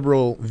lot of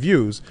liberal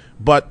views,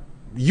 but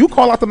you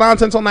call out the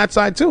nonsense on that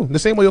side too. The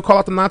same way you'll call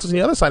out the nonsense on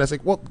the other side. It's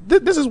like, well,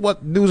 this is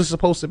what news is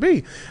supposed to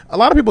be. A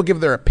lot of people give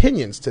their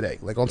opinions today.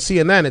 Like on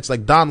CNN, it's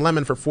like Don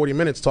Lemon for 40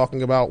 minutes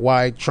talking about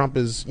why Trump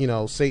is,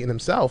 Satan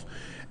himself.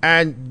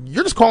 And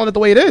you're just calling it the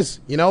way it is.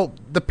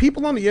 The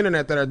people on the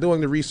internet that are doing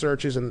the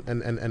researches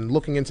and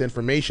looking into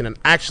information and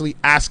actually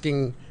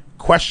asking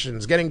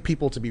questions, getting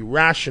people to be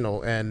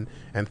rational and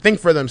think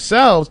for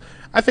themselves,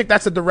 I think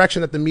that's the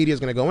direction that the media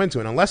is going to go into.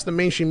 And unless the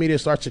mainstream media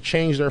starts to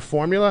change their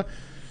formula,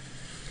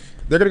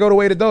 they're going to go the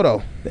way to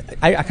Dodo.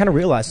 I kind of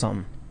realized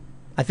something.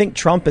 I think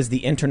Trump is the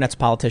internet's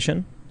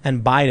politician,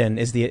 and Biden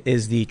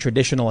is the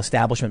traditional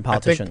establishment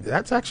politician. I think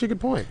that's actually a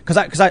good point.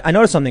 Because I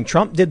noticed something.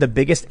 Trump did the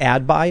biggest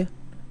ad buy.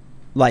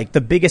 Like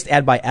the biggest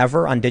ad buy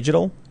ever on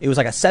digital. It was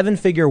like a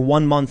 7-figure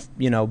 1 month,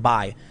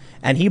 buy.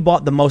 And he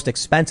bought the most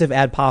expensive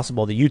ad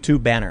possible, the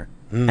YouTube banner.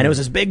 And it was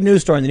this big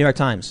news story in the New York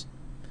Times.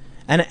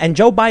 And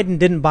Joe Biden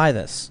didn't buy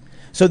this.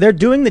 So they're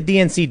doing the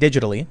DNC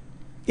digitally.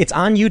 It's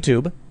on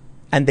YouTube.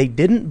 And they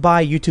didn't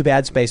buy YouTube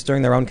ad space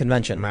during their own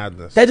convention.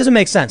 Madness. That doesn't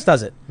make sense,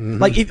 does it?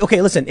 Mm-hmm.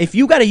 Okay, listen, if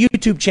you got a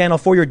YouTube channel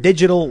for your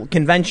digital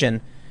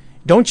convention,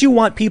 don't you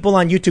want people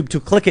on YouTube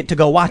to click it to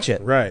go watch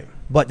it? Right.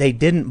 But they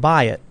didn't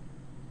buy it.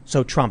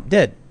 So Trump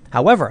did.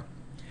 However,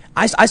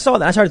 I saw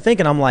that. I started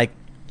thinking, I'm like,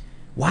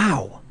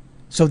 wow.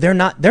 So they're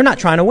not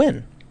trying to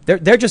win.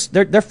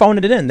 They're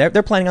phoning it in.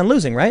 They're planning on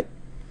losing, right?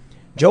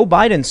 Joe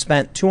Biden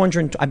spent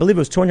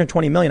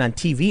 $220 million on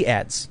TV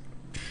ads.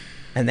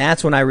 And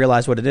that's when I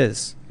realized what it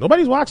is.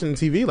 Nobody's watching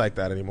TV like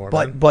that anymore.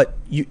 But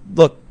you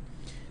look,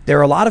 there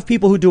are a lot of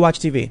people who do watch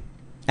TV.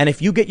 And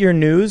if you get your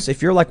news,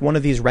 if you're like one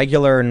of these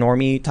regular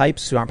normie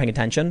types who aren't paying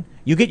attention,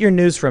 you get your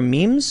news from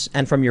memes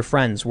and from your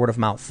friends, word of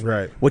mouth.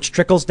 Right. Which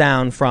trickles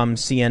down from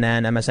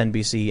CNN,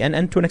 MSNBC,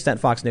 and to an extent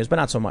Fox News, but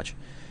not so much.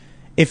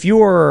 If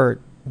you're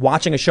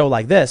watching a show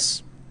like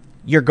this,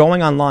 you're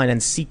going online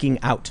and seeking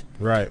out.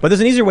 Right. But there's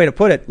an easier way to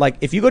put it. Like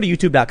if you go to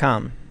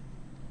youtube.com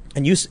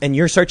and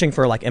you're searching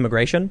for like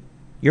immigration,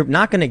 you're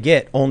not going to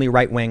get only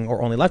right wing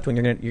or only left wing.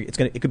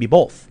 It could be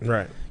both.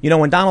 Right.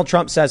 When Donald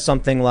Trump says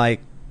something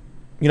like,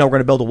 we're going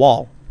to build a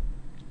wall.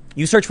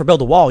 You search for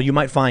build a wall, you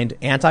might find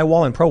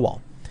anti-wall and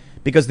pro-wall.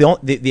 Because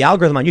the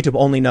algorithm on YouTube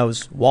only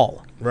knows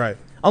wall. Right.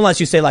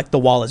 Unless you say, like, the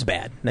wall is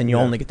bad. Then you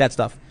only get that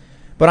stuff.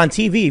 But on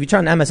TV, if you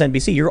turn on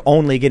MSNBC, you're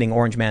only getting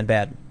orange man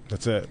bad.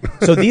 That's it.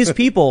 So these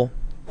people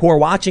who are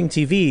watching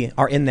TV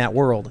are in that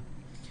world.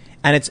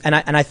 And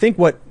I think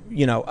what,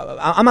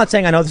 I'm not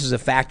saying I know this is a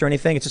fact or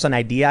anything. It's just an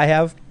idea I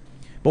have.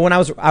 But when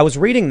I was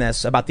reading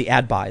this about the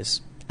ad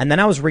buys, and then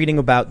I was reading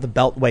about the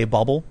Beltway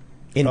bubble.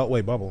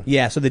 Beltway bubble.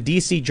 Yeah, so the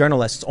DC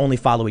journalists only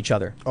follow each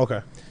other.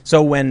 Okay.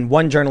 So when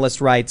one journalist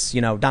writes,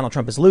 Donald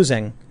Trump is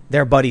losing,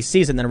 their buddy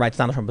sees it and then writes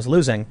Donald Trump is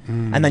losing.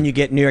 And then you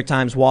get New York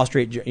Times, Wall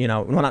Street,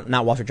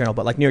 not Wall Street Journal,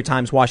 but like New York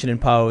Times, Washington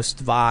Post,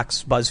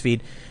 Vox,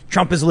 BuzzFeed.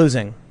 Trump is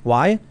losing.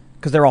 Why?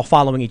 Because they're all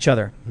following each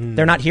other.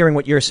 They're not hearing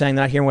what you're saying.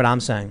 They're not hearing what I'm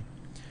saying.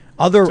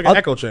 It's like an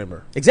echo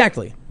chamber.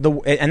 Exactly.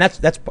 And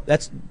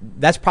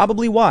that's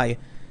probably why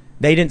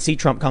they didn't see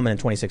Trump coming in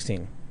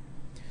 2016.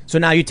 So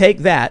now you take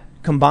that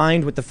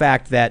combined with the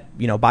fact that,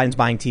 Biden's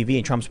buying TV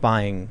and Trump's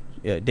buying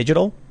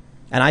digital.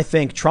 And I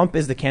think Trump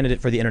is the candidate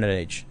for the internet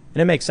age.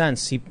 And it makes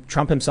sense.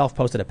 Trump himself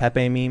posted a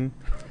Pepe meme.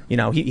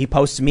 He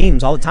posts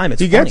memes all the time.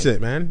 He gets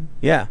it, man.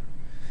 Yeah.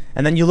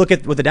 And then you look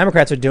at what the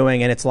Democrats are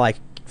doing and it's like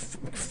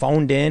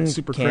phoned in.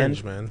 Super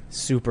cringe, man.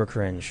 Super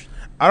cringe.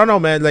 I don't know,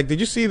 man. Like, did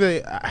you see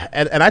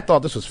and I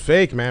thought this was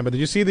fake, man, but did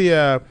you see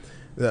the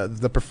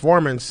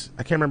performance?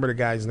 I can't remember the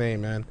guy's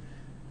name, man.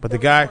 But the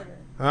guy...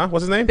 Huh?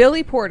 What's his name?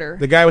 Billy Porter.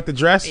 The guy with the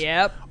dress?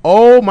 Yep.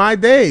 Oh, my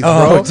days,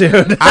 bro. Oh,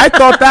 dude. I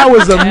thought that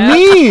was a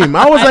meme.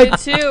 I was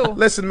like, did too.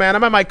 Listen, man,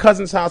 I'm at my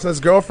cousin's house and his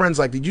girlfriend's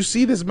like, did you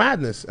see this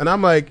madness? And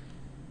I'm like,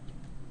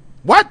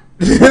 what?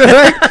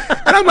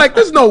 And I'm like,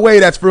 there's no way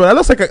that's for real. That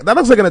looks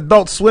like an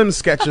Adult Swim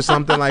sketch or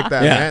something like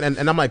that, Yeah. man.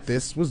 And I'm like,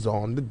 this was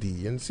on the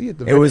DNC at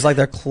the It was like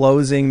their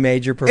closing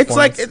major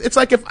performance. It's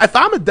like if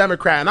I'm a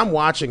Democrat and I'm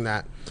watching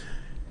that,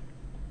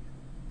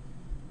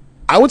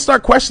 I would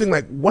start questioning,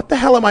 like, what the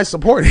hell am I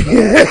supporting?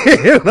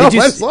 Did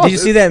you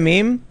see that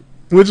meme?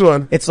 Which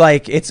one? It's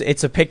like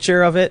it's a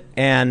picture of it,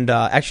 and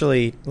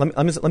actually,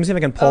 let me see if I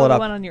can pull it up. The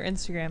one on your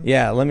Instagram.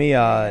 Yeah, let me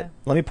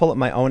pull up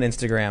my own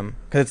Instagram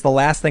because it's the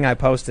last thing I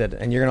posted,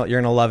 and you're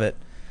gonna love it.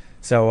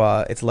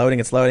 So it's loading,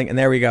 and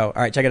there we go.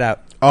 All right, check it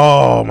out.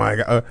 Oh my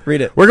God!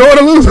 Read it. We're going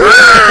to lose.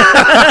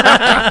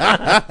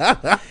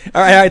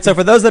 All right. So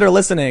for those that are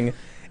listening,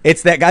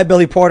 it's that guy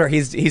Billy Porter.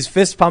 He's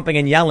fist pumping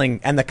and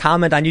yelling, and the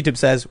comment on YouTube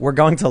says, "We're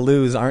going to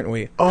lose, aren't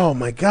we?" Oh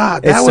my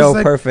God! It's so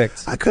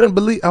perfect. I couldn't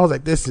believe. I was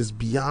like, this is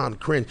beyond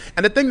cringe.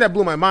 And the thing that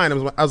blew my mind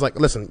was, I was like,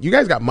 listen, you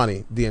guys got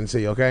money,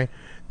 DNC, okay?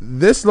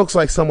 This looks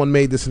like someone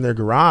made this in their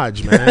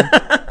garage, man.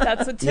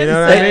 That's what Tim You know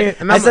what said. I mean?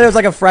 And I I'm said it was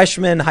like a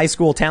freshman high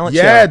school talent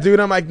show. Yeah,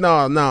 dude. I'm like,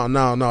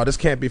 no. This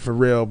can't be for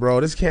real,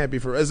 bro. This can't be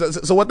for real.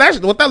 So what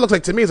that looks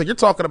like to me is like you're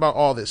talking about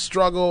all this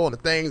struggle and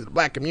the things, the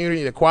black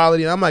community, the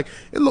equality. And I'm like,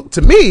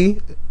 to me,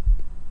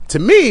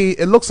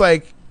 it looks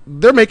like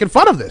they're making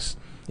fun of this.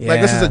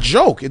 Like this is a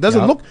joke. It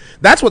doesn't look.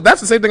 That's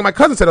the same thing my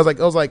cousin said.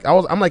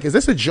 I'm like, is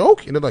this a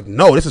joke? And they're like,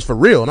 no, this is for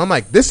real. And I'm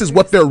like, this is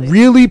what they're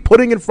really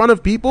putting in front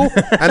of people,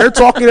 and they're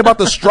talking about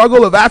the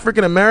struggle of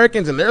African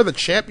Americans, and they're the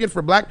champion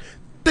for black.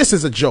 This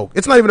is a joke.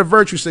 It's not even a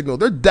virtue signal.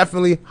 They're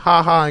definitely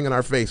ha-haing in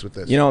our face with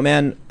this. You know,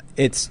 man,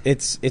 it's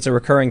a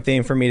recurring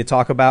theme for me to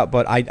talk about,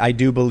 but I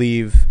do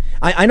believe.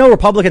 I know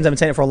Republicans have been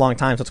saying it for a long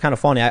time, so it's kind of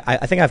funny.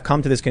 I think I've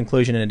come to this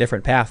conclusion in a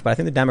different path, but I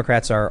think the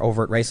Democrats are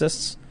overt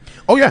racists.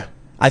 Oh yeah,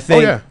 I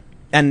think. Oh, yeah.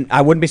 And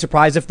I wouldn't be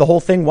surprised if the whole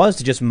thing was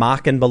to just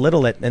mock and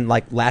belittle it and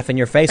like laugh in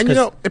your face. And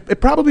it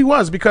probably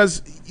was because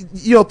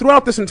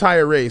throughout this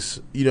entire race,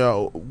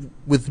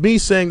 with me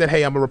saying that,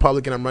 hey, I'm a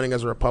Republican, I'm running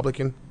as a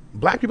Republican,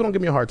 black people don't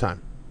give me a hard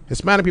time.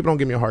 Hispanic people don't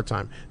give me a hard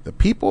time. The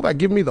people that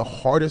give me the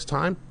hardest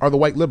time are the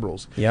white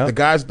liberals. Yep. The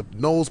guys with the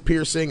nose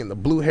piercing and the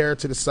blue hair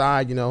to the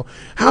side.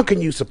 How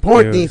can you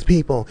support these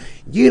people?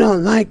 You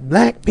don't like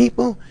black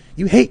people?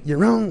 You hate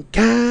your own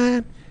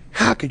kind?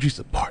 How could you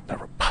support the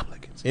Republicans?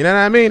 You know what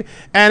I mean?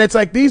 And it's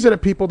like these are the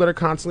people that are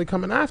constantly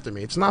coming after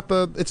me. It's not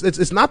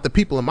the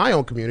people in my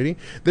own community.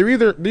 They're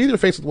either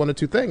faced with one or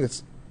two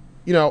things.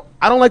 I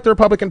don't like the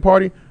Republican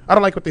Party. I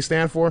don't like what they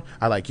stand for.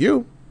 I like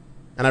you,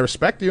 and I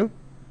respect you.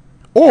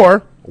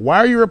 Or why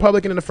are you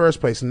Republican in the first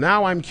place?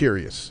 Now I'm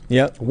curious.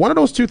 Yep. One of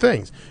those two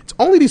things. It's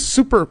only these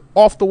super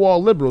off the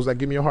wall liberals that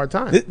give me a hard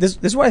time. This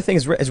is what I think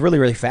is really,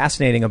 really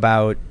fascinating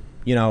about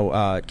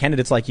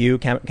candidates like you,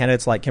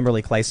 candidates like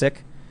Kimberly Klacik.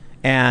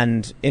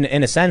 And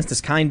in a sense,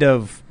 this kind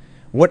of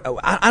what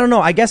I don't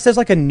know. I guess there's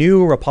like a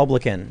new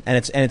Republican, and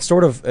it's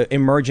sort of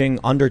emerging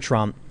under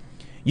Trump.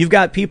 You've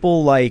got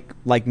people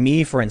like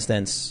me, for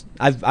instance.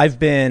 I've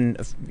been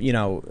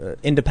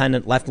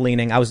independent, left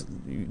leaning. I was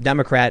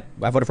Democrat.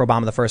 I voted for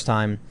Obama the first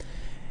time.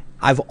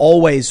 I've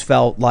always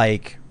felt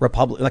like when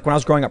I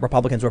was growing up,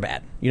 Republicans were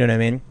bad. You know what I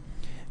mean?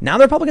 Now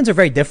the Republicans are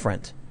very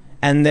different.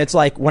 And it's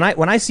like when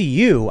I see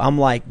you, I'm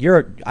like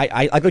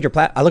I look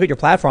at your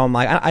platform. I'm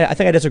like I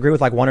think I disagree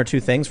with like one or two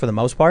things for the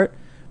most part,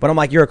 but I'm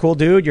like, you're a cool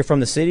dude. You're from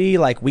the city.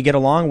 Like we get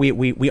along.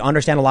 We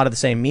understand a lot of the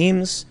same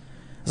memes.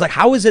 It's like,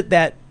 how is it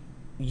that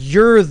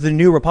you're the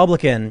new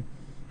Republican?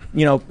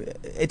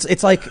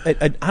 It's like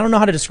I don't know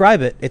how to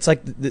describe it. It's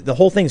like the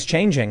whole thing's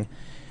changing.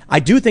 I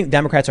do think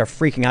Democrats are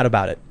freaking out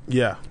about it.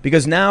 Yeah,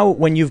 because now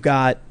when you've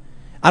got,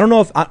 I don't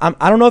know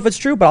if it's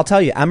true, but I'll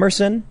tell you,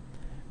 Emerson,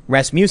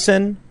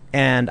 Rasmussen,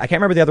 and I can't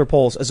remember the other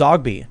polls,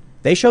 Zogby,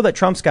 they show that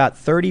Trump's got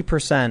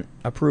 30%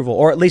 approval,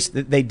 or at least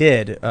they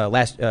did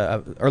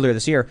earlier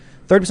this year,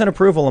 30%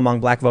 approval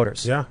among black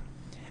voters. Yeah.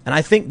 And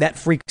I think that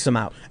freaks them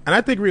out. And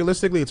I think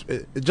realistically, it's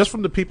just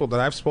from the people that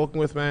I've spoken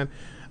with, man,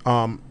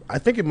 I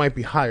think it might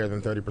be higher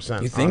than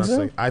 30%. You think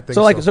honestly. so? I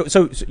think so.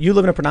 So you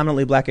live in a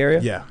predominantly black area?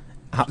 Yeah.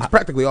 It's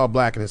practically all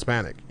black and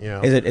Hispanic.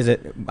 Is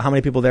it how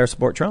many people there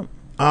support Trump?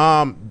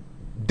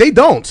 They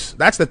don't.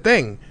 That's the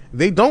thing.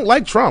 They don't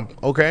like Trump,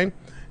 okay?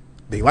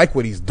 They like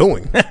what he's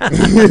doing.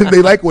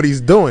 They like what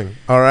he's doing,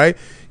 all right?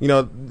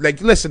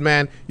 Listen,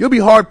 man, you'll be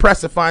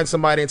hard-pressed to find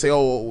somebody and say,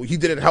 oh, he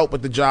didn't help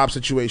with the job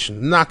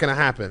situation. Not going to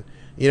happen.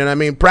 You know what I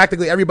mean?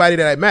 Practically everybody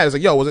that I met is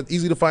like, yo, was it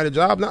easy to find a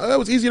job? No, it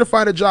was easier to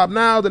find a job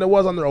now than it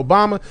was under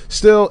Obama.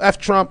 Still, F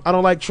Trump. I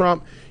don't like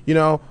Trump.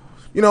 The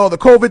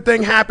COVID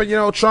thing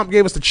happened. Trump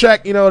gave us the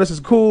check. This is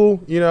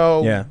cool.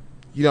 Yeah.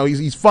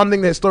 He's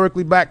funding the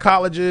historically black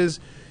colleges.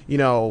 He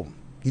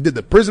did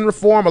the prison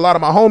reform. A lot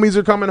of my homies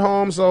are coming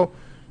home. So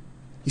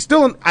I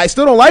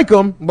still don't like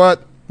him,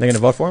 but they're going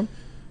to vote for him?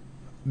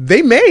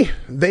 They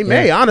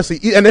may, honestly.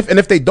 And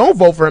if they don't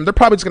vote for him, they're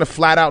probably just going to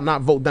flat out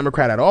not vote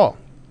Democrat at all.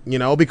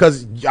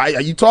 Because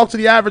you talk to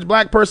the average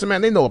black person,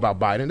 man, they know about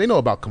Biden, they know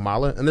about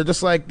Kamala, and they're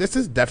just like, this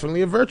is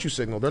definitely a virtue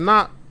signal. They're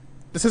not.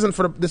 This isn't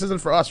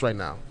for us right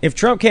now. If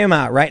Trump came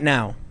out right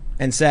now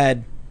and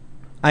said,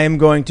 I am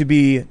going to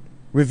be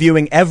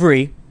reviewing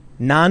every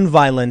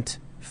nonviolent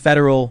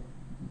federal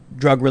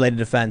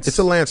drug-related offense. It's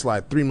a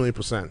landslide, 3 million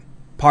 %.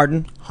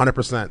 Pardon?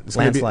 100%. It's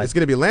Landslide. It's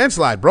gonna be a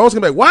landslide, bro. It's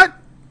gonna be like, what?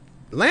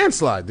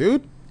 Landslide,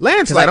 dude.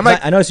 Landslide. I'm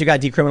like, I noticed you got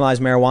decriminalized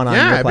marijuana on your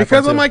yeah, platform,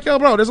 because I'm too. like, yo,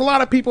 bro, there's a lot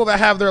of people that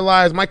have their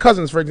lives, my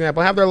cousins, for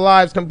example, have their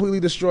lives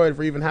completely destroyed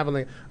for even having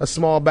like a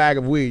small bag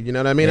of weed. You know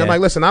what I mean? Yeah. I'm like,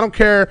 listen, I don't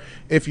care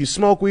if you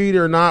smoke weed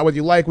or not, whether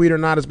you like weed or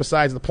not is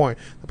besides the point.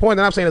 The point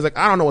that I'm saying is, like,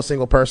 I don't know a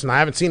single person. I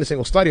haven't seen a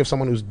single study of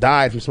someone who's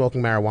died from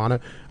smoking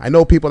marijuana. I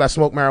know people that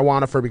smoke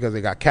marijuana because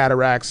they got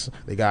cataracts,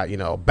 they got,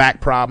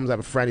 back problems. I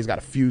have a friend, he's got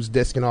a fused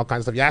disc and all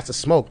kinds of stuff. You have to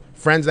smoke.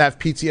 Friends that have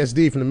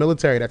PTSD from the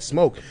military that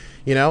smoke.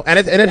 And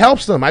it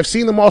helps them. I've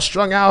seen them all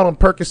strung out on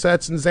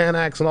Percocets and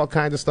Xanax and all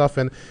kinds of stuff,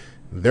 and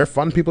they're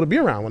fun people to be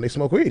around when they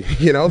smoke weed.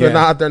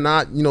 They're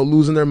not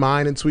losing their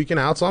mind and tweaking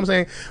out. So I'm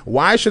saying,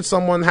 why should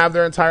someone have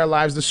their entire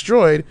lives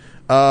destroyed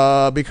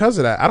because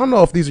of that? I don't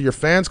know if these are your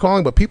fans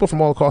calling, but people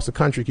from all across the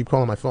country keep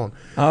calling my phone.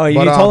 Oh,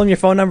 you told them your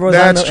phone number was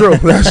on That's true.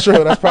 That's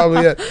true. That's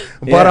probably it.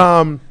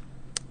 Yeah.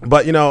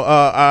 But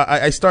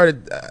I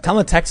started. Tell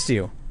them to text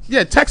you.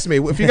 Yeah, text me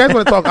if you guys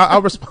want to talk.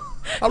 I'll respond.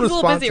 He's a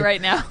little busy right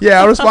now.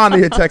 Yeah, I'll respond to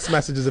your text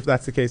messages if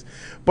that's the case.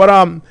 But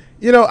I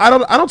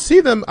don't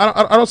see them.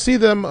 I don't see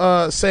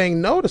them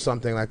saying no to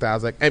something like that. I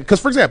was like,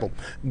 because for example,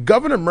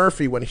 Governor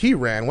Murphy, when he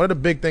ran, one of the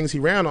big things he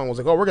ran on was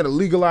like, oh, we're going to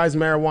legalize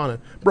marijuana.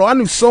 Bro, I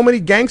knew so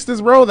many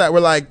gangsters, bro, that were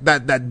like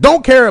that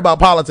don't care about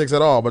politics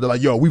at all, but they're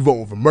like, yo, we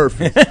voting for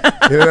Murphy.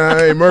 You know what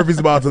I mean? Murphy's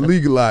about to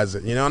legalize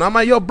it. And I'm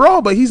like, yo,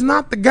 bro, but he's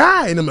not the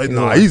guy. And I'm like,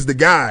 no, he's the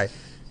guy.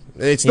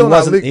 It's still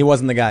he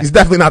wasn't the guy. He's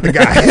definitely not the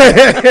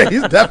guy.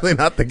 He's definitely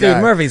not the guy.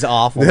 Dude, Murphy's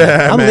awful.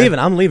 Yeah, I'm man. leaving.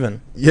 I'm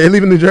leaving. Yeah, you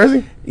leaving New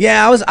Jersey?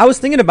 Yeah, I was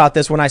thinking about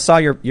this when I saw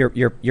your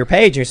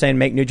page. You're saying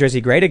make New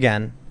Jersey great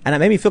again, and it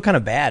made me feel kind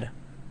of bad.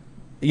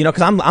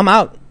 Because I'm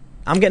out.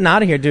 I'm getting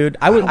out of here, dude.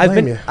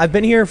 I've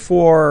been here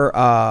for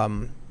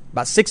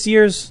about 6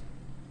 years.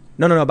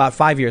 No, about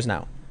 5 years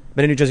now.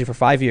 Been in New Jersey for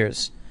 5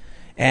 years.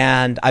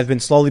 And I've been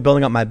slowly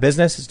building up my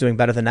business. It's doing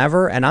better than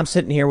ever. And I'm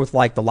sitting here with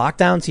like the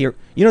lockdowns here.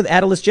 The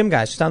Atlas Gym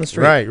guys just down the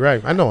street.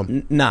 Right. I know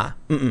him. Nah.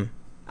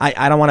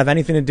 I don't want to have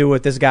anything to do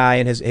with this guy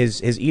and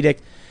his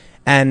edict.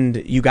 And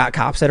you got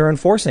cops that are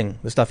enforcing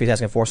the stuff he's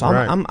asking for. So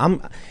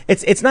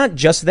it's not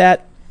just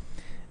that.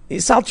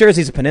 South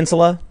Jersey's a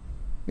peninsula.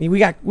 We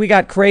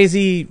got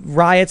crazy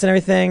riots and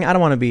everything. I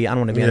don't want to be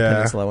on a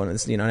peninsula when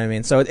it's, you know what I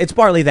mean? So it's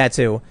partly that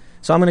too.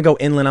 So I'm going to go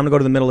inland. I'm going to go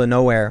to the middle of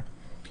nowhere.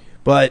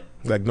 But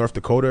like North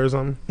Dakota or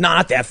something? No,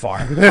 not that far.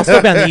 I'll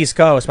still be on the East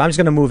Coast, but I'm just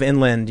going to move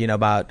inland,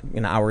 about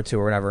an hour or two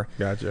or whatever.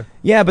 Gotcha.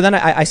 Yeah, but then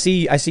I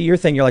see your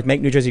thing. You're like, make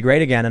New Jersey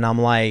great again, and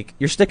I'm like,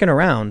 you're sticking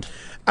around.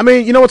 I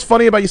mean, what's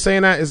funny about you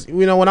saying that is,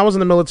 when I was in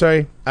the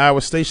military, I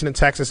was stationed in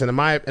Texas, and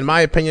in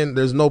my opinion,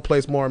 there's no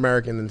place more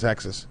American than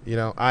Texas.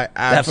 I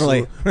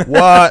absolutely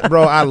what,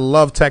 bro? I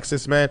love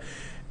Texas, man.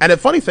 And the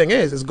funny thing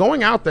is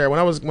going out there when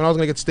I was going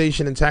to get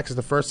stationed in Texas,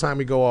 the first time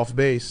we go off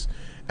base.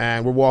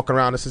 And we're walking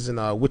around. This is in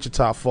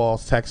Wichita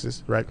Falls,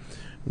 Texas, right?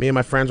 Me and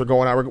my friends were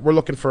going out. We're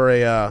looking for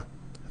I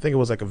think it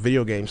was like a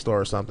video game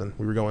store or something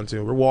we were going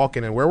to. We're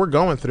walking, and where we're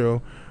going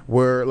through,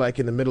 we're like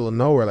in the middle of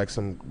nowhere, like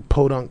some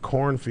podunk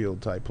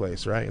cornfield type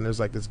place, right? And there's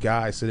like this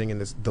guy sitting in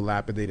this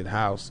dilapidated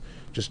house,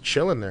 just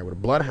chilling there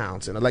with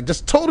bloodhounds and like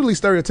just totally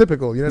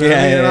stereotypical, you know what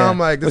I mean? Yeah. I'm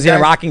like, was he in a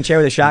rocking chair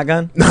with a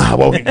shotgun? Nah,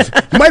 well, he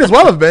might as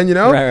well have been,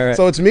 Right.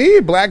 So it's me,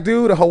 black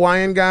dude, a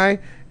Hawaiian guy.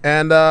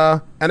 And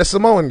a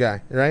Samoan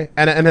guy, right?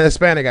 And a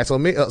Hispanic guy.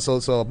 So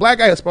so a black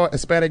guy,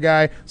 Hispanic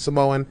guy,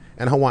 Samoan,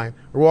 and Hawaiian.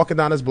 We're walking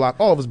down this block,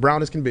 all of us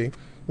brown as can be,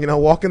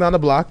 walking down the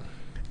block.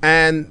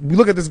 And we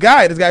look at this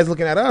guy. This guy's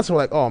looking at us. And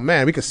we're like, oh,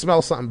 man, we could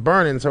smell something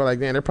burning. So we're like,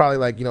 man, they're probably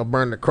like,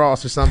 burning a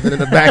cross or something in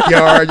the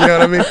backyard. You know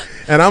what I mean?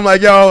 And I'm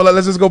like, yo,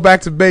 let's just go back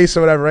to base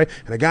or whatever, right?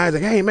 And the guy's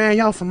like, hey, man,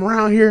 y'all from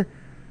around here?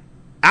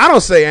 I don't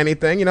say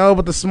anything,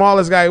 but the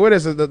smallest guy with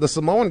us, the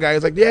Samoan guy,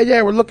 is like,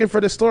 yeah, we're looking for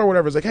this store or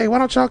whatever. He's like, hey, why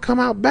don't y'all come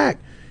out back?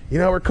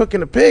 We're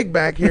cooking a pig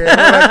back here.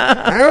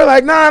 And we're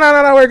like,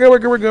 no, we're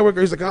good.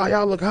 He's like, oh,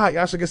 y'all look hot.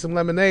 Y'all should get some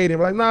lemonade. And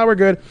we're like, no, we're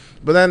good.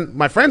 But then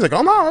my friend's like,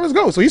 oh, no, let's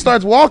go. So he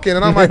starts walking,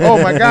 and I'm like,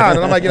 oh, my God.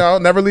 And I'm like,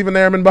 never leave an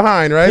airman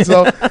behind, right?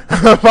 So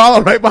I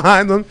follow right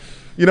behind them.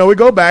 We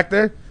go back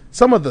there.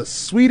 Some of the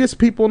sweetest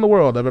people in the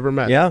world I've ever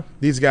met. Yeah.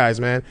 These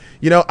guys, man.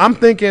 I'm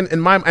thinking in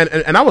my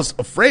and I was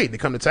afraid to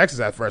come to Texas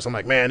at first. I'm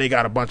like, man, they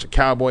got a bunch of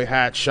cowboy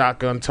hats,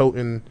 shotgun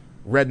toting,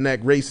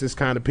 redneck racist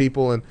kind of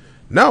people, and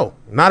no,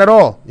 not at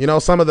all.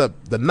 Some of the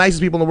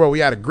nicest people in the world. We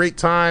had a great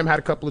time, had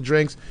a couple of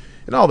drinks,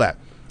 and all that.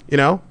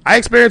 I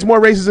experienced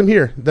more racism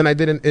here than I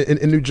did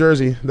in New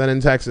Jersey than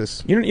in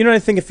Texas. You know what I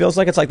think it feels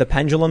like? It's like the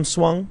pendulum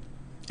swung.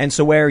 And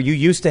so where you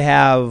used to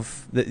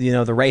have the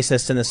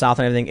racists in the South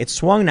and everything, it's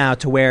swung now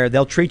to where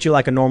they'll treat you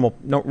like a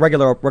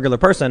regular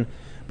person.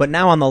 But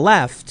now on the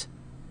left,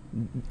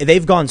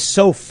 they've gone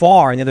so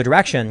far in the other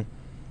direction.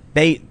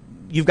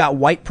 You've got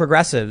white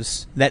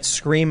progressives that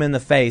scream in the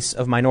face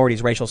of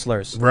minorities' racial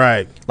slurs.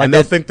 Right. Like and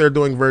they'll think they're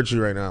doing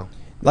virtue right now.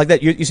 Like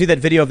that. You see that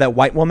video of that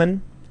white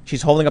woman?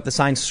 She's holding up the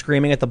sign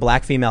screaming at the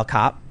black female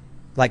cop.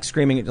 Like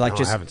screaming. Like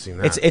I haven't seen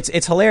that.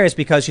 It's hilarious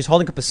because she's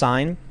holding up a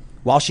sign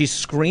while she's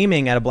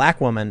screaming at a black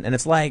woman. And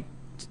it's like,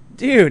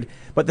 dude.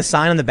 But the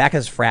sign on the back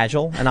is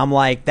fragile, and I'm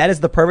like, that is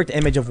the perfect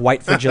image of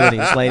white fragility,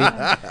 this lady.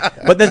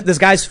 But this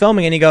guy's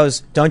filming, and he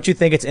goes, "Don't you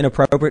think it's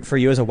inappropriate for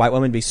you as a white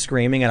woman to be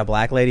screaming at a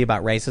black lady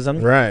about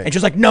racism?" Right. And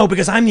she's like, "No,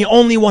 because I'm the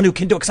only one who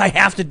can do it, because I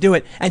have to do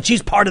it, and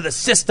she's part of the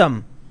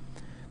system."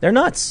 They're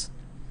nuts.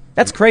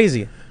 That's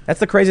crazy.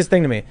 That's the craziest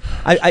thing to me.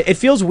 It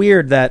feels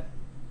weird that,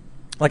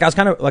 like, I was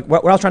kind of like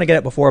what I was trying to get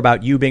at before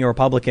about you being a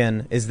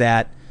Republican is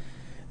that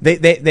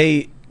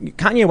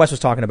Kanye West was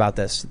talking about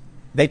this.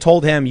 They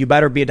told him, you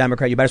better be a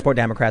Democrat, you better support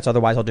Democrats,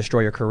 otherwise I'll destroy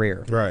your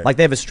career. Right. Like,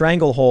 they have a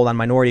stranglehold on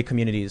minority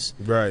communities.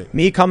 Right.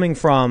 Me coming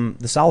from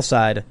the South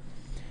Side,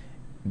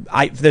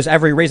 there's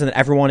every reason that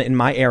everyone in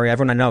my area,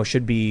 everyone I know,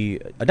 should be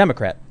a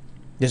Democrat.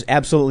 Just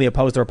absolutely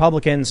opposed to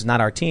Republicans, not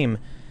our team.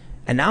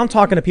 And now I'm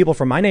talking to people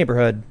from my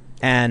neighborhood,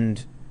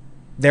 and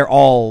they're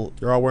all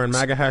wearing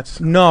MAGA hats?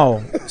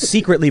 No,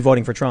 secretly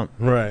voting for Trump.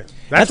 Right.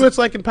 That's what it's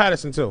like in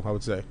Patterson, too, I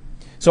would say.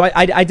 So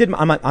I did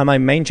on my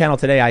main channel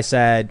today. I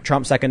said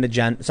Trump second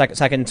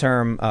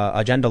term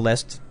agenda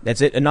list. That's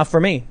it, enough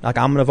for me. Like,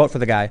 I'm going to vote for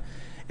the guy.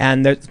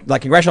 And there's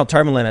like congressional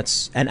term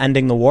limits and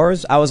ending the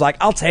wars. I was like,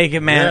 I'll take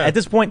it, man. Yeah. At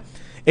this point,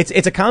 it's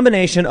a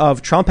combination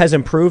of Trump has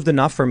improved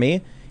enough for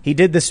me. He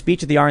did this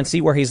speech at the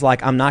RNC where he's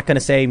like, I'm not going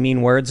to say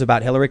mean words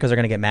about Hillary because they're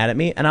going to get mad at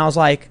me. And I was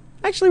like,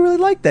 I actually really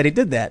like that he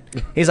did that.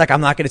 He's like, I'm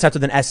not going to touch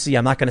with an SC.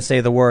 I'm not going to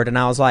say the word. And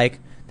I was like,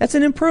 that's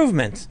an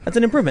improvement. That's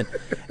an improvement.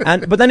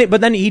 But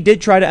then he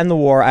did try to end the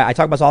war. I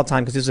talk about this all the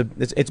time because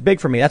it's big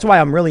for me. That's why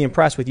I'm really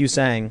impressed with you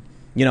saying,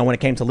 when it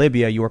came to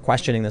Libya, you were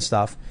questioning this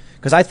stuff,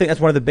 because I think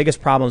that's one of the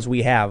biggest problems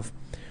we have,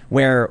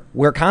 where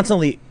we're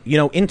constantly,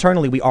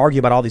 internally we argue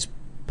about all these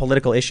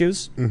political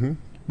issues,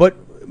 but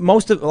a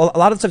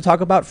lot of the stuff we talk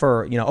about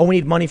for, we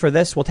need money for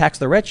this, we'll tax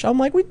the rich. I'm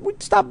like, we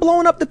stop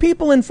blowing up the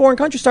people in foreign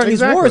countries starting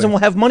these wars, and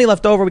we'll have money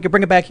left over. We can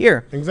bring it back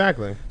here.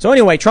 Exactly. So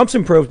anyway, Trump's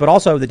improved, but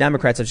also the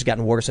Democrats have just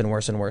gotten worse and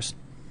worse and worse.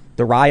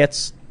 The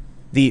riots,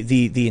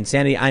 the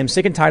insanity. I'm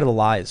sick and tired of the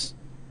lies.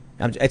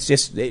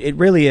 It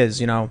really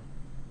is. I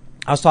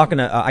was talking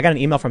to, I got an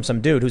email from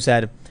some dude who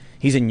said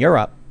he's in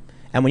Europe,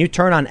 and when you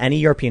turn on any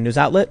European news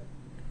outlet,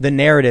 the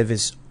narrative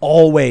is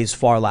always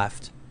far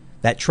left.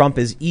 That Trump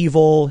is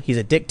evil, he's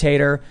a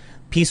dictator,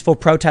 peaceful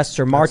protests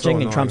are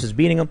marching, and Trump's is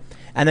beating them.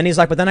 And then he's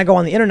like, but then I go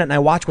on the internet and I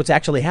watch what's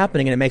actually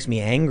happening, and it makes me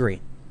angry.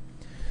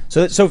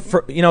 So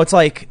for it's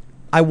like,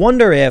 I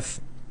wonder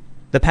if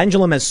the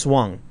pendulum has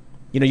swung.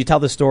 You tell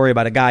the story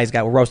about a guy who's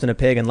got roasting a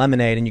pig and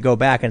lemonade, and you go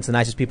back and it's the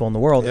nicest people in the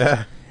world.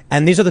 Yeah.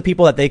 And these are the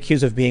people that they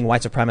accuse of being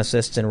white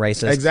supremacists and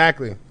racists.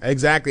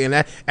 Exactly.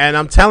 And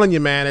I'm telling you,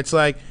 man, it's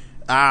like,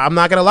 I'm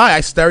not gonna lie,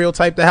 I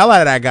stereotyped the hell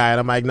out of that guy, and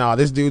I'm like, no,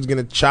 this dude's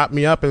gonna chop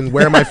me up and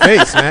wear my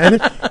face, man.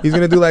 He's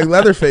gonna do like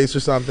Leatherface or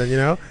something,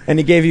 And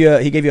he gave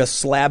you a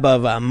slab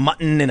of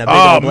mutton and a big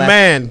oh old black.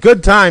 Man,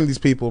 good time, these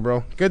people,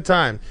 bro, good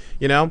time,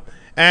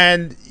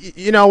 And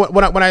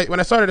when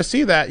I started to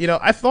see that,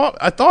 I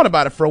thought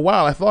about it for a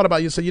while. I thought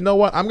about you, said, you know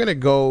what, I'm gonna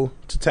go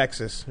to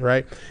Texas,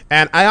 right?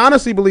 And I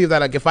honestly believe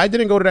that, like, if I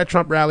didn't go to that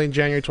Trump rally on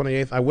January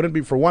 28th, I wouldn't be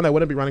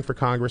running for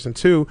Congress, and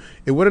two,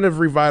 it wouldn't have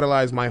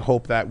revitalized my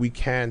hope that we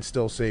can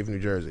still save New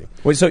Jersey.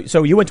 Wait,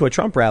 so you went to a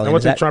Trump rally? I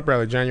went to a Trump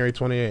rally January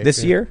 28th.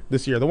 This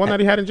year, the one that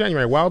he had in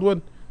January,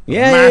 Wildwood,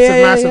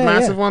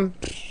 massive one.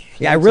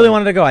 Yeah, I really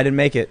wanted to go. I didn't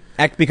make it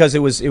because it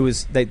was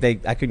I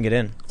couldn't get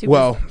in.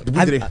 Well,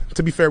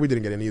 to be fair, we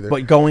didn't get in either.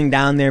 But going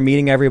down there,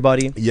 meeting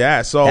everybody.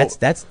 Yeah, so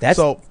that's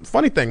so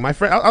funny thing. My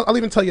friend, I'll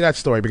even tell you that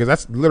story because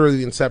that's literally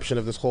the inception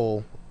of this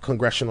whole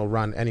congressional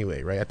run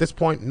anyway, right? At this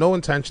point, no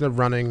intention of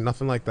running,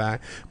 nothing like that.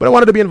 But I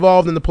wanted to be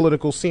involved in the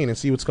political scene and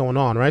see what's going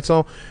on, right?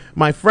 So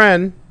my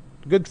friend,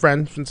 good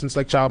friend since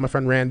like child, my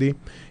friend Randy,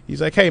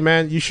 he's like, hey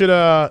man, you should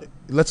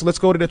let's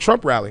go to the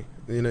Trump rally.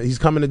 He's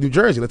coming to New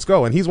Jersey. Let's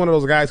go. And he's one of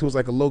those guys who's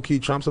like a low-key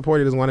Trump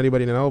supporter. He doesn't want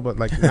anybody to know, but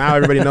like now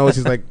everybody knows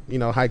he's like,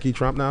 high-key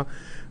Trump now.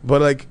 But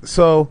like,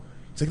 so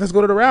he's like, let's go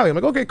to the rally. I'm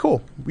like, okay,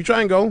 cool. We try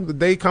and go. The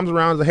day comes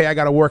around, like, hey, I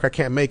got to work. I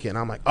can't make it. And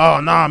I'm like,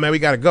 oh, no, man, we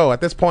got to go.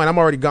 At this point, I'm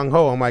already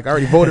gung-ho. I'm like, I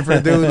already voted for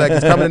the dude. Like,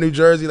 he's coming to New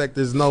Jersey. Like,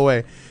 there's no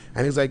way.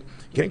 And he's like,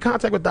 get in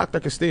contact with Dr.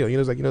 Castillo.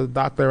 He's like, the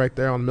doctor right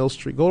there on Mill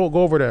Street. Go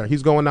over there.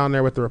 He's going down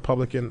there with the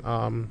Republican,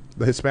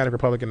 the Hispanic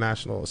Republican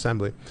National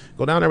Assembly.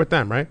 Go down there with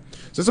them, right?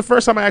 So it's the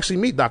first time I actually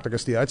meet Dr.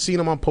 Castillo. I'd seen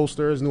him on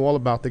posters, knew all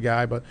about the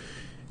guy, but,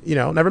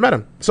 never met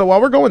him. So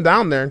while we're going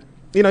down there,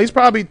 he's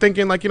probably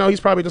thinking like, he's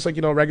probably just like,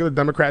 a regular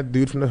Democrat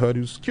dude from the hood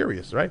who's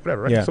curious, right?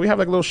 Whatever, right? Yeah. So we have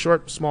like a little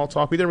short, small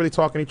talk. We didn't really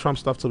talk any Trump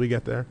stuff till we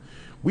get there.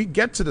 We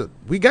get to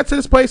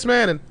this place,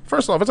 man, and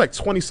first off, it's like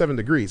 27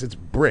 degrees. It's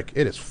brick.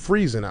 It is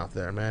freezing out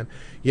there, man.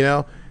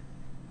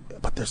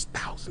 But there's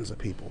thousands of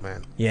people,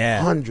 man.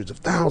 Yeah, hundreds of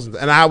thousands,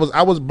 and I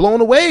was blown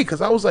away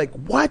because I was like,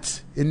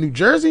 what, in New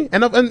Jersey?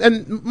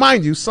 And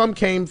mind you, some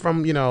came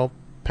from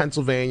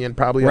Pennsylvania and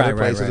probably other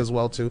places as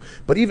well too.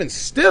 But even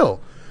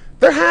still,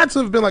 there had to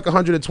have been like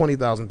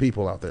 120,000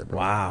 people out there, bro.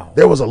 Wow,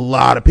 there was a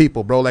lot of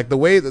people, bro. Like the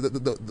way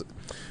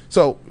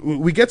so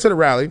we get to the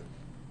rally.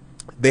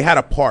 They had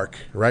a park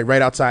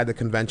right outside the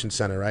convention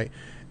center, right?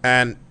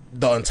 And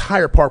the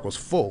entire park was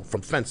full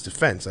from fence to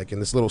fence, like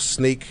in this little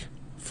snake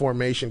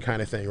formation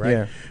kind of thing, right?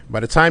 Yeah. By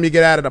the time you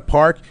get out of the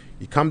park,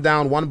 you come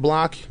down 1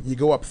 block, you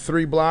go up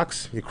 3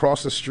 blocks, you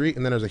cross the street,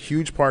 and then there's a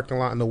huge parking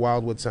lot in the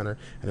Wildwood Center,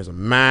 and there's a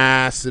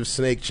massive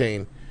snake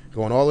chain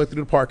going all the way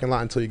through the parking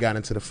lot until you got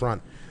into the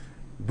front.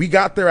 We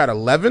got there at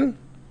 11.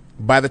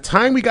 By the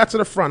time we got to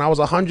the front, I was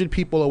 100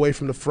 people away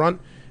from the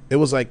front. It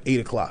was like 8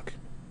 o'clock,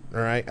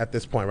 all right, at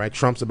this point, right?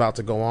 Trump's about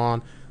to go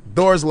on.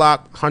 Doors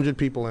locked, 100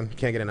 people in,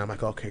 can't get in. I'm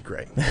like, okay,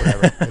 great,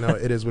 whatever.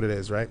 It is what it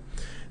is, right?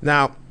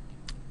 Now,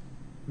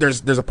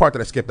 there's a part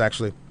that I skipped,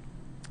 actually.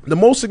 The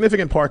most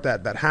significant part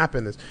that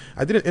happened is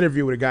I did an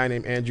interview with a guy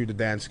named Andrew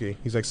Dadansky.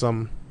 He's like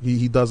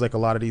he does like a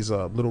lot of these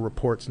little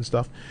reports and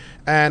stuff.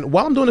 And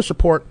while I'm doing this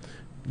report,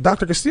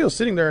 Dr. Castillo's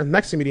sitting there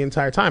next to me the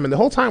entire time. And the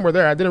whole time we're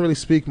there, I didn't really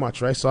speak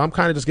much, right? So I'm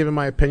kind of just giving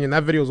my opinion.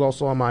 That video is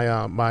also on my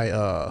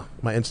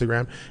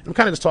Instagram. I'm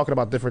kind of just talking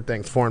about different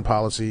things, foreign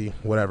policy,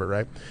 whatever,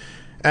 right?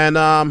 And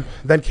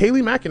then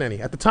Kayleigh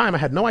McEnany. At the time, I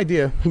had no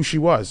idea who she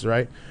was,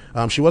 right?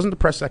 She wasn't the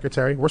press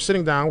secretary. We're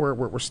sitting down.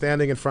 We're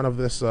standing in front of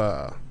this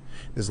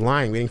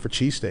line waiting for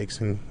cheesesteaks,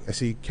 and I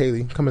see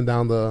Kayleigh coming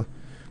down the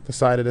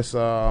side of this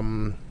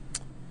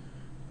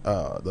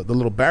the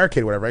little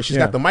barricade or whatever, right? She's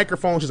got the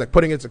microphone. She's like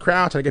putting it to the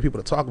crowd, trying to get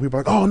people to talk. And people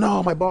are like, oh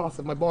no, my boss.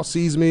 If my boss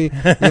sees me,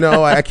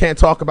 I can't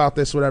talk about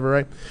this, whatever,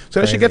 right?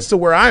 So then she gets to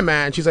where I'm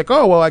at, and she's like,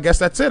 oh well, I guess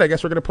that's it. I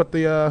guess we're gonna put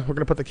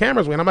the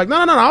cameras away. And I'm like, no,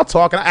 I'll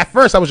talk. And at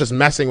first, I was just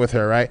messing with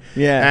her, right?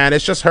 Yeah. And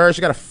it's just her.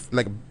 She got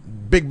a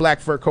big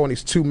black fur coat and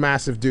these 2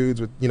 massive dudes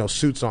with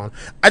suits on.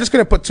 I just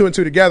couldn't put 2 and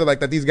 2 together,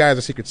 like that these guys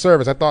are Secret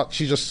Service. I thought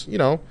she's just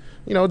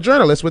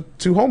journalist with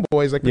 2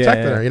 homeboys like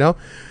protecting her,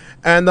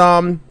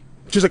 and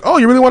she's like, oh,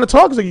 you really want to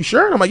talk? He's like, you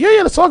sure? And I'm like,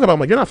 yeah, let's talk about it. I'm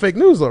like, you're not fake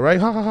news though, right?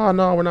 Ha ha ha,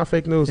 no, we're not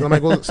fake news. And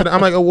I'm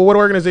like, well, what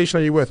organization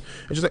are you with?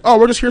 And she's like, oh,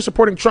 we're just here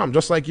supporting Trump,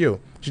 just like you.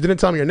 She didn't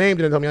tell me your name,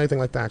 didn't tell me anything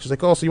like that. She's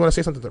like, oh, so you want to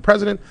say something to the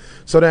president?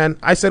 So then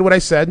I said what I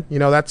said.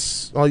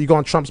 That's you go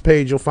on Trump's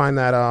page, you'll find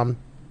that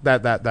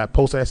that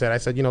post that I said. I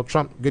said,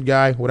 Trump, good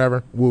guy,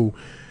 whatever, woo.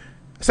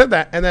 I said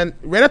that, and then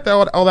right after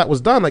all that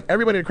was done, like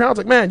everybody in the crowd's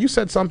like, man, you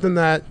said something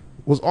that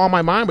was on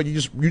my mind, but you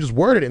just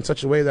worded it in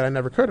such a way that I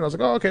never could. And I was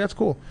like, oh, okay, that's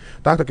cool.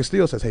 Dr.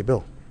 Castillo says, hey,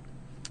 Bill,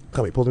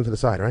 come. He pulls him to the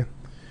side, right?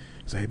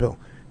 He says, hey, Bill,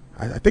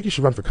 I think you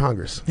should run for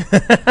Congress.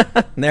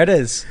 There it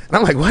is. And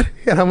I'm like, what?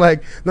 And I'm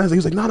like, no. He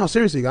was like, no,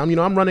 seriously.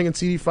 I'm running in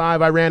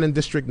CD5. I ran in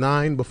District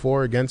 9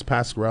 before against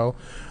Pasquarel.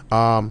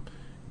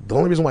 The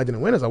only reason why I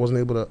didn't win is I wasn't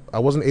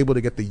able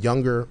to get the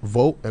younger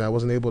vote, and I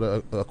wasn't able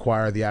to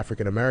acquire the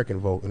African American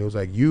vote. And he was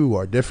like, you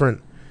are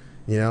different.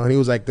 And he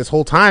was like, this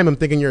whole time I'm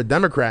thinking you're a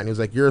Democrat. And he was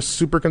like, you're a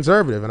super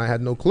conservative. And I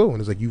had no clue. And he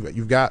was like,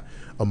 you've got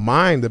a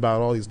mind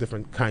about all these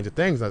different kinds of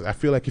things. I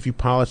feel like if you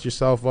polish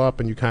yourself up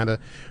and you kind of,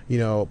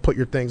 put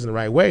your things in the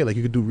right way, like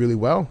you could do really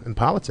well in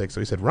politics.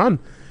 So he said, run.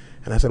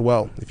 And I said,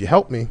 well, if you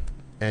help me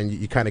and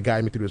you kind of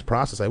guide me through this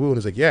process, I will. And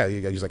he's like, yeah.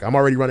 He's like, I'm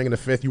already running in the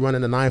 5th. You run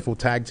in the 9th. We'll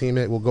tag team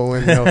it. We'll go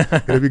in.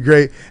 It'll be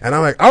great. And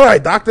I'm like, all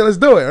right, doctor, let's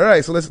do it. All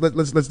right, so let's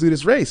do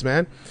this race,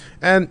 man.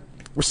 And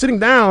we're sitting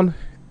down.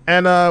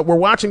 And we're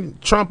watching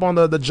Trump on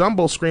the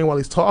jumbo screen while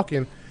he's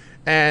talking,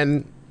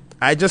 and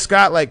I just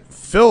got like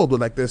filled with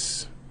like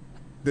this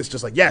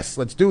just like, yes,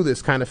 let's do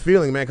this kind of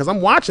feeling, man. Because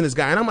I'm watching this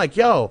guy, and I'm like,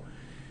 yo,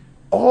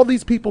 all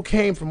these people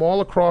came from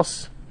all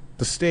across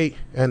the state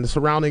and the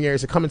surrounding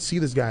areas to come and see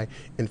this guy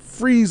in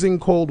freezing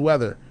cold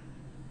weather,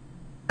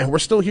 and we're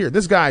still here.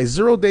 This guy,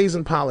 0 days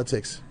in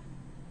politics,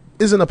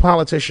 isn't a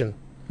politician.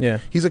 Yeah,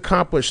 he's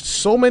accomplished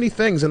so many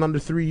things in under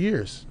 3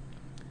 years,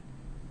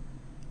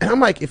 and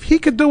I'm like, if he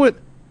could do it.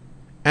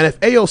 And if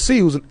AOC,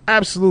 who's an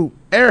absolute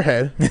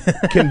airhead,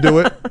 can do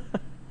it,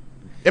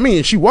 I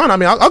mean, she won. I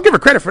mean, I'll give her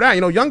credit for that.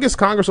 Youngest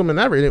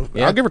congresswoman ever.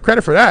 Yeah. I'll give her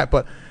credit for that.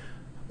 But,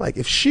 like,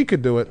 if she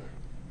could do it,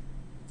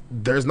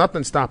 there's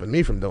nothing stopping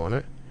me from doing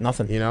it.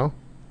 Nothing.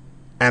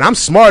 And I'm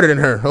smarter than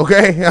her,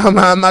 okay? I'm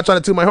not trying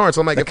to toot my horn.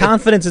 So I'm like, the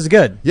confidence is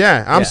good.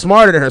 Yeah, I'm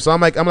smarter than her. So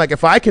I'm like,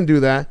 if I can do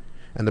that,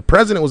 and the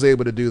president was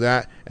able to do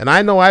that, and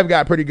I know I've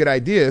got pretty good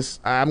ideas,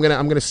 I'm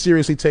gonna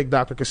seriously take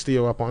Dr.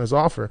 Castillo up on his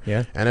offer.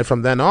 Yeah. And then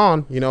from then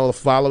on, the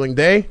following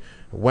day,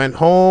 went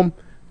home,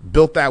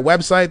 built that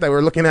website that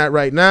we're looking at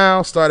right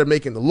now, started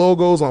making the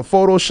logos on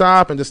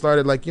Photoshop, and just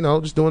started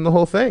just doing the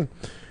whole thing.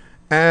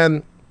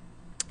 And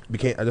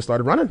I just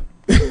started running.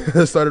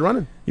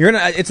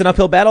 It's an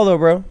uphill battle though,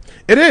 bro.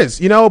 It is,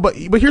 but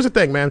here's the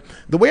thing, man.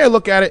 The way I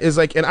look at it is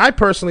like, and I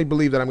personally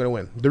believe that I'm gonna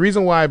win. The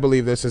reason why I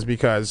believe this is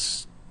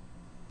because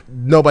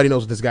nobody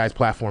knows what this guy's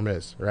platform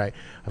is, right?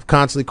 I've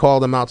constantly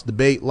called him out to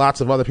debate. Lots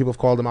of other people have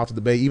called him out to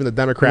debate. Even the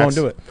Democrats. Won't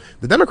do it.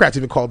 The Democrats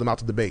even called him out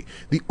to debate.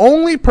 The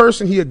only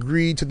person he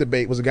agreed to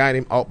debate was a guy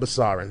named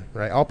Alpasarin,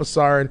 right?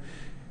 Alpasarin,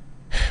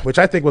 which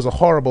I think was a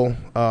horrible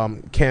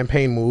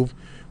campaign move,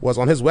 was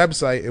on his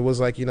website. It was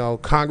like,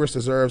 Congress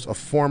deserves a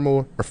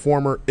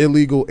former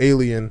illegal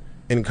alien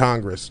in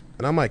Congress.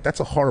 And I'm like,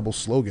 that's a horrible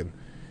slogan,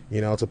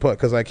 to put.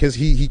 Because like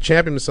he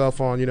championed himself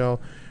on,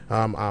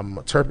 I'm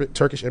a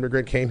Turkish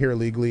immigrant, came here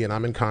illegally, and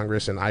I'm in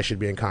Congress, and I should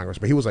be in Congress.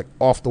 But he was like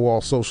off the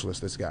wall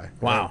socialist, this guy.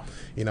 Wow. Right?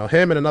 You know,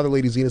 him and another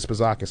lady, Zena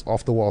Spazakis,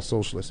 off the wall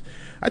socialist.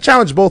 I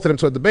challenged both of them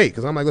to a debate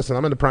because I'm like, listen,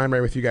 I'm in the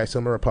primary with you guys, so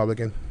I'm a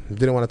Republican.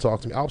 Didn't want to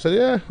talk to me. Alp said,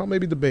 yeah, I'll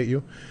maybe debate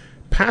you.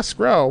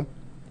 Pascrell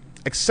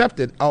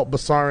accepted Alp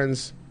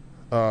Basarin's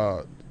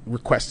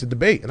request to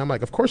debate, and I'm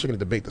like, of course you're going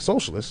to debate the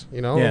socialist,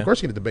 you know, of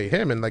course you're going to debate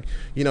him, and like,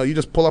 you know, you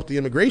just pull up the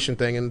immigration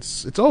thing and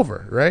it's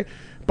over, right?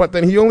 But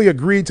then he only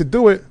agreed to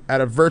do it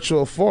at a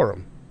virtual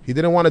forum. He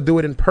didn't want to do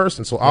it in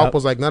person, so Alp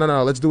was like, no,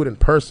 let's do it in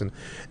person.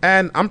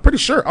 And I'm pretty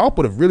sure Alp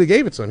would have really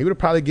gave it to him. He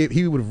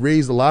would have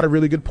raised a lot of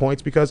really good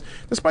points because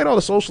despite all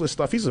the socialist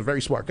stuff, he's a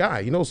very smart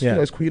guy. He knows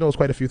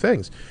quite a few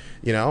things,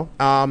 you know.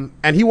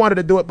 And he wanted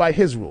to do it by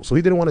his rules, so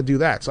he didn't want to do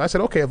that. So I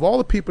said, okay, of all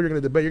the people you're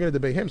going to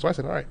debate him. So I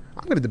said, all right,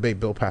 I'm going to debate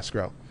Bill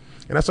Pascrell.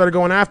 And I started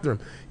going after him.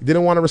 He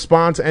didn't want to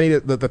respond to any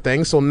of the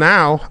things. So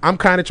now I'm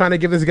kind of trying to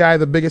give this guy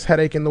the biggest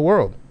headache in the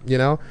world, you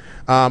know.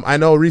 I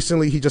know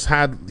recently he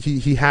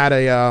had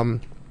a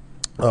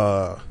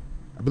I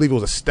believe it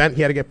was a stent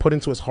he had to get put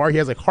into his heart. He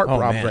has like heart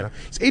problems right now.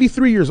 He's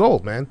 83 years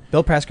old, man.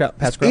 Bill Pascrell?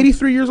 He's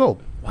 83 years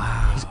old.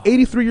 Wow. He's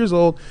 83 years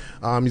old.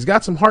 He's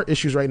got some heart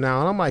issues right now.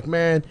 And I'm like,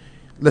 man,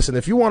 listen,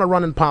 if you want to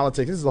run in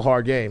politics, this is a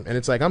hard game. And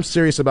it's like, I'm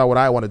serious about what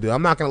I want to do.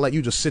 I'm not going to let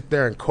you just sit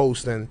there and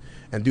coast and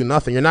do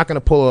nothing. You're not going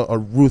to pull a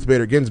Ruth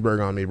Bader Ginsburg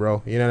on me,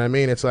 bro. You know what I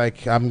mean? It's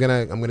like, I'm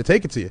gonna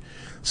take it to you.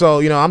 So,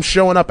 you know, I'm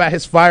showing up at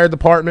his fire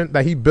department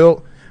that he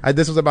built.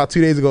 This was about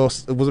 2 days ago.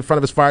 It was in front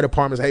of his fire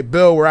department. Hey,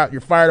 Bill, we're out.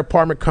 Your fire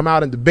department, come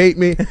out and debate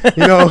me.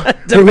 You know,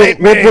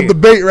 we'll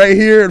debate right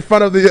here in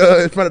front of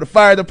the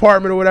fire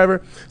department or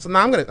whatever. So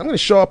now I'm gonna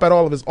show up at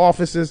all of his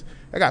offices.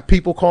 I got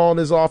people calling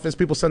his office,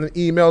 people sending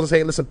emails and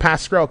saying, listen,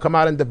 Pascrell, come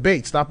out and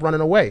debate. Stop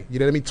running away. You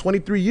know what I mean?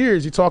 23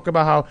 years, you talk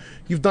about how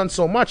you've done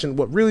so much. And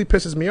what really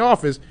pisses me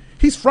off is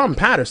he's from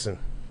Paterson.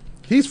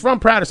 He's from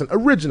Paterson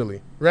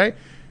originally, right?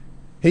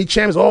 He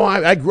champions,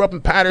 I grew up in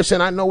Paterson.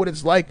 I know what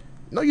it's like.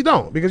 No, you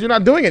don't, because you're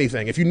not doing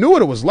anything. If you knew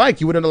what it was like,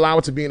 you wouldn't allow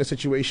it to be in a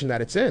situation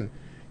that it's in.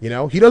 You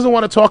know, he doesn't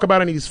want to talk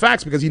about any of these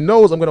facts because he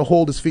knows I'm going to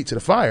hold his feet to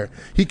the fire.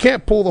 He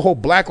can't pull the whole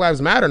Black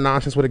Lives Matter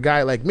nonsense with a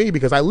guy like me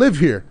because I live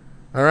here.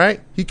 All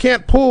right, he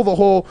can't pull the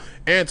whole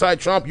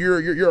anti-Trump. You're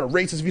a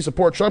racist if you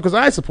support Trump because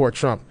I support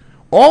Trump.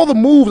 All the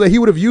moves that he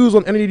would have used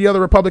on any of the other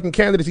Republican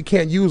candidates, he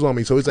can't use on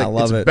me. So he's like,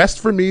 it's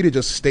best for me to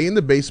just stay in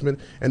the basement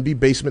and be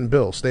basement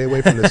Bill. Stay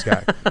away from this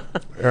guy.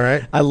 All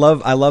right. I love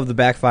the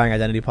backfiring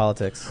identity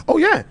politics. Oh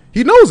yeah,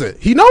 he knows it.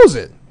 He knows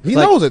it. He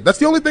knows it. That's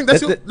the only thing.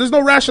 There's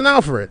no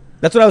rationale for it.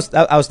 That's what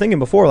I was thinking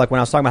before. Like when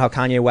I was talking about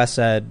how Kanye West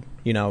said,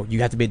 you know, you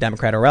have to be a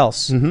Democrat or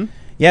else. Mm-hmm.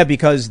 Yeah,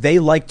 because they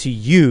like to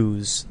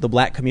use the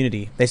black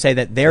community. They say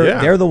that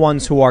they're the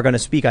ones who are going to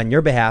speak on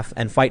your behalf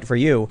and fight for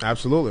you.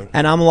 Absolutely.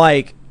 And I'm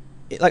like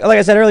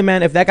I said earlier,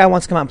 man, if that guy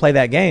wants to come out and play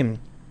that game,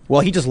 well,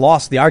 he just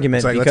lost the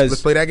argument because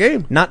let's play that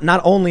game. Not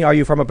only are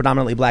you from a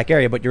predominantly black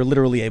area, but you're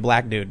literally a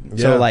black dude. Yeah.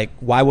 So like,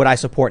 why would I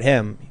support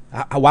him?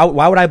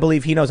 Why would I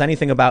believe he knows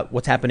anything about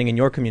what's happening in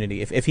your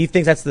community? If he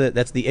thinks that's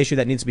the issue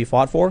that needs to be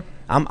fought for,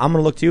 I'm going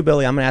to look to you,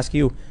 Billy. I'm going to ask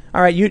you.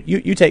 All right,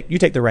 you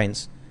take the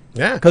reins.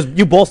 Yeah, because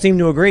you both seem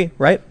to agree,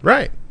 right?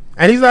 Right,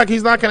 and he's not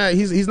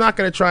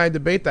gonna try and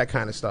debate that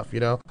kind of stuff, you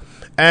know.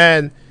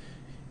 And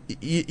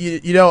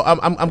you know,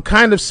 I'm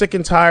kind of sick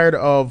and tired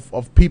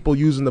of people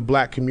using the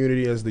black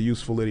community as the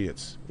useful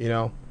idiots. You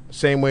know,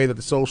 same way that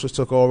the socialists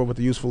took over with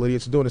the useful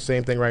idiots, doing the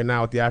same thing right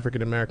now with the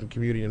African American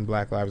community and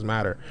Black Lives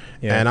Matter.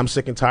 Yeah. And I'm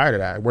sick and tired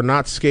of that. We're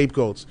not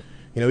scapegoats.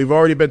 You know, we've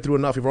already been through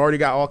enough. We've already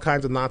got all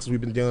kinds of nonsense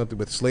we've been dealing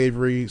with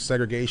slavery,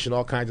 segregation,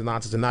 all kinds of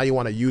nonsense. And now you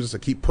want to use us to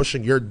keep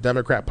pushing your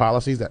Democrat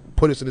policies that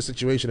put us in this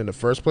situation in the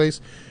first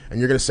place.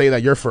 And you're going to say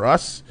that you're for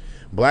us?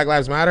 Black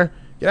Lives Matter?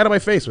 Get out of my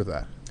face with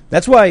that.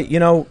 That's why, you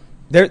know,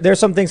 there's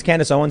some things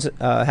Candace Owens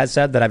has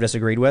said that I've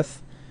disagreed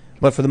with.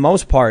 But for the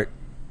most part,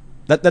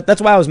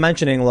 that's why I was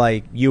mentioning,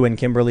 like, you and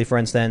Kimberly, for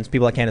instance,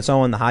 people like Candace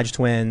Owens, the Hodge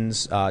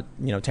twins, you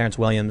know, Terrence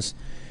Williams.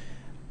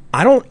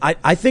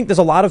 I think there's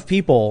a lot of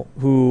people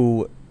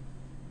who...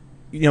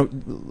 You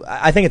know,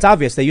 I think it's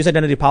obvious. They use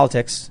identity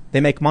politics. They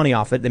make money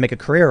off it. They make a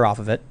career off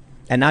of it.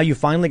 And now you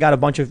finally got a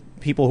bunch of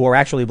people who are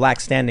actually black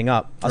standing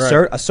up,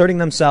 asserting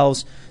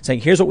themselves,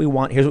 saying, here's what we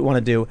want, here's what we want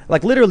to do.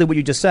 Like literally what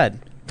you just said.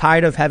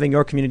 Tired of having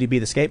your community be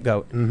the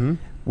scapegoat. Mm-hmm.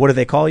 What do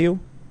they call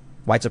you?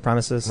 White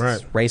supremacists,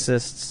 right.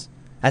 Racists.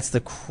 That's the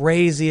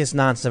craziest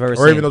nonsense I've ever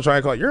seen. Or even they'll try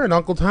to call it, you're an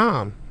Uncle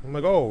Tom. I'm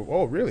like,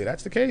 oh, really?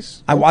 That's the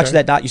case? I watched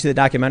that. You see the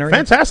documentary?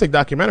 Fantastic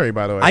documentary,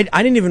 by the way.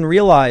 I didn't even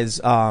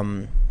realize...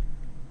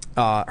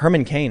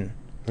 Herman Cain.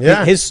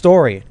 Yeah. His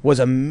story was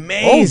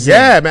amazing. Oh,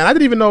 yeah, man. I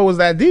didn't even know it was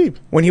that deep.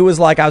 When he was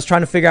like, I was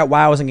trying to figure out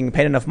why I wasn't getting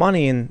paid enough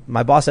money, and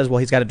my boss says, well,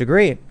 he's got a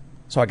degree.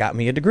 So I got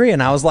me a degree,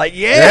 and I was like,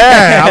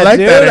 yeah I like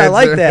dude, that. I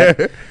like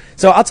that.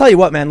 So I'll tell you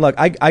what, man. Look,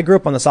 I grew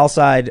up on the South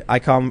Side. I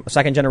come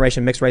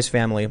second-generation mixed-race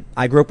family.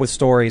 I grew up with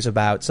stories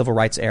about civil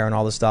rights era and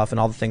all this stuff and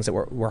all the things that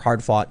were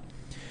hard-fought.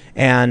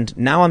 And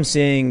now I'm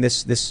seeing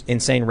this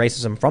insane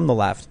racism from the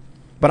left.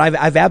 But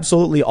I've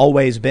absolutely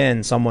always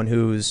been someone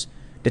who's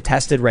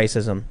detested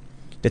racism,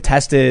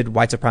 detested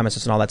white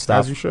supremacists and all that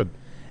stuff. As you should.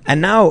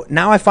 And now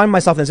I find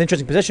myself in this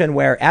interesting position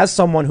where, as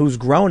someone who's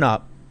grown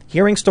up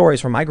hearing stories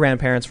from my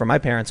grandparents, from my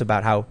parents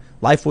about how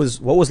what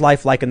was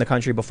life like in the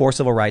country before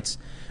civil rights,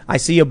 I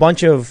see a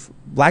bunch of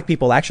black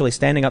people actually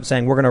standing up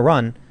saying we're going to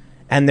run,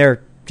 and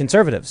they're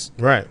conservatives,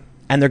 Right.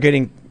 and they're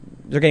getting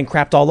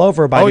crapped all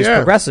over by these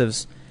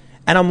progressives,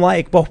 and I'm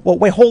like, but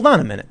wait, hold on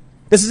a minute.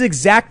 This is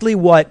exactly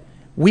what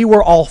we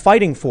were all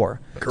fighting for,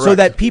 so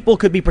that people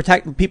could be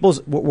protected.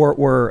 People's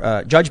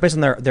were judged based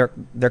on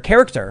their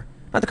character,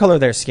 not the color of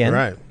their skin.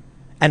 Right.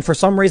 And for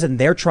some reason,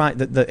 they're trying.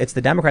 It's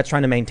the Democrats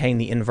trying to maintain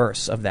the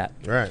inverse of that.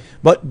 Right.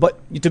 But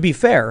to be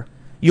fair,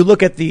 you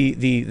look at the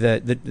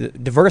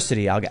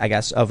diversity, I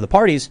guess, of the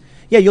parties.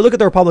 Yeah, you look at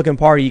the Republican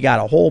Party, you got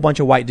a whole bunch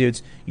of white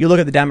dudes. You look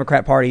at the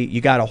Democrat Party, you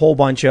got a whole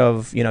bunch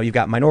of, you've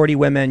got minority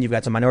women, you've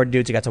got some minority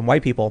dudes, you got some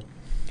white people.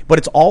 But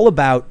it's all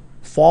about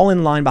fall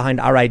in line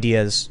behind our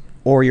ideas,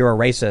 or you're a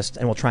racist,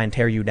 and we'll try and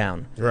tear you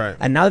down. Right.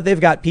 And now that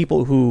they've got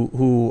people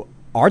who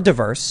are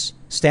diverse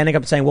standing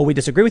up and saying, well, we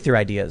disagree with your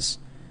ideas,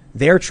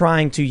 they're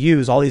trying to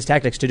use all these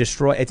tactics to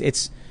destroy.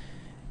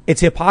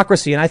 It's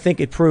hypocrisy, and I think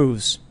it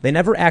proves they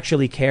never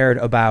actually cared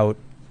about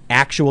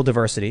actual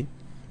diversity.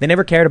 They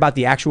never cared about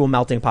the actual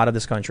melting pot of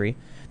this country.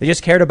 They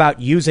just cared about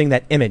using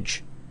that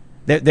image.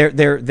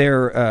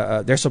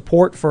 Their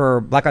support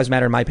for Black Lives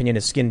Matter, in my opinion,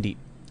 is skin deep.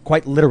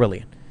 Quite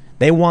literally,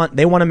 they want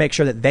to make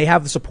sure that they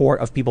have the support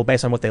of people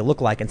based on what they look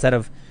like, instead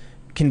of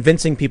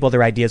convincing people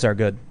their ideas are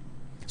good.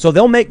 So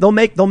they'll make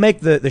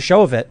the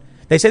show of it.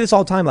 They say this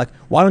all the time, like,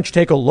 why don't you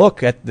take a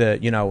look at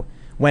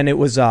when it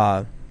was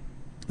the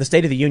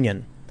State of the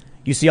Union?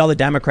 You see all the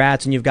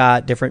Democrats, and you've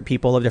got different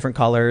people of different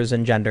colors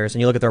and genders,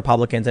 and you look at the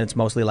Republicans, and it's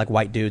mostly like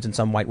white dudes and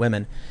some white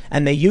women,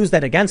 and they use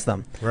that against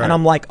them. Right. And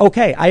I'm like,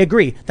 okay, I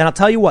agree. Then I'll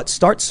tell you what,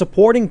 start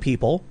supporting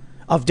people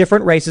of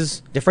different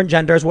races, different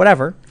genders,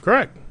 whatever.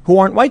 Correct. Who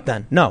aren't white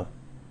then. No,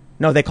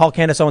 they call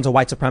Candace Owens a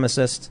white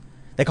supremacist.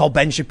 They call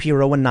Ben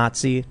Shapiro a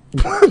Nazi.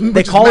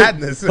 They call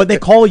madness. But they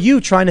call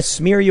you, trying to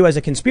smear you as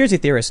a conspiracy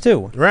theorist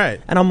too.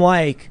 Right. And I'm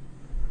like,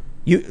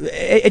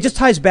 it just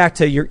ties back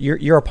to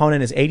your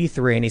opponent is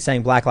 83 and he's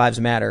saying Black Lives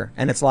Matter,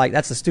 and it's like,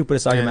 that's the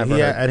stupidest argument I've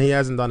ever heard. And he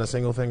hasn't done a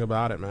single thing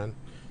about it, man.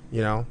 He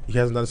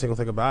hasn't done a single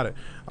thing about it.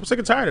 I'm sick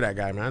and tired of that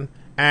guy, man.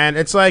 And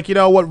it's like,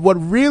 what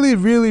really,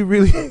 really,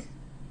 really,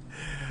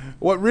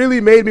 what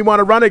really made me want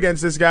to run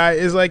against this guy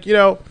is like,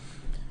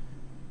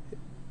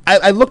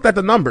 I looked at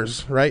the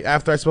numbers, right,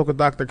 after I spoke with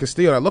Dr.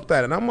 Castillo. I looked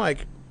at it, and I'm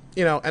like,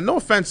 and no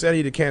offense to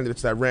any of the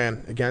candidates that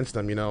ran against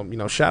them,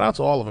 shout out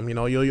to all of them.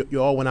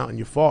 You all went out and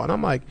you fought. And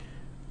I'm like,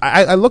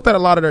 I looked at a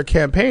lot of their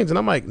campaigns, and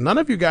I'm like, none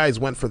of you guys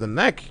went for the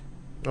neck,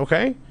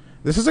 okay?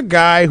 This is a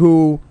guy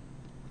who,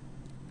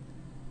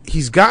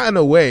 he's gotten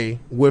away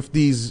with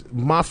these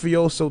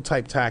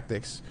mafioso-type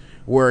tactics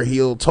where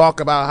he'll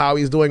talk about how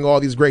he's doing all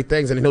these great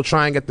things, and he'll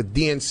try and get the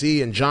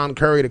DNC and John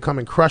Kerry to come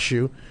and crush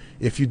you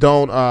if you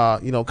don't,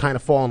 kind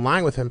of fall in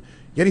line with him.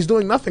 Yet he's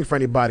doing nothing for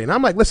anybody. And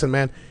I'm like, listen,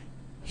 man,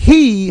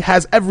 he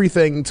has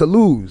everything to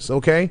lose,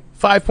 okay?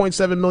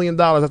 $5.7 million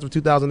after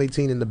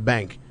 2018 in the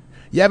bank.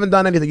 You haven't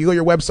done anything. You go to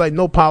your website,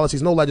 no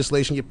policies, no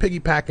legislation. You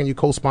piggyback and you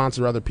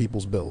co-sponsor other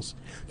people's bills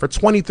for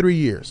 23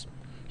 years.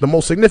 The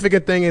most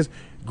significant thing is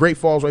Great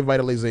Falls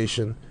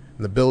revitalization and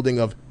the building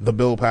of the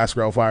Bill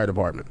Pascrell Fire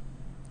Department.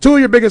 Two of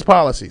your biggest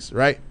policies,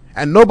 right?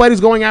 And nobody's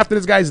going after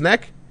this guy's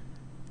neck.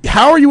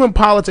 How are you in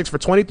politics for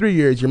 23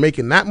 years? You're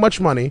making that much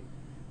money,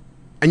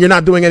 and you're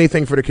not doing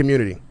anything for the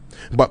community.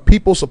 But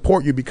people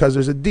support you because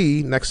there's a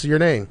D next to your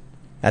name.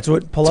 That's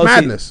what Pelosi. It's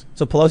madness.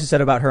 So Pelosi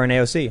said about her in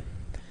AOC,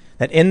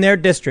 that in their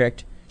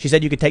district, she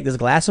said you could take this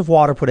glass of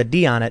water, put a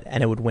D on it,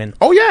 and it would win.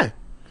 Oh yeah.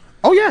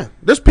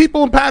 There's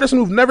people in Patterson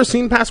who've never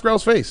seen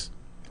Pascrell's face,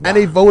 and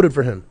they voted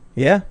for him.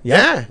 Yeah.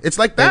 It's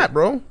like that,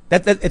 bro.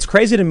 That it's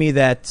crazy to me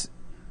that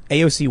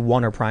AOC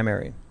won her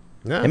primary.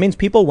 Yeah. It means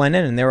people went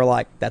in and they were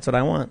like, "That's what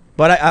I want."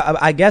 But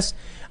I guess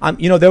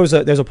there's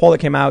a poll that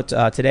came out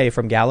today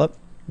from Gallup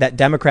that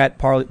Democrat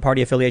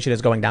party affiliation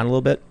is going down a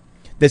little bit.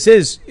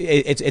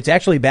 It's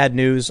actually bad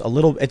news.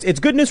 It's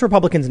good news for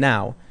Republicans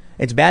now.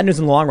 It's bad news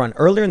in the long run.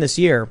 Earlier in this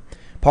year,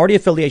 party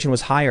affiliation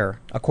was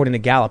higher, according to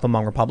Gallup,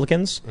 among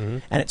Republicans,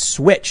 and it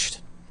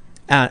switched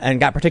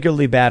and got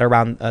particularly bad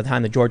around the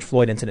time the George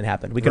Floyd incident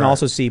happened. We can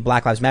also see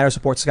Black Lives Matter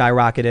support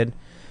skyrocketed.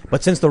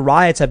 But since the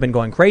riots have been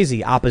going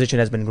crazy, opposition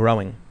has been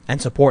growing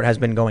and support has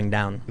been going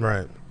down.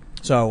 Right.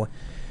 So,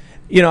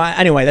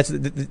 anyway, that's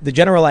the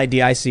general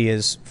idea I see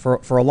is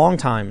for a long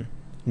time,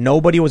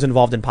 nobody was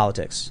involved in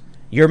politics.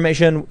 Your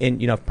mission,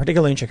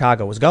 particularly in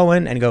Chicago, was go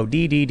in and go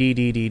D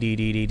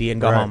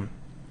and go home.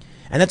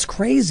 And that's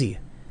crazy.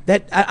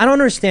 That I don't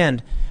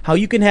understand how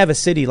you can have a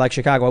city like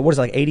Chicago, what is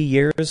it, like 80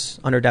 years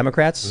under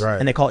Democrats,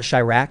 and they call it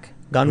Chirac.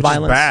 Gun Which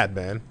violence. Is bad,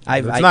 man.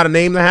 It's not a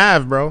name to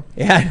have, bro.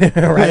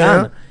 Yeah, right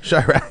on.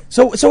 Chirac.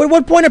 So at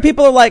what point are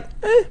people like,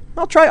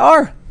 I'll try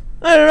R?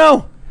 I don't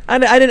know.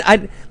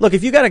 I look,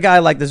 if you got a guy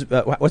like this,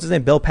 what's his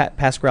name? Bill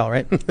Pascrell,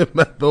 right?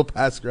 Bill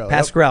Pascrell.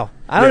 Pascrell.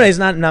 I don't know. He's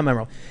not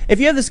memorable.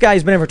 If you have this guy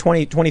who's been here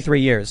for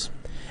 23 years,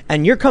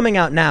 and you're coming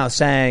out now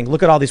saying,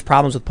 look at all these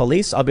problems with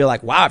police, I'll be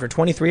like, wow, after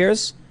 23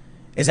 years,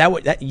 Is that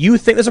what that you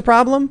think there's a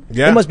problem?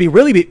 Yeah. It must be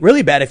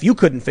really bad if you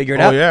couldn't figure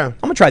it out. Yeah. I'm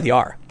gonna try the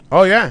R.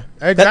 Oh yeah,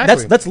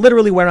 exactly. That's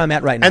literally where I'm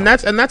at right now. And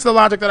that's the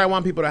logic that I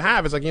want people to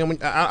have. It's like, you know,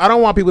 I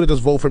don't want people to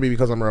just vote for me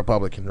because I'm a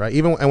Republican, right?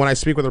 And when I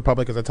speak with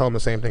Republicans, I tell them the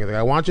same thing. It's like,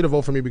 I want you to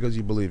vote for me because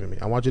you believe in me.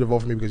 I want you to vote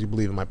for me because you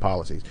believe in my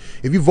policies.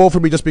 If you vote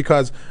for me just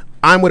because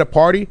I'm with a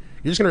party,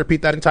 you're just going to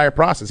repeat that entire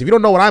process. If you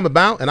don't know what I'm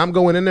about and I'm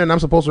going in there and I'm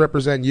supposed to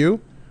represent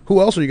you,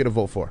 who else are you going to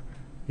vote for?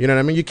 You know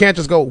what I mean? You can't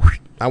just go,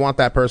 I want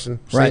that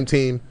person, same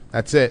team,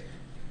 that's it.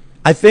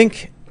 I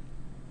think,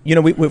 you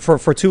know, we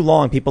for too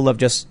long, people have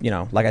just, you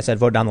know, like I said,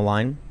 vote down the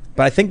line.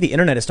 But I think the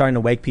internet is starting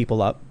to wake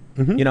people up.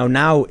 Mm-hmm. You know,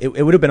 now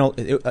it would have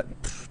been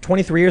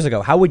 23 years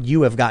ago. How would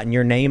you have gotten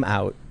your name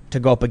out to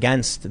go up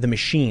against the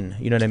machine?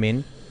 You know what I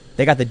mean?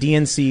 They got the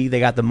DNC, they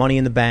got the money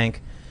in the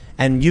bank,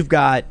 and you've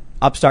got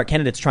upstart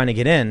candidates trying to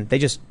get in. They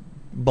just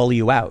bully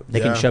you out. They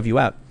can shove you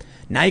out.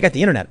 Now you got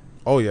the internet.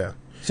 Oh, yeah.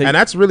 So and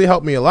that's really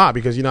helped me a lot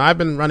because, you know, I've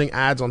been running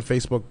ads on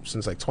Facebook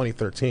since like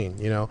 2013,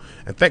 you know,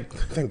 and thank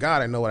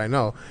God I know what I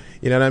know.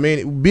 You know what I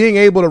mean? Being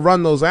able to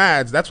run those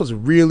ads, that's what's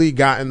really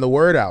gotten the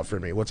word out for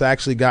me. What's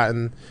actually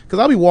gotten, because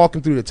I'll be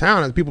walking through the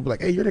town and people be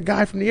like, hey, you're the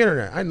guy from the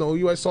internet. I know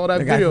you. I saw that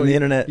video. Guy from the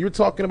internet. You were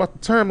talking about the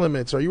term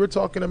limits, or you were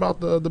talking about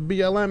the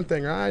BLM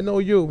thing. Or I know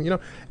you, you know.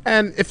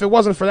 And if it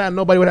wasn't for that,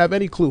 nobody would have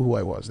any clue who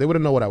I was. They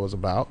wouldn't know what I was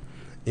about,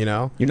 you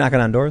know. You're knocking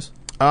on doors?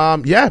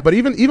 Yeah, but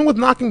even with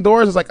knocking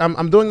doors, it's like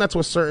I'm doing that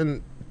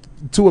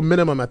to a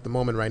minimum at the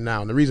moment right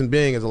now. And the reason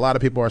being is a lot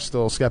of people are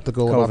still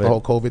skeptical about the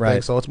whole COVID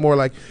thing. So it's more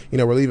like, you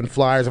know, we're leaving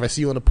flyers. If I see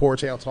you on the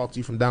porch, hey, I'll talk to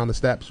you from down the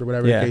steps or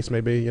whatever the case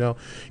may be, you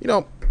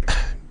know,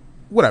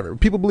 whatever.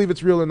 People believe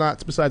it's real or not,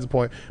 it's besides the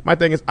point. My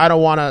thing is I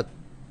don't want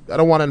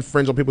to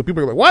infringe on people.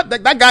 People are like, what?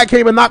 That guy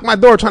came and knocked my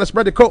door trying to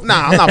spread the COVID.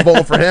 Nah, I'm not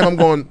voting for him. I'm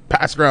going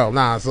Pascal.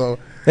 Nah, so.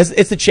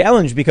 It's a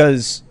challenge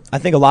because I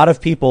think a lot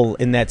of people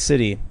in that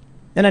city,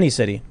 in any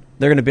city,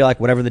 they're going to be like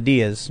whatever the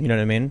D is. You know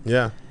what I mean?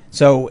 Yeah.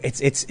 So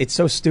it's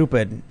so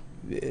stupid,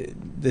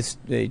 this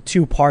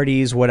two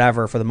parties,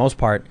 whatever, for the most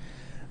part.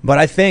 But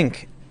I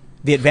think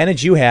the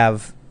advantage you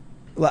have,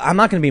 I'm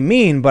not going to be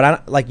mean,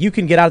 but like you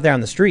can get out there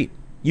on the street.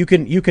 You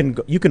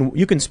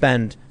can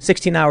spend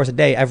 16 hours a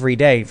day every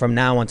day from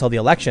now until the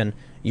election.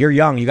 You're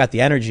young, you got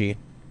the energy,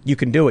 you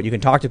can do it. You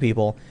can talk to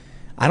people.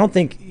 I don't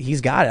think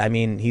he's got it. I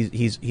mean,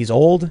 he's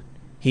old.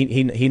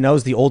 He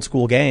knows the old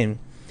school game.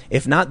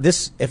 If not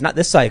this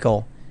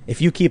cycle,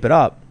 if you keep it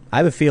up, I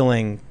have a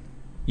feeling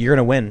you're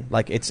gonna win.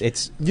 Like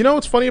it's. You know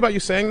what's funny about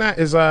you saying that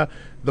is the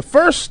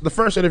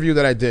first interview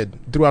that I did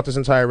throughout this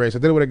entire race, I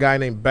did it with a guy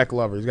named Beck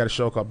Lover. He's got a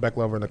show called Beck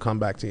Lover and the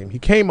Comeback Team. He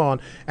came on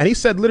and he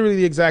said literally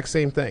the exact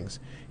same things.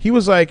 He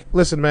was like,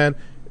 "Listen, man,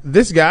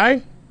 this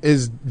guy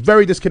is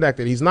very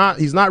disconnected. He's not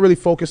really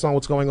focused on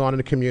what's going on in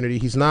the community.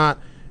 He's not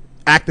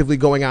actively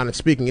going out and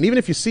speaking. And even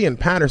if you see in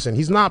Patterson,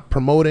 he's not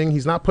promoting,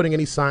 he's not putting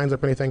any signs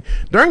up or anything.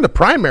 During the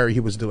primary, he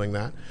was doing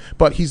that,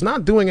 but he's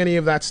not doing any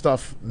of that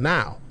stuff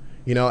now."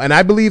 You know, and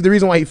I believe the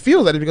reason why he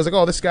feels that is because, like,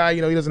 oh, this guy,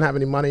 you know, he doesn't have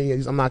any money.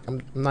 I'm not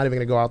even going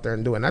to go out there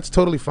and do it. And that's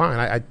totally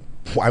fine.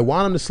 I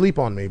want him to sleep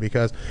on me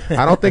because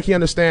I don't think he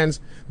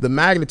understands the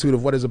magnitude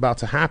of what is about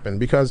to happen.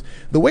 Because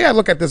the way I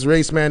look at this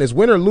race, man, is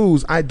win or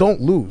lose, I don't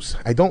lose.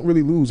 I don't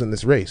really lose in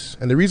this race.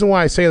 And the reason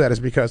why I say that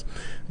is because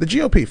the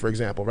GOP, for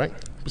example, right?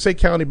 Passaic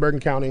County, Bergen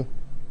County,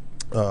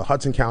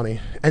 Hudson County,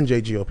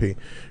 NJ GOP,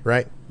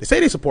 right? They say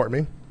they support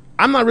me.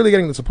 I'm not really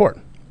getting the support,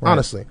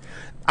 honestly.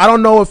 I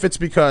don't know if it's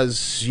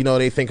because, you know,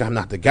 they think I'm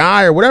not the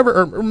guy or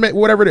whatever, or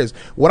whatever it is.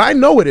 What I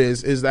know it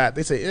is that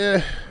they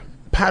say,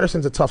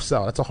 Patterson's a tough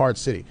sell. That's a hard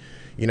city.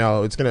 You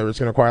know, it's gonna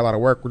require a lot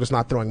of work. We're just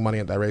not throwing money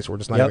at that race. We're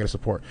just not even going to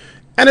support.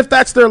 And if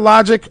that's their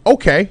logic,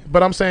 okay.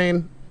 But I'm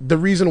saying the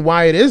reason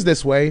why it is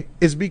this way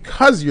is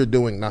because you're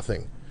doing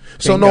nothing.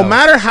 So no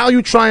matter how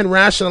you try and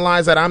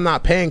rationalize that I'm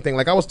not paying thing,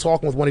 like I was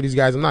talking with one of these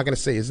guys, I'm not going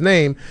to say his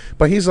name,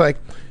 but he's like,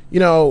 you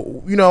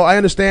know, I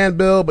understand,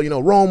 Bill, but, you know,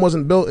 Rome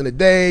wasn't built in a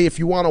day. If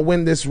you want to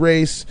win this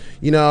race,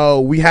 you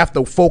know, we have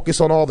to focus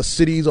on all the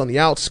cities on the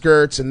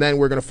outskirts, and then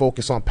we're going to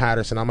focus on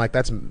Patterson. I'm like,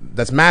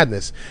 that's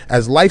madness.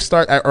 As life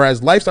starts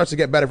to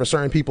get better for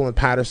certain people in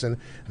Patterson,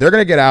 they're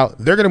going to get out.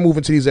 They're going to move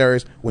into these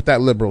areas with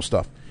that liberal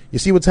stuff. You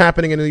see what's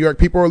happening in New York.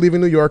 People are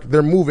leaving New York.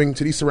 They're moving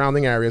to these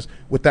surrounding areas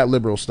with that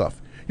liberal stuff.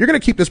 You're going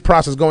to keep this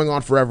process going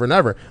on forever and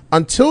ever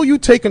until you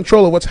take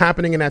control of what's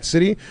happening in that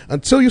city,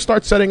 until you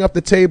start setting up the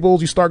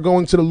tables, you start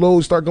going to the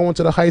lows, start going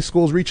to the high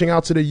schools, reaching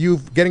out to the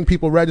youth, getting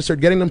people registered,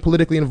 getting them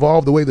politically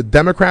involved the way the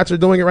Democrats are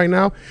doing it right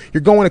now.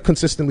 You're going to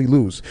consistently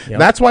lose. Yep.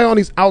 That's why on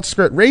these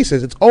outskirt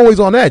races, it's always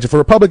on edge. If a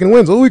Republican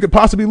wins, we could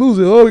possibly lose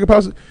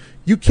it.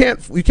 You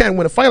can't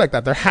win a fight like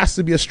that. There has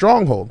to be a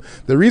stronghold.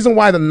 The reason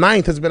why the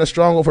 9th has been a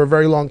stronghold for a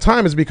very long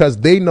time is because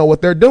they know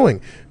what they're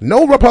doing.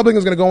 No Republican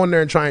is going to go in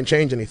there and try and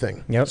change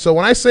anything. Yep. So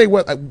when I say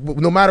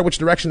no matter which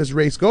direction this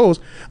race goes,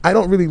 I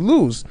don't really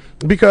lose,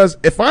 because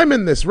if I'm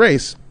in this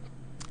race,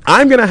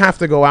 I'm going to have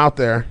to go out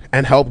there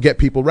and help get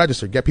people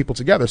registered, get people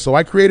together. So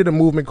I created a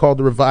movement called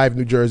the Revive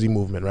New Jersey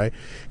movement, right?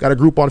 Got a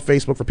group on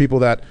Facebook for people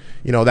that,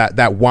 you know,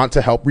 that want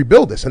to help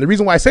rebuild this. And the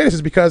reason why I say this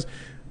is because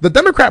the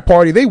Democrat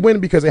Party, they win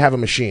because they have a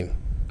machine.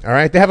 All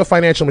right, they have a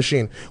financial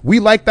machine. We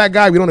like that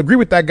guy. We don't agree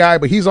with that guy,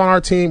 but he's on our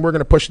team. We're going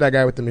to push that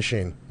guy with the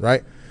machine,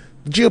 right?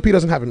 The GOP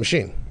doesn't have a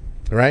machine,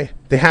 right?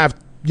 They have,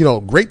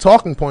 great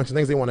talking points and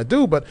things they want to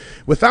do, but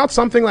without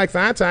something like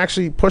that to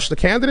actually push the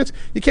candidates,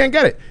 you can't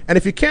get it. And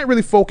if you can't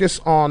really focus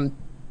on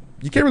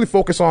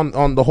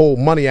the whole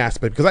money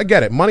aspect, because I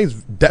get it, money's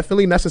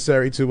definitely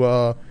necessary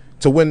to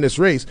win this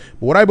race.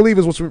 But what I believe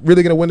is what's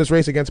really going to win this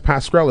race against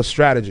Pascrell is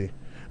strategy.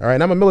 All right,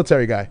 and I'm a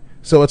military guy.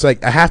 So it's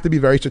like I have to be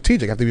very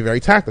strategic. I have to be very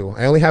tactical.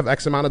 I only have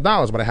X amount of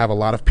dollars, but I have a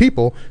lot of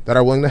people that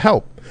are willing to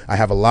help. I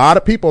have a lot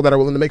of people that are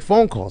willing to make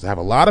phone calls. I have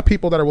a lot of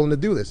people that are willing to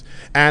do this.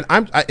 And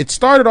it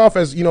started off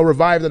as,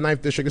 revive the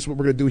 9th District. This is what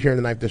we're going to do here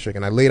in the 9th District.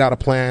 And I laid out a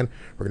plan.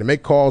 We're going to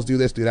make calls, do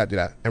this, do that, do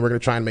that. And we're going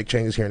to try and make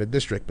changes here in the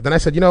district. But then I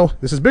said,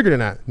 this is bigger than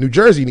that. New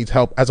Jersey needs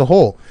help as a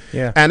whole.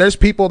 Yeah. And there's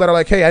people that are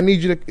like, hey, I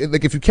need you to,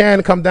 like, if you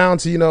can, come down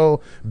to,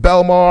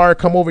 Belmar,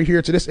 come over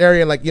here to this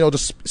area and, like,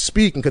 just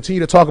speak and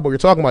continue to talk about what you're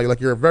talking about.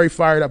 You're a very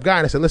fired up guy.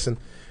 And I said, listen,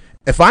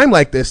 if I'm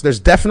like this, there's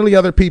definitely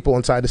other people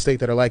inside the state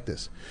that are like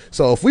this.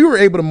 So if we were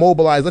able to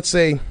mobilize, let's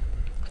say,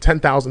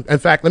 10,000. In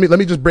fact, let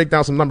me just break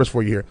down some numbers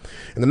for you here.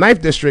 In the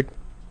 9th District,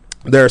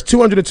 there's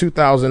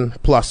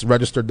 202,000 plus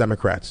registered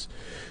Democrats.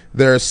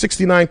 There's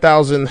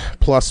 69,000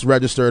 plus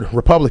registered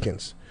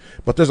Republicans.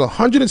 But there's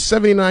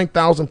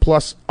 179,000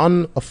 plus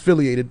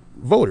unaffiliated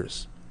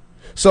voters.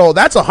 So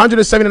that's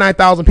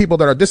 179,000 people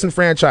that are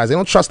disenfranchised. They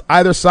don't trust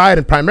either side,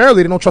 and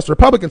primarily they don't trust the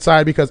Republican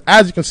side because,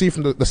 as you can see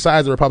from the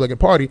size of the Republican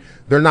Party,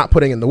 they're not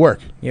putting in the work.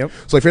 Yep.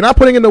 So if you're not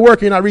putting in the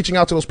work, you're not reaching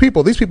out to those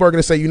people. These people are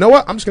going to say, you know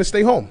what, I'm just going to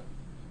stay home.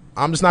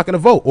 I'm just not going to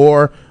vote,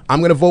 or I'm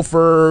going to vote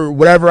for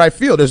whatever I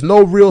feel. There's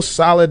no real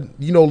solid,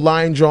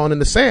 line drawn in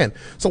the sand.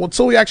 So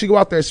until we actually go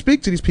out there and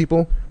speak to these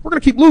people, we're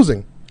going to keep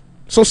losing.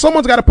 So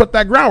someone's got to put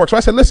that groundwork. So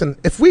I said, listen,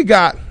 if we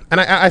got, and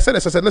I said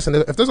this, I said, listen,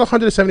 if there's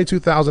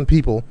 172,000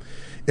 people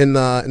in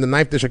the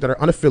 9th District that are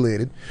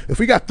unaffiliated, if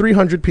we got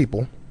 300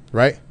 people,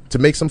 right, to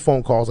make some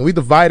phone calls, and we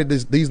divided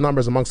these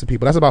numbers amongst the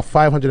people, that's about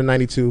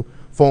 592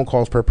 phone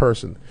calls per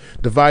person.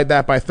 Divide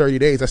that by 30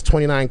 days, that's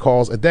 29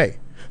 calls a day.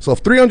 So if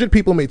 300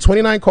 people made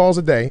 29 calls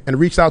a day and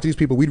reached out to these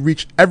people, we'd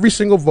reach every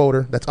single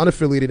voter that's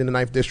unaffiliated in the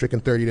 9th District in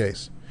 30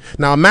 days.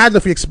 Now imagine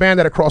if we expand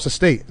that across the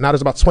state. Now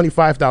there's about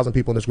 25,000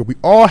 people in this group. We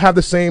all have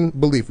the same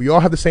belief. We all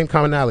have the same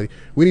commonality.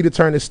 We need to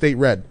turn this state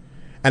red.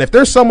 And if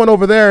there's someone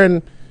over there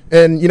in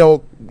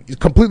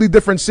completely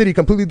different city,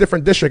 completely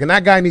different district, and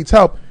that guy needs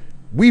help,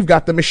 we've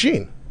got the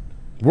machine.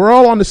 We're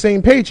all on the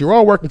same page. You're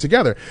all working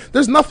together.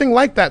 There's nothing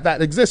like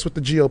that exists with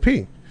the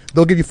GOP.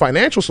 They'll give you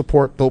financial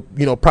support. They'll,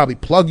 probably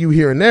plug you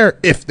here and there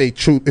if they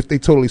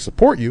totally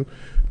support you.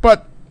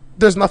 But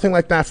there's nothing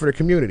like that for the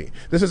community.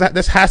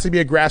 This has to be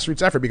a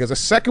grassroots effort, because the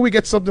second we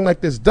get something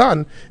like this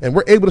done and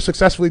we're able to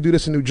successfully do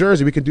this in New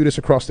Jersey, we can do this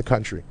across the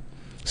country.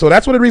 So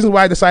that's one of the reasons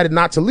why I decided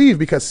not to leave,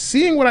 because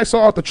seeing what I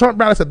saw at the Trump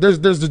rally, I said, there's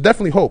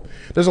definitely hope.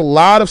 There's a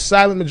lot of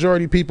silent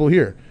majority people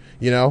here.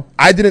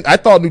 I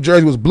thought New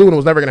Jersey was blue and it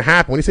was never going to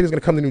happen. When he said he was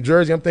going to come to New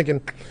Jersey, I'm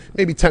thinking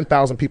maybe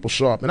 10,000 people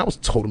show up. And I was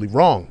totally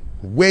wrong.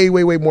 Way,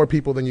 way, way more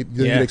people than you'd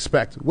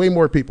expect. Way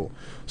more people.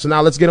 So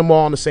now let's get them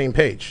all on the same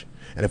page.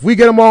 And if we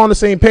get them all on the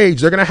same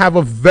page, they're going to have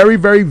a very,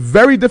 very,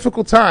 very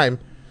difficult time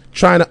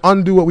trying to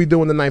undo what we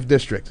do in the 9th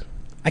District.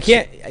 I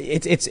can't.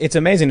 It's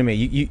amazing to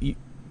me.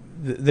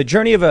 The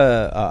journey of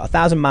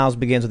 1,000 miles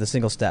begins with a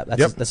single step.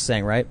 That's the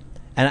saying, right?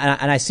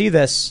 And I see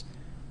this.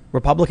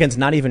 Republicans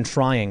not even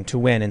trying to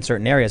win in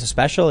certain areas,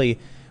 especially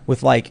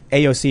with like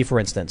AOC, for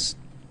instance.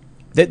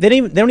 They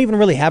don't even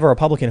really have a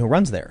Republican who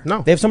runs there.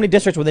 No. They have so many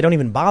districts where they don't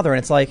even bother, and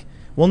it's like,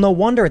 well, no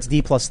wonder it's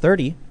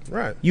D+30.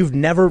 Right. You've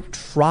never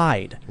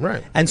tried.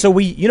 Right. And so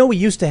we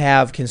used to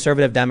have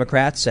conservative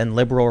Democrats and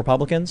liberal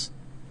Republicans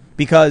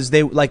because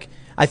they, like,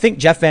 I think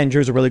Jeff Van Drew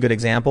is a really good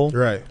example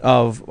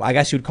of, I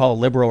guess you'd call a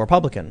liberal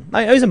Republican.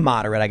 He's a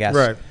moderate, I guess.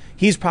 Right.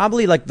 He's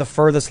probably like the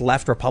furthest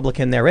left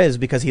Republican there is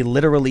because he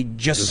literally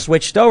just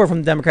switched over from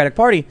the Democratic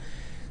Party.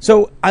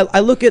 So I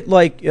look at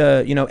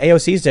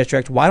AOC's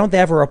district. Why don't they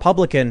have a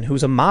Republican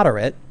who's a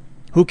moderate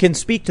who can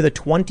speak to the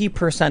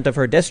 20% of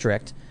her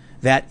district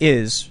that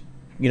is,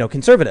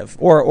 conservative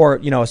or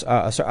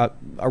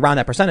around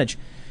that percentage?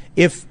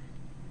 If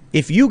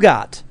you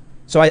got,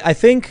 so I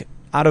think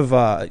out of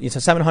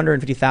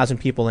 750,000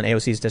 people in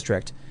AOC's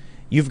district,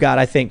 you've got,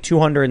 I think,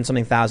 200 and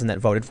something thousand that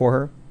voted for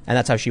her, and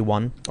that's how she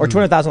won, or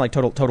 200,000 like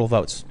total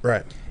votes.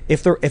 Right.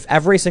 If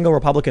every single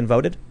Republican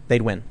voted,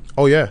 they'd win.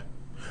 Oh yeah.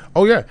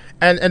 Oh yeah,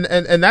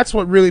 and that's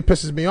what really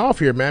pisses me off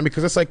here, man,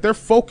 because it's like they're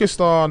focused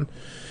on,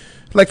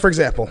 like, for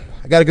example,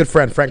 I got a good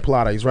friend, Frank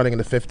Pallotta. He's running in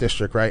the 5th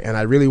District, right? And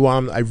I really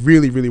want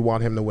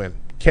him to win.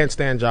 Can't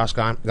stand Josh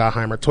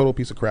Gottheimer, total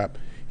piece of crap.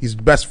 He's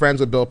best friends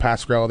with Bill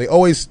Pascrell. They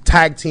always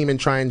tag team and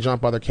try and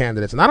jump other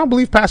candidates. And I don't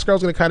believe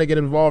Pascrell's going to kind of get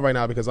involved right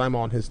now because I'm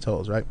on his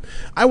toes, right?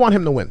 I want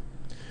him to win.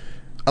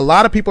 A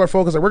lot of people are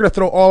focused on, we're going to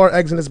throw all our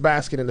eggs in this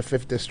basket in the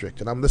 5th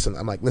District. And I'm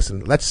like,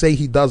 listen, let's say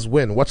he does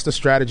win. What's the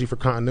strategy for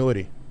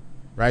continuity?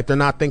 Right? They're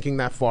not thinking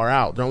that far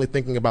out. They're only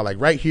thinking about,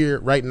 like, right here,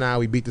 right now,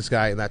 we beat this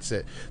guy, and that's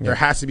it. Yeah. There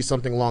has to be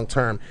something long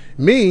term.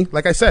 Me,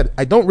 like I said,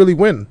 I don't really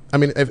win. I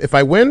mean, if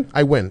I win,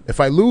 I win.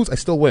 If I lose, I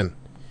still win.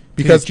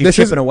 because you're this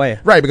chipping isn't away.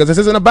 Right, because this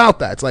isn't about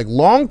that. It's like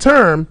long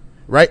term,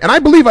 right? And I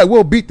believe I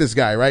will beat this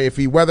guy, right?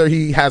 Whether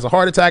he has a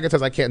heart attack and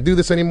says I can't do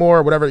this anymore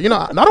or whatever. You know,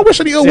 I don't wish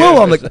any ill will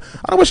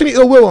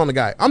on the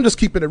guy. I'm just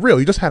keeping it real.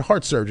 You just had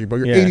heart surgery, bro.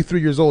 You're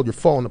 83 years old. You're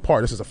falling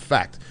apart. This is a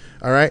fact.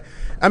 All right.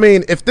 I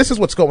mean, if this is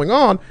what's going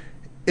on,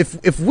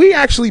 if we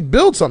actually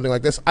build something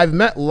like this, I've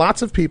met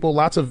lots of people,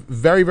 lots of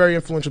very, very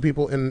influential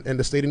people in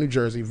the state of New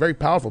Jersey, very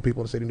powerful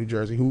people in the state of New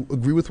Jersey who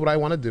agree with what I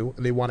want to do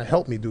and they want to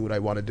help me do what I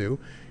want to do.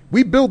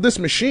 We build this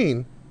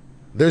machine.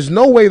 There's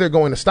no way they're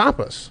going to stop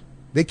us.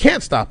 They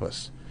can't stop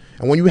us.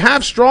 And when you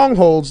have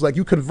strongholds, like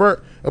you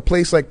convert a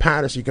place like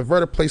Paterson, you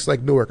convert a place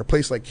like Newark, a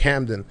place like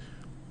Camden,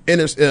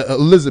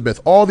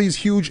 Elizabeth, all these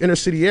huge inner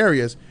city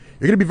areas,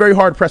 you're going to be very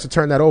hard pressed to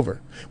turn that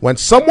over. When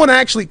someone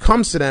actually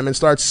comes to them and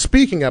starts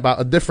speaking about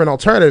a different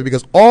alternative,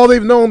 because all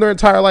they've known their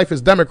entire life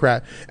is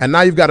Democrat, and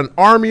now you've got an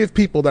army of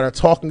people that are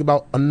talking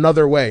about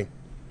another way,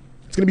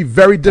 it's going to be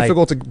very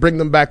difficult to bring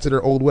them back to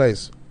their old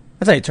ways.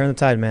 That's how you turn the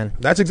tide, man.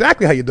 That's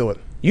exactly how you do it.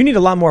 You need a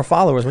lot more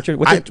followers. What's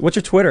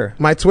your Twitter?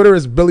 My Twitter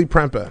is Billy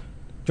Prempeh.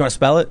 Do you want to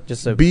spell it?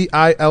 Just so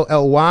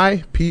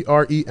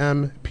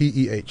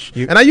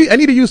BILLYPREMPEH. And I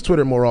need to use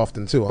Twitter more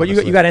often too. But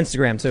you got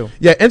Instagram too.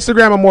 Yeah,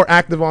 Instagram. I'm more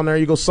active on there.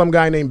 You go, some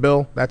guy named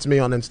Bill. That's me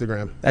on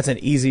Instagram. That's an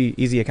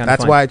easy account.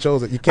 That's to find. why I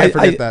chose it. You can't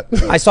forget that.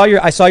 I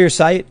saw your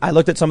site. I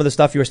looked at some of the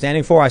stuff you were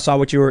standing for. I saw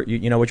what you were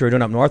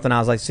doing up north, and I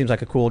was like, seems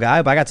like a cool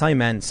guy. But I got to tell you,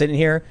 man, sitting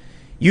here.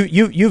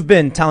 You've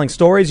been telling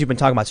stories. You've been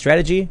talking about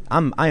strategy.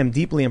 I am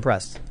deeply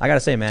impressed. I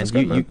gotta say, man,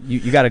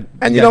 you got a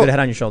good head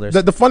on your shoulders.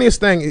 The funniest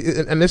thing,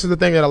 and this is the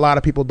thing that a lot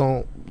of people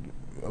don't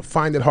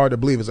find it hard to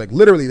believe, is like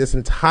literally this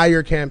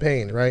entire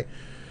campaign, right?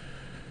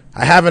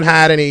 I haven't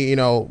had any,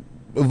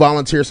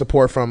 volunteer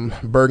support from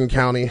Bergen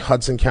County,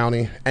 Hudson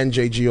County,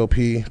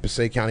 NJGOP,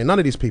 Passaic County. None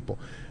of these people.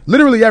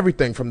 Literally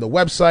everything from the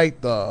website,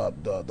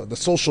 the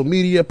social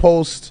media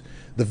posts,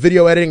 the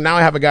video editing. Now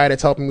I have a guy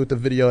that's helping me with the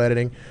video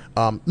editing.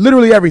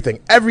 Literally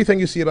everything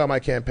you see about my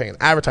campaign,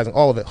 advertising,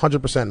 all of it,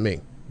 100% me.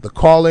 The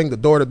calling, the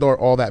door-to-door,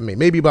 all that me.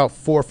 Maybe about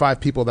 4 or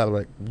 5 people that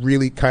like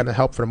really kind of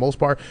help for the most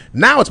part.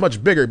 Now it's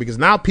much bigger because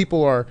now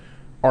people are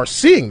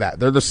seeing that.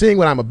 They're seeing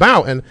what I'm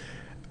about. And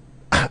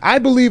I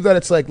believe that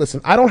it's like,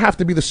 listen, I don't have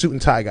to be the suit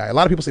and tie guy. A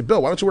lot of people say, Bill,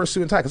 why don't you wear a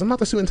suit and tie? Because I'm not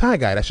the suit and tie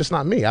guy. That's just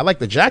not me. I like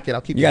the jacket.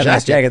 I'll keep the jacket. You got a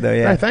nice jacket, though,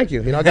 yeah. Right, thank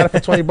you. I got it for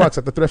 $20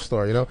 at the thrift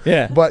store,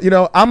 Yeah. But,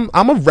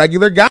 I'm a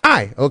regular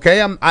guy,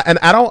 okay?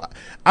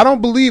 I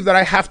don't believe that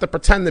I have to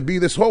pretend to be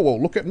this,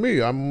 look at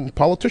me. I'm a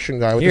politician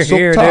guy with a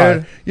silk tie.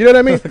 Dude. You know what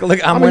I mean?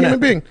 Look, I'm a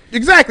human being.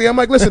 Exactly. I'm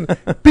like, listen,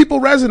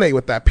 people resonate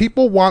with that.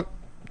 People want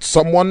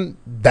someone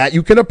that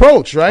you can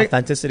approach, right?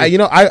 Authenticity.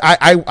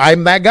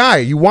 I'm that guy.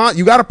 You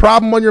got a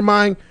problem on your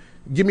mind,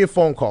 give me a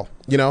phone call.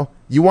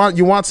 You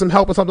want some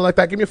help or something like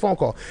that, give me a phone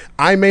call.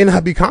 I may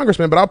not be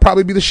congressman, but I'll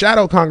probably be the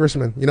shadow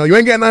congressman. You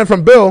ain't getting nothing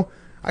from Bill.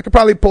 I could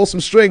probably pull some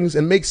strings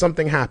and make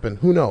something happen.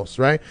 Who knows,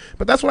 right?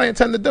 But that's what I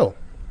intend to do.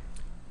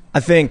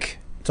 I think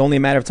it's only a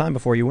matter of time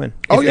before you win.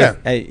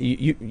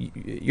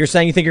 You're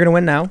saying you think you're going to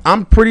win now?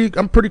 I'm pretty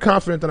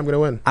confident that I'm going to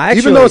win.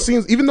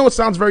 Even though it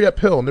sounds very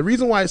uphill. And the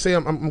reason why I say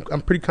I'm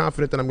pretty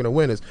confident that I'm going to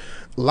win is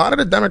a lot of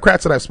the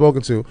Democrats that I've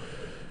spoken to,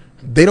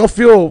 they don't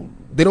feel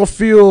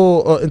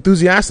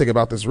enthusiastic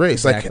about this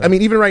race. Exactly.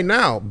 Like, even right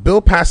now,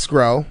 Bill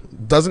Pascrell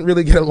doesn't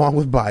really get along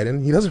with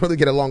Biden. He doesn't really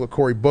get along with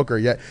Cory Booker,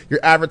 yet you're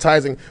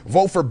advertising,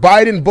 vote for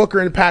Biden, Booker,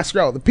 and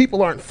Pascrell. The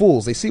people aren't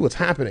fools. They see what's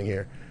happening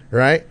here,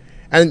 right?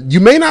 And you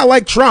may not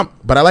like Trump,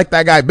 but I like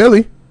that guy,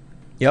 Billy.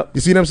 Yep.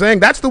 You see what I'm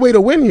saying? That's the way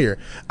to win here.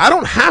 I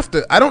don't have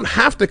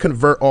to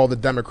convert all the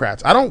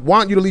Democrats. I don't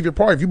want you to leave your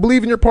party. If you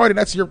believe in your party,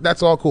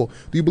 that's all cool.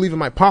 Do you believe in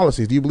my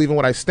policies? Do you believe in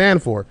what I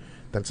stand for?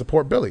 Then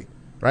support Billy,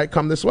 right?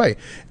 Come this way.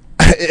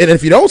 And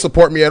if you don't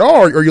support me at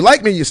all, or you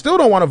like me, you still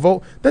don't want to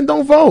vote, then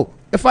don't vote.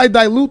 If I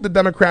dilute the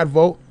Democrat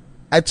vote,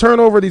 I turn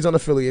over these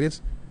unaffiliated,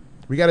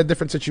 we got a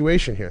different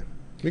situation here.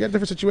 We got a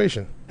different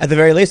situation. At the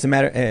very least,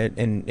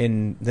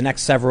 in the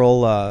next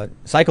several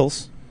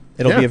cycles,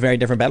 it'll be a very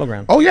different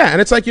battleground. Oh, yeah.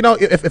 And it's like,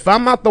 if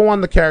I'm not the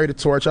one to carry the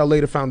torch, I'll lay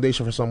the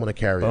foundation for someone to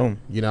carry Boom.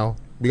 it.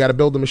 We got to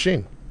build the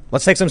machine.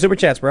 Let's take some super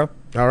chats, bro.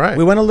 All right.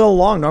 We went a little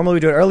long. Normally we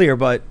do it earlier,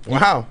 but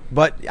wow.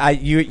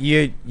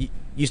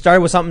 You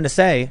started with something to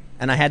say,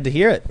 and I had to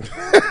hear it.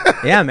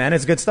 Yeah, man,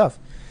 it's good stuff.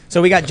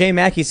 So we got Jay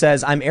Mackey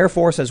says, I'm Air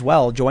Force as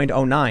well, joined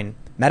 09,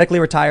 medically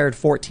retired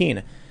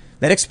 14.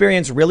 That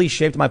experience really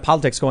shaped my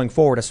politics going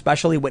forward,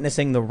 especially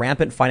witnessing the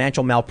rampant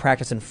financial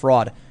malpractice and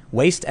fraud,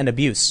 waste and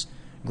abuse.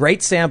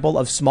 Great sample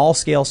of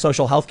small-scale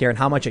social healthcare and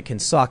how much it can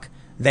suck.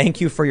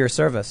 Thank you for your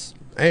service.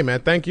 Hey,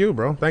 man, thank you,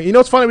 bro.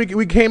 It's funny,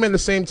 we came in the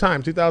same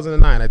time,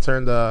 2009. I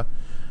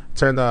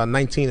turned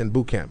 19 in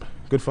boot camp.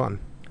 Good fun.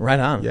 Right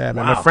on. Yeah,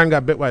 man. Wow. My friend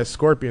got bit by a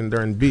scorpion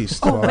during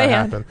Beast. Oh, that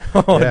happened.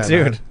 Oh, yeah,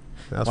 dude. Man.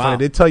 That was funny.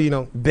 They tell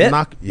you, bit?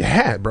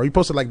 Yeah, bro. You're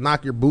supposed to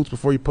knock your boots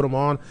before you put them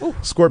on.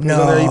 Scorpion was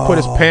in there. He put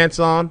his pants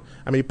on.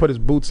 He put his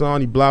boots on.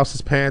 He bloused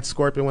his pants.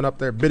 Scorpion went up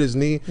there, bit his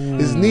knee.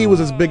 His knee was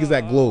as big as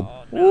that globe.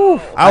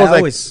 I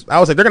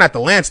was like, they're gonna have to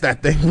lance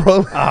that thing, bro.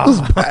 It was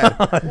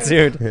bad,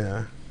 dude.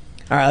 Yeah.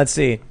 All right, let's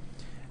see.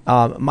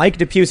 Mike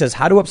Depew says,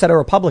 how to upset a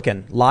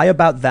Republican, lie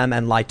about them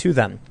and lie to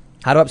them.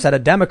 How to upset a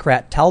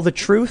Democrat. Tell the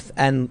truth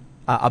and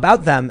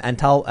about them and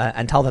tell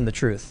them the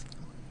truth.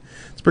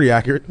 It's pretty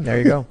accurate. There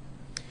you go.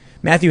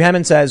 Matthew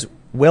Hemmon says,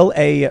 will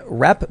a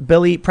Rep.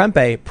 Billy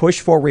Prempeh push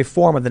for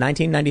reform of the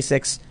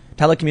 1996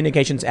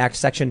 Telecommunications Act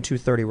Section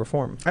 230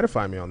 reform?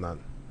 Edify me on that.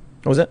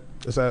 What was it?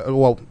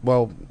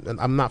 Well,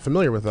 I'm not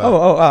familiar with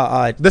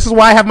that. This is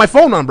why I have my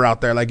phone number out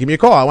there. Like, give me a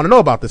call. I want to know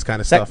about this kind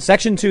of stuff.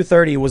 Section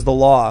 230 was the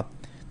law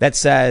that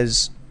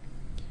says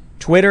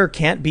Twitter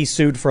can't be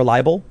sued for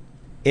libel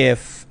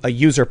if a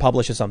user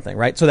publishes something,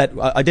 right? So that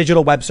a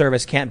digital web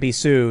service can't be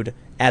sued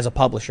as a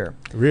publisher.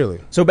 Really?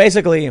 So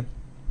basically,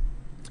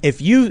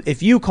 if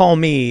you call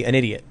me an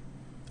idiot,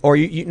 or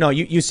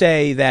you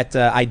say that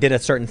I did a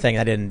certain thing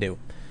I didn't do,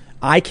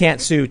 I can't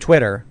sue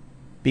Twitter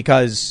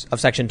because of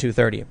Section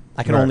 230.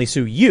 I can only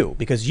sue you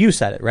because you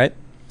said it, right?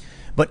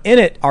 But in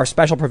it are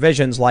special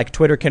provisions like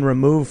Twitter can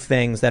remove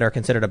things that are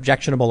considered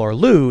objectionable or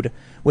lewd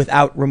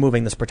without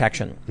removing this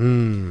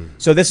protection.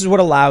 So this is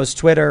what allows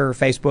Twitter,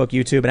 Facebook,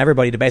 YouTube, and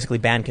everybody to basically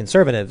ban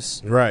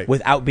conservatives, right?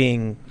 Without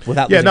losing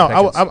protections.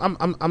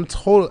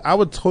 I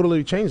would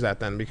totally change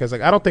that then, because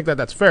like I don't think that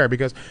that's fair,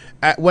 because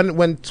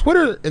when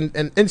Twitter and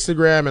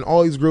Instagram and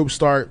all these groups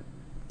start,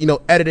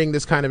 editing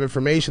this kind of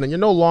information, then you're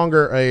no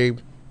longer a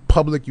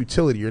public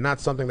utility. You're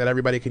not something that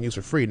everybody can use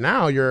for free.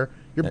 Now you're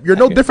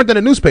no different than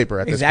a newspaper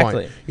at this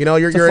point.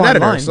 You're an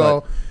editor.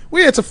 So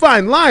it's a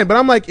fine line, but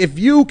I'm like, if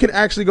you can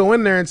actually go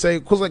in there and say,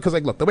 because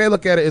look, the way I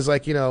look at it is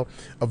like, a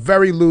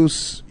very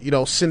loose,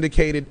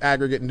 syndicated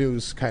aggregate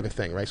news kind of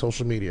thing, right?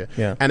 Social media.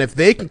 Yeah. And if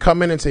they can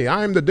come in and say,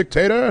 I'm the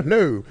dictator,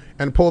 no,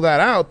 and pull that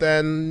out,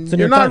 then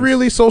you're not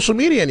really social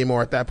media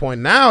anymore at that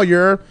point. Now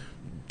you're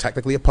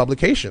technically a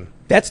publication.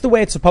 That's the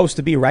way it's supposed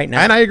to be right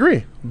now. And I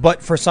agree.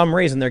 But for some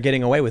reason, they're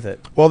getting away with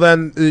it. Well,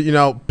 then,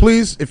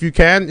 please, if you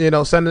can,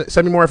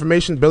 send me more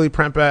information, Billy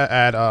Prempeh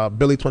at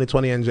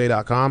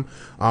billy2020nj.com.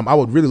 I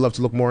would really love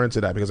to look more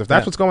into that, because if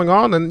that's what's going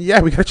on, then, we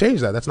got to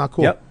change that. That's not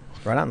cool. Yep.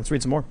 Right on. Let's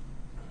read some more.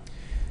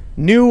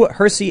 New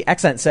Hersey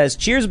Accent says,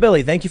 cheers,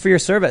 Billy. Thank you for your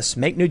service.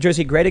 Make New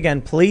Jersey great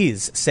again,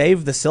 please.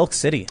 Save the Silk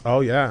City. Oh,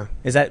 yeah.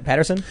 Is that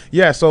Patterson?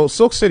 Yeah, so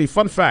Silk City,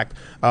 fun fact,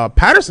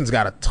 Patterson's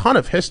got a ton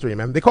of history,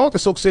 man. They call it the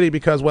Silk City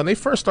because when they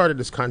first started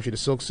this country, the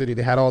Silk City,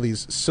 they had all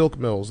these silk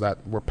mills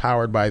that were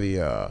powered by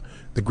the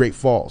Great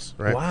Falls,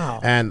 right? Wow.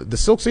 And the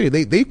Silk City,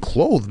 they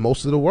clothed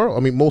most of the world.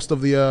 I mean, most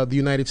of the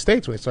United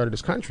States when they started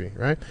this country,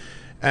 right?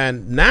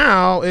 And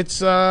now it's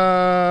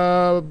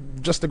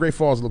just the Great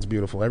Falls. It looks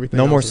beautiful. Everything.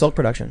 No more silk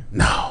production.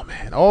 No,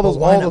 man. All those.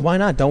 Why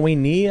not? Don't we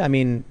need? I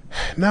mean,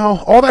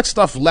 no. All that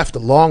stuff left a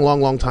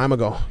long time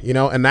ago.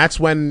 And that's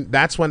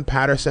when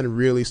Patterson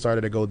really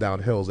started to go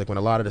downhill. Like when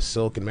a lot of the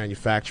silk and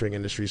manufacturing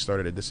industries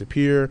started to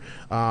disappear.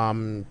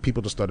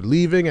 People just started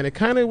leaving, and it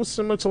kind of was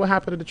similar to what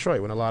happened in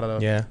Detroit when a lot of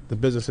the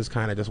businesses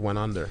kind of just went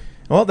under.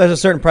 Well, there's a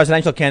certain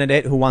presidential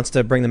candidate who wants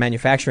to bring the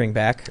manufacturing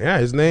back. Yeah,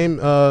 his name.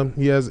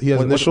 He has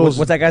initials.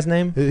 What's that guy's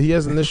name? He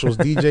has initials.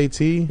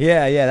 DJT.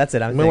 Yeah, that's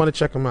it. You may want to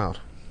check him out.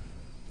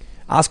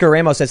 Oscar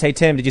Ramos says, hey,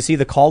 Tim, did you see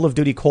the Call of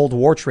Duty Cold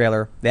War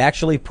trailer? They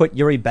actually put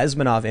Yuri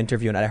Bezmenov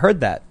interview in it. I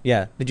heard that.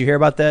 Yeah. Did you hear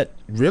about that?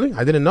 Really?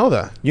 I didn't know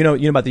that. You know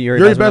about the Yuri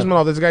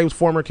Bezmenov. This guy who's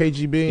former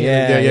KGB.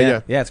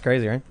 Yeah. Yeah, it's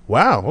crazy, right?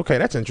 Wow. Okay,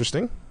 that's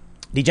interesting.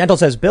 D Gentle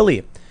says,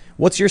 Billy,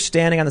 what's your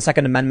standing on the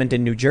Second Amendment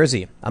in New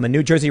Jersey? I'm a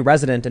New Jersey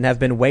resident and have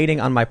been waiting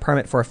on my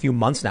permit for a few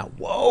months now.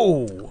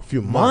 Whoa. A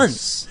few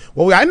months.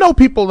 Well, I know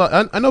people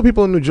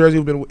in New Jersey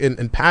who've been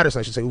in Patterson,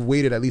 I should say, who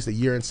waited at least a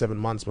year and 7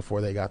 months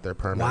before they got their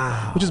permit.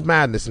 Wow. Which is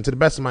madness, and to the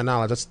best of my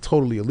knowledge, that's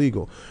totally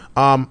illegal.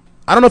 I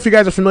don't know if you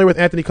guys are familiar with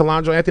Anthony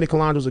Calandro. Anthony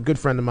Calandro is a good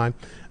friend of mine.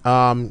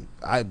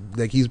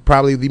 He's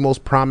probably the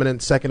most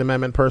prominent Second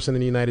Amendment person in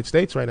the United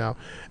States right now,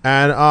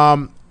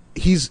 and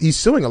he's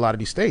suing a lot of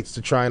these states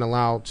to try and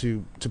allow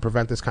to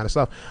prevent this kind of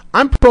stuff.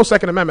 I'm pro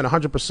Second Amendment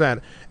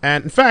 100%,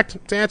 and in fact,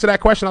 to answer that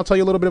question, I'll tell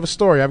you a little bit of a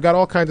story. I've got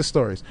all kinds of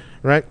stories,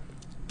 right?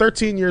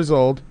 13 years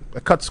old, I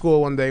cut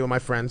school one day with my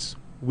friends.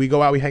 We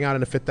go out, we hang out in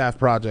the Fifth Ave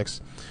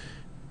projects.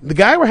 The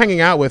guy we're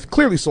hanging out with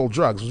clearly sold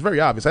drugs. It was very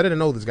obvious. I didn't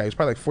know this guy. He was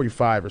probably like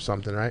 45 or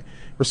something, right?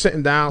 We're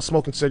sitting down,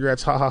 smoking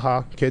cigarettes,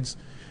 kids.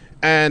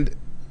 And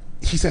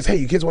he says, hey,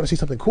 you kids want to see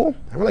something cool?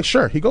 And we're like,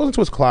 sure. He goes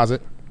into his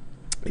closet.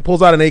 He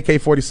pulls out an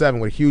AK-47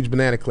 with a huge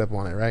banana clip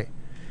on it, right?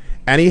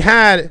 And he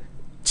had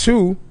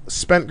 2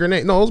 spent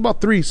grenades. No, it was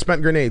about 3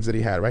 spent grenades that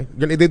he had, right?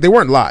 They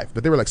weren't live,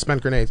 but they were like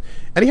spent grenades.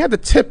 And he had the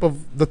tip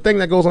of the thing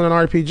that goes on an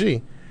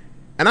RPG.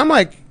 And I'm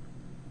like,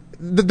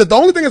 the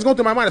only thing that's going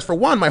through my mind is, for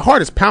one, my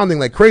heart is pounding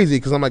like crazy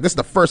because I'm like, this is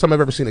the first time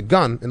I've ever seen a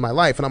gun in my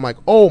life. And I'm like,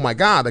 oh my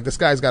God, like this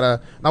guy's got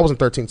I wasn't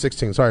 13,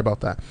 16, sorry about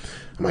that.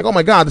 I'm like, oh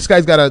my God, this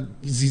guy's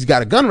he's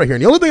got a gun right here.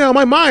 And the only thing on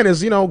my mind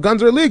is,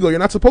 guns are illegal. You're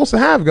not supposed to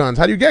have guns.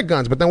 How do you get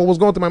guns? But then what was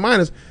going through my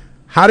mind is,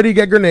 how did he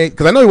get grenades?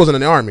 Because I know he wasn't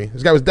in the army.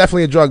 This guy was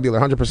definitely a drug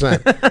dealer,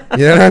 100%.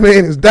 You know what I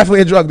mean? He was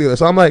definitely a drug dealer.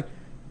 So I'm like,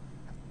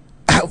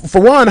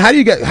 for one, how do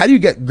you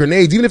get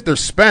grenades, even if they're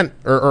spent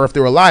or if they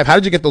were alive? How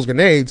did you get those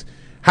grenades?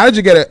 How did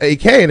you get an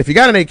AK? And if you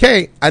got an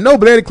AK, I know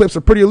banana clips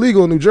are pretty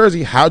illegal in New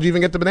Jersey. How'd you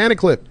even get the banana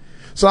clip?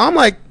 So I'm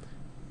like,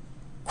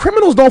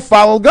 criminals don't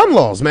follow gun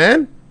laws,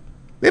 man.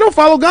 They don't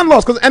follow gun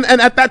laws, and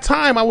at that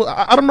time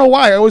I don't know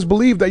why I always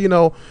believed that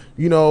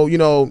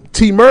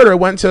T Murder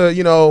went to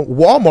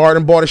Walmart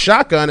and bought a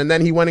shotgun and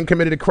then he went and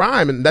committed a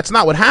crime, and that's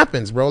not what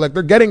happens, bro. Like,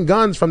 they're getting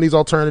guns from these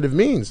alternative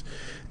means,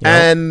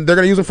 and they're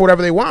gonna use them for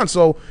whatever they want.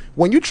 So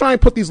when you try and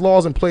put these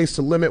laws in place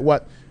to limit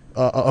what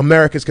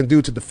Americans can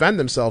do to defend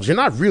themselves, you're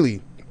not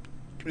really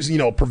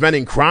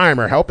preventing crime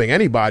or helping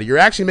anybody. You're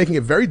actually making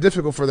it very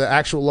difficult for the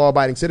actual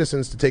law-abiding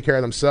citizens to take care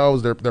of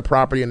themselves, their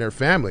property, and their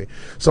family.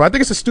 So I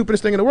think it's the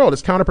stupidest thing in the world.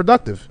 It's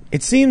counterproductive.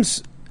 It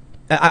seems...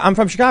 I'm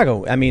from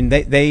Chicago. I mean,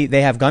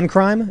 they have gun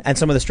crime and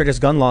some of the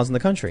strictest gun laws in the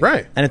country.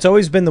 Right. And it's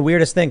always been the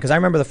weirdest thing, because I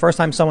remember the first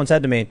time someone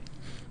said to me,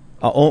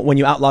 when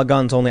you outlaw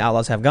guns, only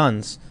outlaws have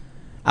guns.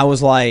 I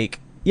was like...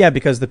 Yeah,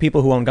 because the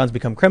people who own guns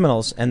become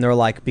criminals, and they're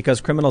like,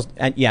 because criminals,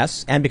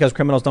 and because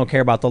criminals don't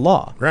care about the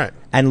law. Right.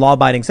 And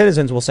law-abiding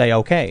citizens will say,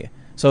 okay.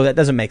 So that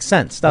doesn't make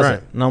sense, does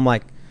it? And I'm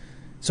like,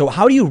 so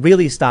how do you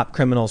really stop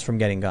criminals from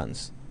getting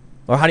guns?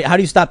 Or how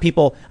do you stop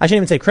people, I shouldn't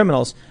even say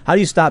criminals, how do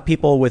you stop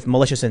people with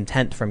malicious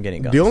intent from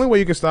getting guns? The only way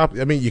you can stop,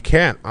 you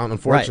can't,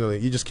 unfortunately.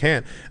 Right. You just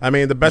can't. I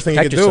mean, the best thing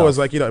you can do is,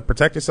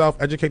 protect yourself,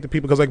 educate the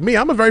people. Because, like me,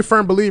 I'm a very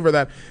firm believer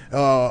that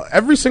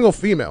every single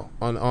female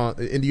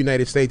in the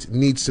United States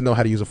needs to know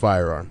how to use a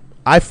firearm.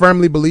 I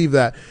firmly believe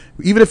that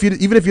even if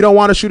you don't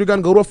want to shoot a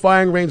gun, go to a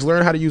firing range,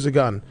 learn how to use a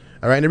gun.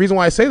 All right. And the reason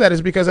why I say that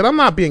is because, and I'm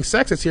not being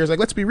sexist here, is like,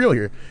 let's be real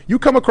here. You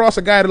come across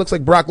a guy that looks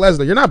like Brock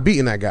Lesnar, you're not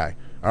beating that guy.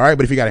 All right.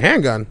 But if you got a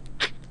handgun,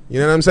 you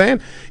know what I'm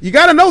saying? You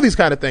got to know these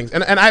kind of things.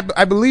 And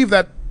I believe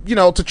that,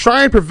 to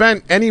try and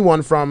prevent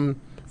anyone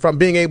from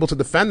being able to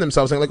defend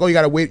themselves, saying like, oh, you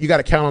got to wait, you got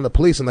to count on the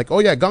police, and like, oh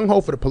yeah, gung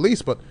ho for the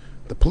police, but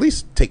the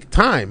police take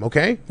time,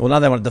 okay? Well, now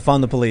they want to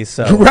defund the police,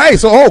 so right.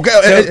 So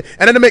and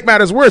then to make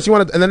matters worse,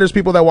 and then there's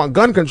people that want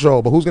gun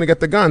control, but who's going to get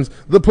the guns?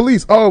 The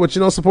police. Oh, but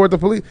support the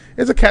police.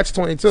 It's a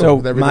catch-22. So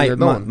with everything they're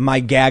doing. my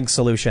gag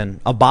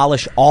solution: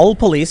 abolish all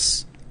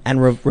police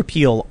and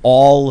repeal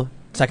all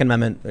Second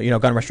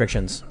Amendment, gun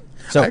restrictions.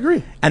 So I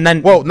agree. And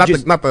then, not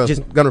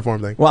the gun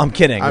reform thing. Well, I'm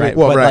kidding, right?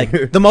 Well, but right.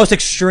 like the most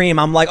extreme,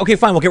 I'm like, okay,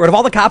 fine, we'll get rid of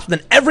all the cops,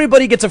 then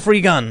everybody gets a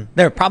free gun.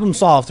 There, problem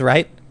solved,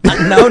 right?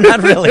 No,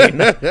 not really.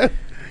 No.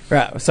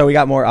 Right. So we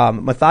got more.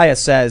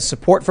 Matthias says,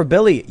 support for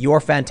Billy,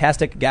 your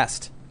fantastic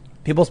guest.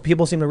 People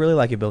seem to really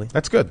like you, Billy.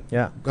 That's good.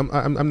 Yeah.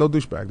 I'm no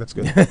douchebag. That's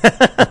good.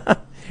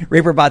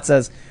 Reaperbot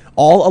says,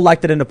 all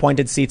elected and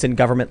appointed seats in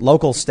government,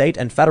 local, state,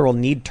 and federal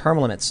need term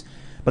limits.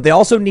 But they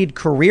also need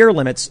career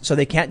limits, so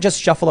they can't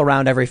just shuffle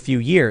around every few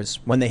years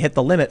when they hit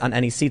the limit on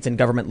any seats in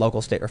government, local,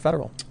 state, or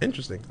federal.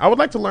 Interesting. I would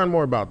like to learn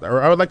more about that,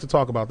 or I would like to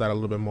talk about that a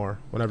little bit more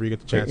whenever you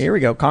get the chance. Here we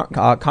go.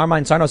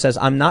 Carmine Sarno says,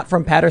 I'm not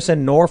from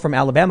Patterson nor from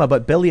Alabama,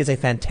 but Billy is a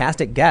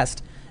fantastic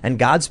guest, and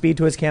Godspeed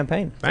to his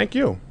campaign. Thank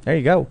you. There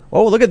you go.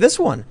 Oh, look at this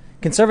one.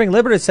 Conserving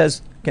Liberty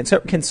says,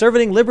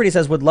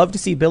 would love to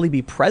see Billy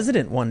be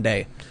president one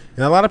day.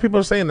 And a lot of people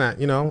are saying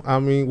that, I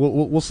mean,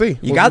 we'll see.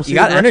 You got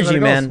energy,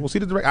 man. We'll see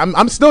the direction.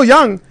 I'm still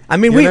young. I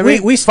mean,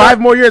 we 5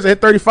 more years, I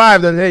hit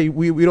 35, then hey,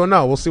 we don't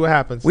know. We'll see what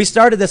happens. We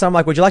started this, I'm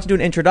like, would you like to do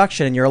an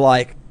introduction? And you're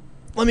like,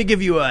 let me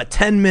give you a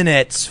 10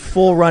 minutes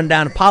full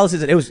rundown of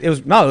policies. It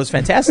was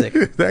fantastic.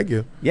 Thank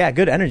you. Yeah,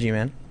 good energy,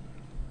 man.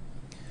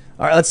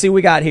 All right, let's see what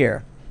we got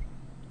here.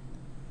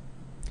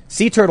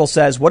 Sea Turtle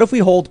says, what if we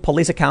hold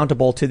police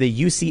accountable to the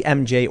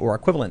UCMJ or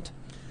equivalent?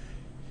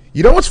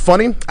 You know what's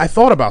funny? I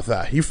thought about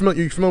that. You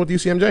familiar with the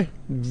UCMJ?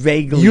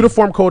 Vaguely.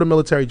 Uniform Code of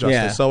Military Justice.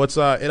 Yeah. So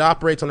it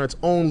operates under its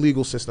own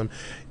legal system.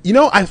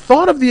 I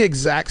thought of the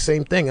exact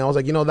same thing. I was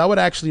like, that would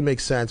actually make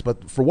sense.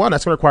 But for one,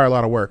 that's going to require a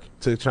lot of work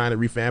to try to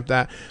revamp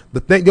that.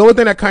 The only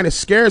thing that kind of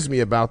scares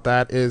me about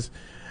that is,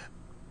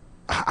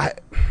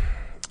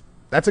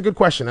 that's a good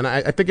question, and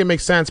I think it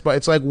makes sense. But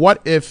it's like,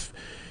 what if?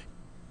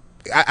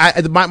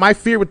 My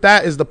fear with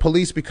that is the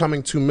police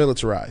becoming too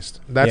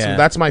militarized.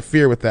 That's my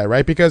fear with that,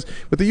 right? Because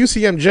with the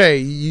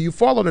UCMJ, you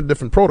fall under a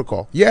different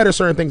protocol. Yeah, there's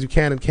certain things you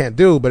can and can't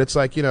do, but it's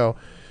like, at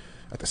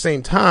the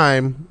same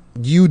time,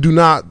 you do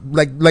not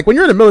like when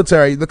you're in the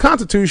military, the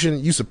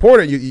Constitution, you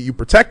support it, you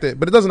protect it,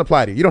 but it doesn't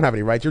apply to you. You don't have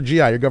any rights. You're GI,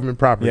 you're government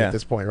property at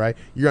this point, right?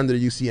 You're under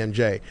the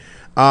UCMJ.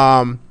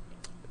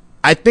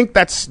 I think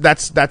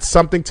that's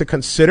something to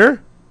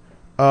consider,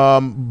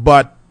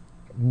 but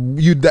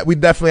we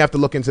definitely have to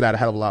look into that a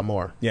hell of a lot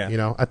more.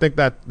 Yeah. I think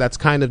that's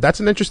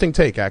an interesting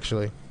take,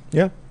 actually.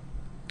 Yeah.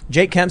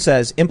 Jake Kemp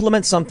says,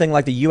 implement something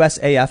like the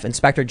USAF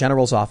Inspector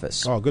General's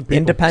office. Oh, good people.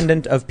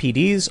 Independent of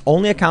PDs,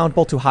 only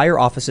accountable to higher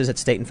offices at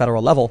state and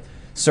federal level,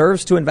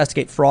 serves to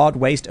investigate fraud,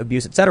 waste,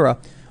 abuse, etc.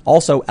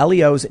 Also,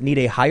 LEOs need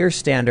a higher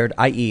standard,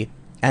 i.e.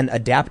 an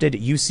adapted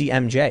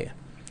UCMJ.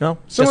 No,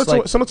 similar to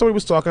what we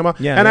was talking about.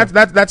 Yeah, and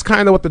that's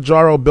kind of what the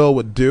Jaro bill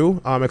would do,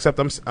 except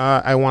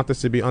I want this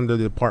to be under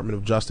the Department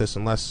of Justice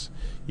unless,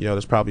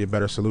 there's probably a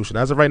better solution.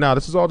 As of right now,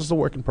 this is all just a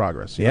work in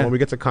progress. When we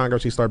get to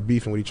Congress, we start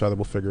beefing with each other,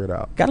 we'll figure it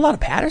out. Got a lot of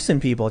Patterson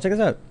people. Check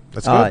this out.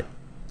 That's good.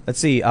 Let's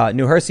see.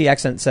 New Hersey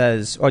accent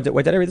says, wait,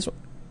 did I read this one?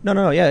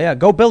 No, yeah.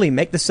 Go Billy,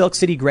 make the Silk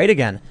City great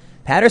again.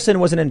 Patterson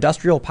was an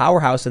industrial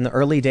powerhouse in the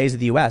early days of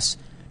the U.S.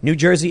 New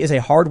Jersey is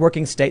a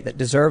hardworking state that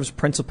deserves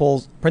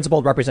principled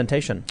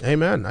representation.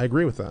 Amen. I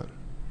agree with that.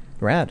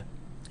 Rad.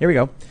 Here we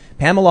go.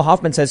 Pamela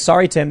Hoffman says,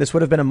 sorry, Tim, this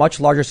would have been a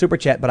much larger super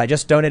chat, but I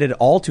just donated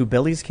all to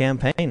Billy's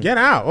campaign. Get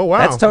out. Oh, wow.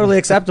 That's totally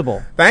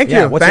acceptable. Thank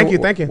you.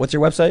 Thank you. What's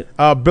your website?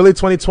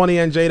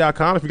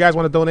 Billy2020nj.com. If you guys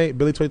want to donate,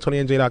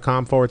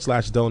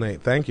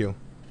 Billy2020nj.com/donate. Thank you.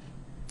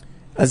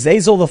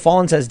 Azazel the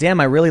Fallen says,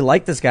 damn, I really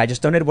like this guy.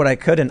 Just donated what I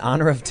could in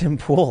honor of Tim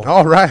Pool.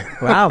 All right.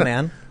 Wow,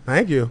 man.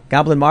 Thank you.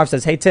 Goblin Marv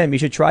says, hey, Tim, you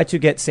should try to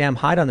get Sam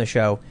Hyde on the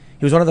show.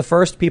 He was one of the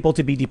first people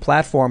to be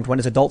deplatformed when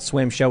his Adult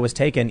Swim show was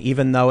taken,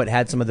 even though it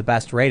had some of the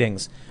best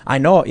ratings. I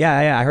know.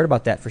 Yeah, I heard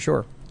about that for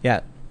sure.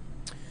 Yeah.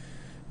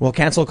 Well,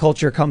 cancel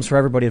culture comes for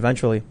everybody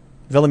eventually.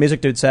 Villa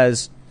Music Dude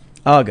says,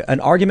 ugh, an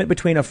argument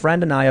between a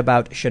friend and I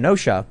about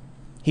Kenosha.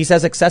 He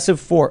says excessive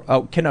force.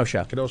 Oh,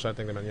 Kenosha. Kenosha, I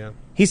think they meant, yeah.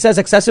 He says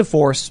excessive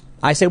force.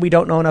 I say we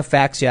don't know enough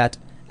facts yet,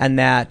 and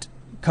that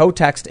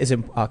context is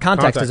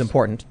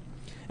important.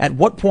 At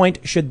what point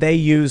should they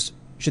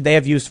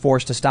have used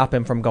force to stop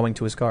him from going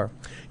to his car?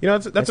 You know,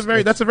 that's a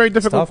very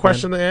difficult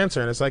question to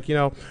answer, and it's like, you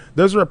know,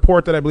 there's a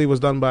report that I believe was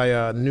done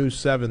by News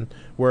 7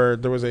 where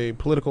there was a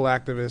political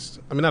activist.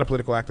 I mean, not a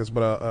political activist,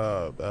 but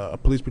a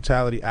police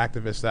brutality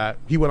activist that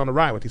he went on a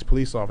ride with these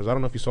police officers. I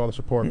don't know if you saw this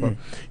report, but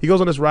he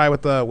goes on this ride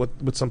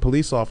with some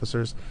police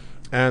officers.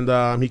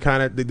 And he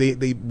kind of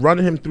they run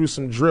him through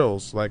some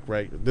drills, like,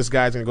 right, this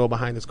guy's gonna go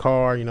behind his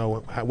car. You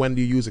know, when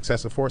do you use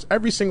excessive force?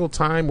 Every single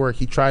time where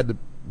he tried to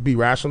be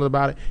rational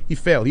about it, he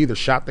failed. He either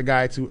shot the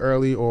guy too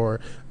early, or,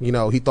 you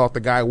know, he thought the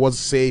guy was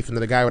safe, and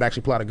then the guy would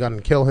actually pull out a gun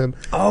and kill him.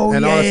 Oh,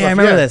 and I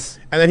remember this.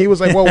 And then he was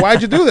like, "Well,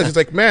 why'd you do this?" It's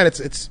like, man,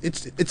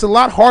 it's a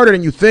lot harder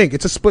than you think.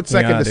 It's a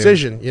split-second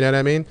decision. Dude. You know what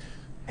I mean?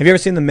 Have you ever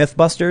seen the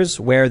Mythbusters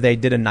where they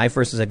did a knife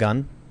versus a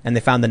gun? And they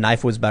found the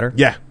knife was better?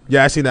 Yeah,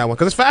 I seen that one.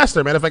 Because it's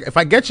faster, man. If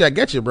I get you, I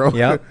get you, bro.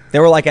 Yeah. They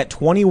were like at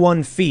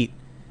 21 feet.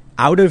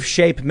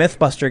 Out-of-shape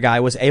Mythbuster guy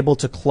was able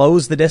to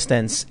close the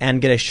distance and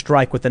get a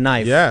strike with the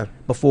knife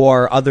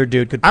before other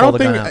dude could pull the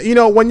gun out. You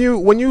know, when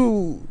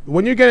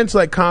you get into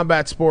like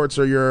combat sports,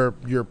 or you're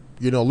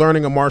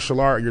learning a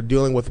martial art, you're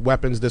dealing with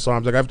weapons,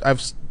 disarms. Like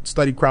I've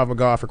studied Krav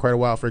Maga for quite a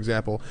while, for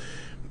example.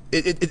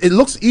 It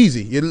looks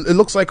easy. It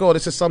looks like, oh,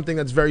 this is something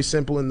that's very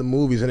simple in the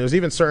movies. And there's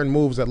even certain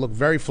moves that look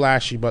very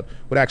flashy but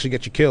would actually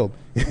get you killed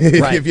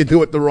if you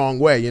do it the wrong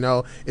way. You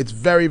know, it's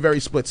very, very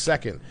split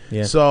second.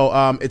 Yeah.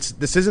 So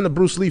this isn't a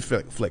Bruce Lee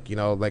flick. You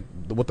know, like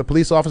what the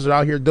police officers are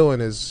out here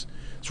doing it's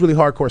really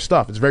hardcore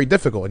stuff. It's very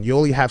difficult, and you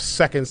only have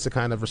seconds to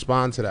kind of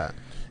respond to that.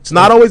 It's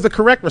not always the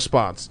correct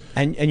response.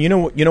 And you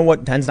know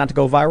what tends not to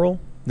go viral?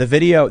 The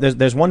video.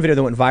 There's one video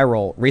that went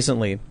viral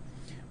recently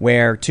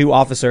where two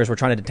officers were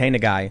trying to detain a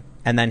guy,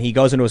 and then he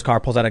goes into his car,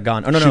 pulls out a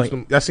gun. Oh,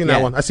 no. I seen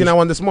that one. I seen that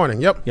one this morning.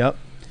 Yep.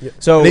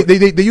 So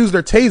they used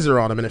their taser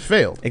on him, and it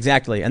failed.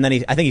 Exactly. And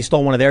then I think he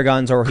stole one of their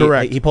guns, or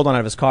he pulled one out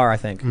of his car, I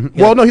think. Mm-hmm.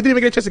 Well, no, he didn't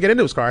even get a chance to get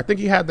into his car. I think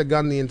he had the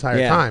gun the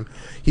entire time.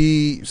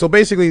 So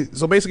basically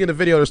in the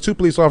video, there's two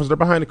police officers. They're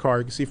behind the car.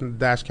 You can see from the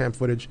dash cam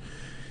footage.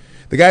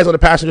 The guy's on the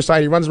passenger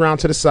side. He runs around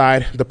to the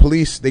side. The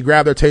police, they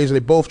grab their taser. They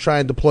both try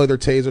and deploy their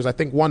tasers. I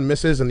think one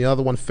misses and the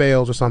other one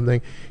fails or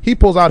something. He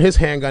pulls out his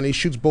handgun. He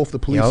shoots both the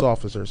police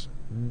officers.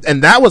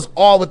 And that was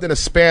all within a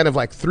span of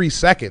like 3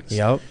 seconds.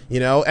 Yep.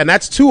 You know, and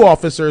that's two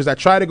officers that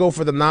try to go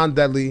for the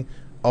non-deadly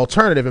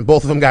alternative, and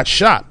both of them got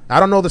shot. I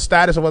don't know the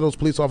status of whether those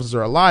police officers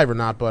are alive or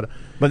not, but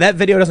that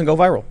video doesn't go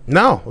viral.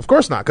 No, of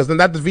course not, because then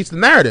that defeats the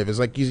narrative. It's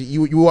like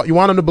you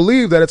want them to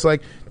believe that it's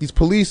like these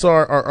police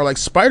are like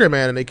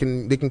Spider-Man, and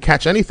they can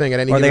catch anything at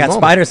any moment. Or they got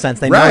spider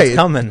sense. They know it's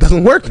coming. It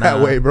doesn't work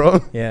that way,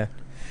 bro. Yeah.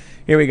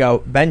 Here we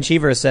go. Ben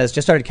Cheever says,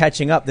 just started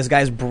catching up. This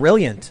guy's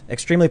brilliant,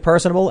 extremely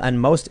personable, and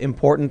most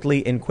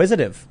importantly,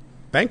 inquisitive.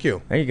 Thank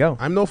you. There you go.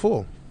 I'm no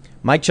fool.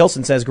 Mike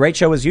Chilson says, great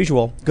show as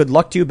usual. Good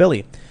luck to you,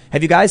 Billy.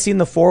 Have you guys seen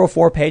the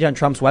 404 page on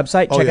Trump's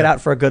website? Check it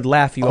out for a good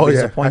laugh. You won't be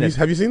disappointed.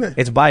 Have you seen that?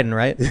 It's Biden,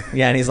 right?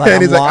 Yeah, and he's like,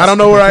 like, I don't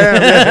know where I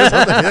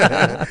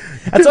am.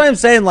 That's why I'm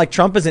saying, like,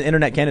 Trump is an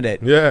internet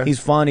candidate. Yeah. He's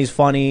fun. He's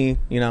funny,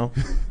 you know.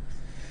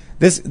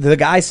 The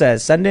guy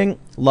says, sending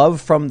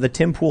love from the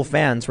Tim Pool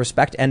fans,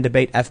 respect and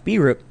debate FB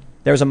route.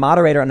 There's a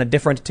moderator on a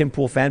different Tim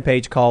Pool fan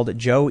page called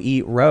Joe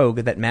E. Rogue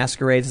that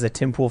masquerades as a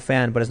Tim Pool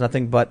fan, but is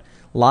nothing but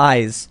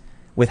lies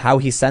with how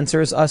he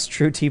censors us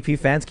true TP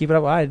fans. Keep it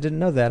up. I didn't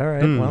know that. All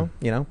right. Well,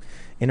 you know,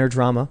 inner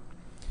drama.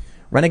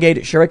 Renegade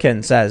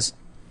Shuriken says,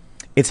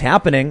 it's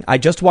happening. I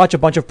just watch a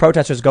bunch of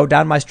protesters go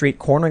down my street,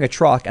 cornering a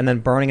truck and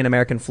then burning an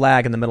American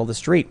flag in the middle of the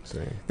street.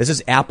 This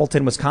is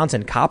Appleton,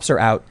 Wisconsin. Cops are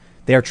out.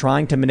 They are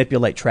trying to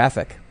manipulate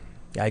traffic.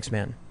 Yikes,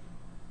 man.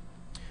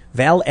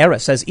 Val Era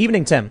says,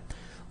 evening, Tim.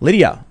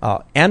 Lydia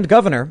and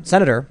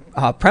Senator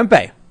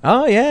Prempeh.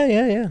 Oh,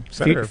 yeah.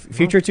 Senator,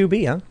 future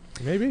 2B, huh?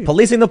 Maybe.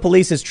 Policing the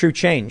police is true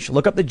change.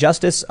 Look up the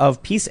Justice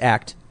of Peace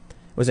Act.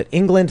 Was it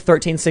England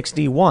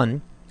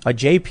 1361? A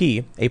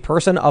JP, a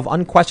person of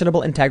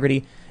unquestionable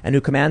integrity and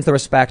who commands the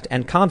respect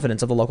and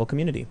confidence of the local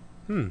community.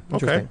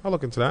 Okay, I'll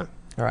look into that.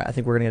 All right, I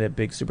think we're going to get a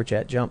big super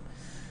chat jump.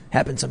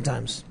 Happens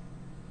sometimes.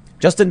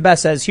 Justin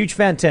Best says, huge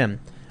fan,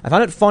 Tim. I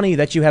found it funny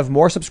that you have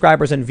more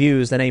subscribers and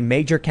views than a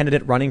major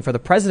candidate running for the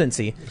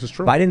presidency. This is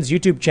true. Biden's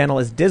YouTube channel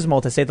is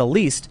dismal, to say the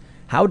least.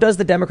 How does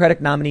the Democratic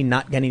nominee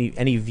not get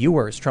any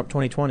viewers? Trump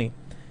 2020.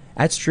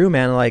 That's true,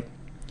 man. Like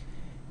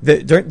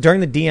during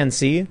the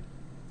DNC,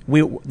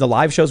 the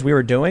live shows we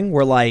were doing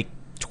were like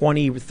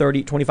 20,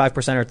 30,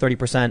 25% or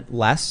 30%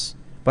 less.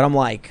 But I'm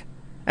like,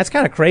 that's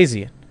kind of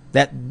crazy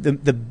that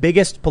the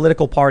biggest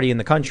political party in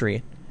the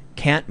country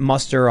can't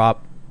muster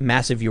up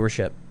massive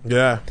viewership.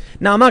 Yeah.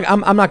 Now I'm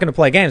not going to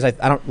play games. I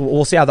don't.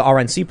 We'll see how the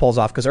RNC pulls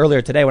off, because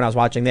earlier today when I was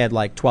watching, they had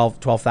like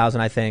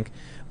 12,000, I think.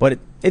 But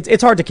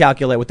it's hard to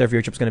calculate what their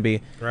viewership's going to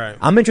be. Right.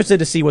 I'm interested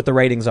to see what the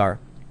ratings are.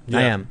 Yeah,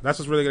 I am. That's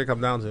what's really going to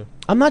come down to.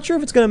 I'm not sure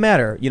if it's going to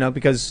matter,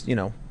 because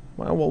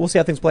we'll see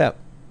how things play out.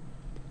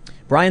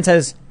 Brian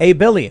says, "Hey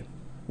Billy,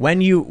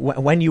 when you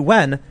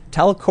win,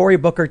 tell Cory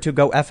Booker to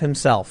go F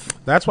himself."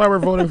 That's why we're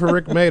voting for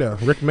Rick Maida.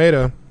 Rick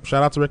Maida.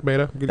 Shout out to Rick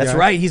Maida. Good That's guy.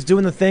 right. He's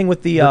doing the thing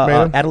with the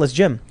Atlas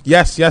Gym.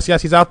 Yes.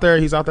 He's out there.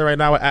 He's out there right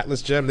now at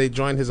Atlas Gym. They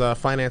joined his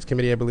finance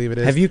committee, I believe it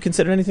is. Have you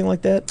considered anything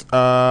like that?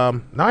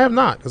 No, I have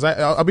not. Because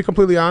I'll be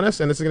completely honest,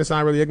 and this is going to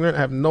sound really ignorant.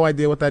 I have no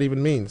idea what that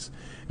even means.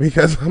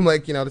 Because I'm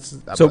like, this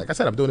is, So, like I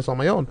said, I'm doing this on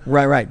my own.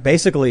 Right.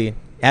 Basically,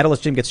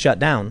 Atlas Gym gets shut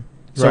down.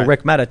 So Right.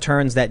 Rick Maida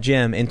turns that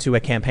gym into a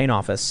campaign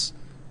office.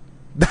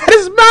 That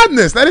is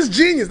madness. That is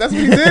genius. That's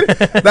what he did.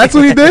 That's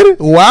what he did.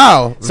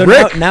 Wow. So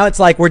Rick, now it's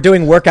like we're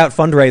doing workout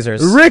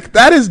fundraisers. Rick,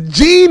 that is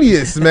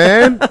genius,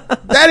 man.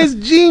 That is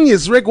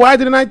genius, Rick. Why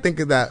didn't I think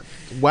of that?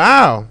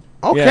 Wow.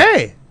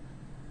 Okay.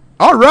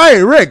 All right,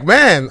 Rick,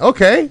 man.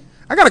 Okay.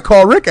 I got to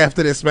call Rick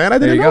after this, man. I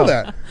didn't you know go.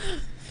 that.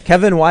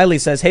 Kevin Wiley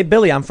says, "Hey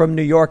Billy, I'm from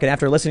New York, and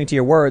after listening to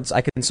your words,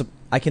 I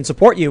can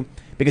support you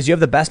because you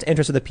have the best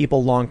interest of the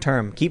people long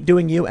term. Keep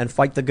doing you and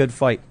fight the good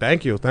fight."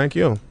 Thank you.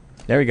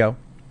 There we go.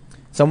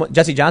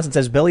 Jesse Johnson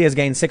says Billy has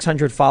gained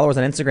 600 followers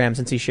on Instagram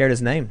since he shared his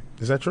name.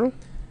 Is that true?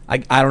 I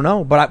don't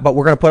know, but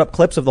we're going to put up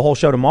clips of the whole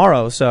show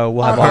tomorrow, so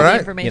we'll have all right. the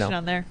information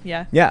on there.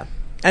 Yeah. Yeah.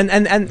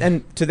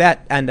 And to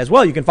that end as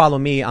well, you can follow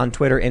me on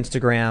Twitter,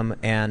 Instagram,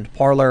 and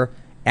Parler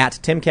at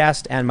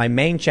Timcast, and my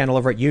main channel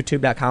over at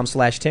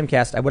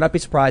youtube.com/Timcast. I would not be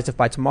surprised if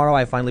by tomorrow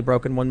I finally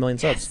broken 1 million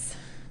subs.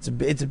 It's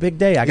a big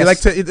day, I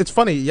guess. It's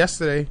funny.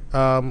 Yesterday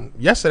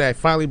I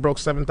finally broke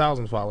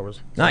 7,000 followers.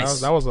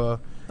 Nice. That was on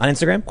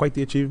Instagram? quite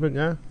the achievement,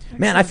 yeah.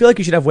 Man, I feel like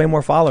you should have way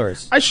more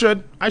followers. I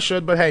should,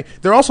 but hey,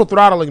 they're also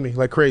throttling me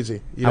like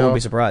crazy. I wouldn't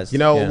be surprised.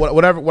 Yeah.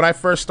 When I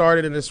first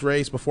started in this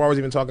race, before I was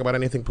even talking about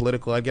anything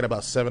political, I'd get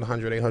about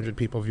 700, 800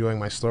 people viewing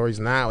my stories.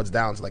 Now it's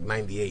down to like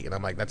 98, and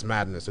I'm like, that's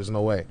madness. There's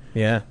no way.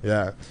 Yeah.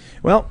 Yeah.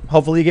 Well,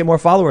 hopefully you get more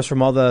followers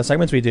from all the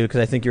segments we do, because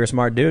I think you're a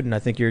smart dude, and I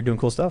think you're doing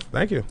cool stuff.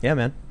 Thank you. Yeah,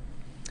 man.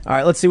 All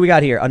right, let's see what we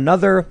got here.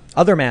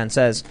 Other man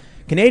says,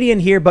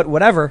 "Canadian here, but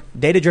whatever.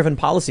 Data-driven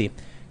policy.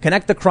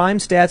 Connect the crime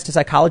stats to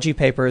psychology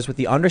papers with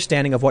the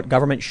understanding of what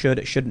government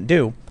shouldn't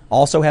do.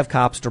 Also have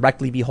cops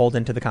directly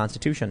beholden to the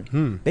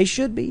Constitution." They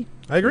should be.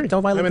 I agree.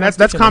 Don't violate the that's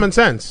Constitution. common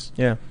sense.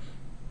 Yeah.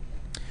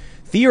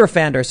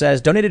 Theorafander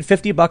says, "Donated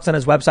 $50 on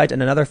his website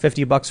and another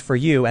 $50 for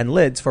you and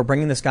Lids for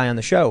bringing this guy on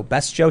the show.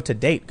 Best show to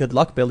date. Good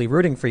luck, Billy.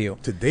 Rooting for you."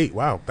 To date,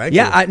 wow, thank you.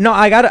 Yeah,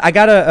 I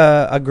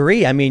gotta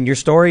agree. I mean, your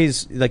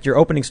stories, like your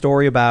opening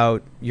story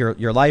about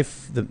your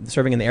life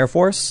serving in the Air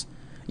Force,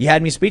 you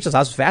had me speechless. That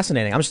was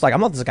fascinating. I'm just like, I'm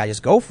letting this guy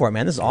just go for it,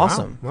 man. This is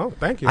awesome. Wow. Well,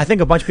 thank you. I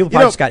think a bunch of people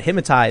probably just got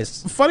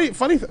hypnotized. Funny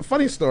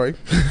story.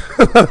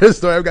 Another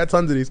story. I've got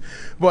tons of these,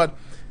 but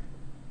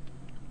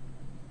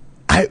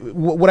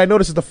what I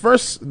noticed is the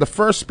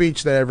first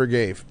speech that I ever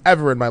gave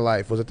in my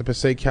life was at the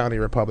Passaic County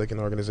Republican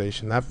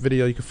Organization. That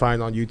video you can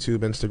find on YouTube,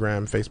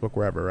 Instagram, Facebook,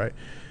 wherever, right?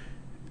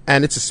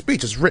 And it's a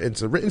speech.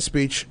 It's a written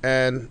speech,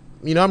 and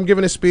I'm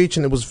giving a speech,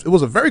 and it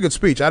was a very good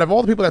speech. Out of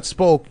all the people that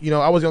spoke,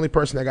 I was the only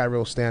person that got a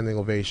real standing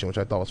ovation, which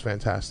I thought was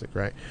fantastic,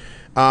 right?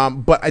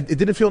 But it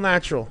didn't feel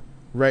natural,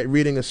 right?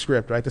 Reading a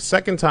script, right? The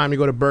second time you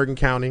go to Bergen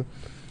County,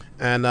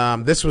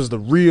 and this was the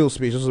real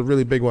speech. This was a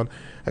really big one.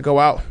 I go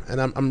out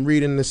and I'm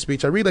reading this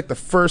speech. I read like the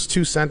first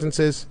 2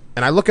 sentences,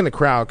 and I look in the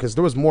crowd because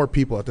there was more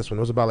people at this one.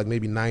 There was about like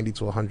maybe 90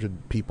 to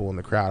 100 people in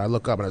the crowd. I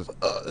look up and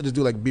I just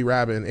do like B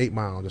Rabbit and 8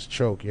 Mile, just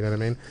choke. You know what I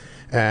mean?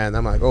 And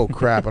I'm like, oh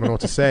crap, I don't know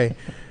what to say.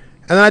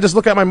 And then I just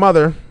look at my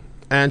mother,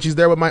 and she's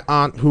there with my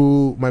aunt,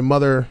 who my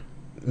mother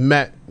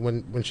met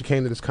when she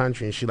came to this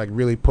country, and she like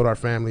really put our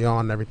family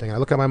on and everything. And I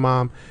look at my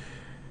mom,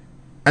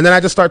 and then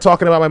I just start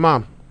talking about my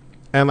mom.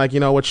 And like,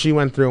 what she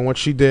went through and what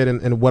she did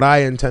and what I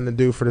intend to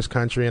do for this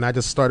country. And I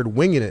just started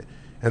winging it.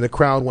 And the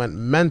crowd went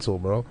mental,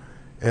 bro.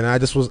 And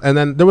and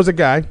then there was a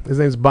guy, his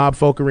name's Bob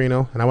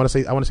Focarino. And I want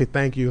to say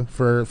thank you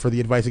for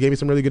the advice. He gave me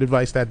some really good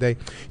advice that day.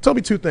 He told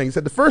me 2 things. He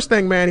said, the first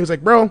thing, man, he was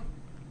like, bro,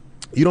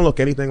 you don't look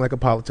anything like a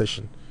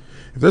politician.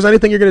 If there's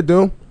anything you're going to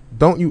do,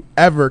 don't you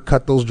ever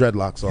cut those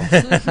dreadlocks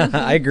off.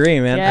 I agree,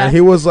 man. Yeah. And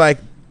he was like,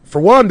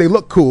 for one, they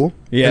look cool.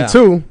 Yeah. And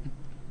 2,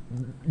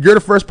 you're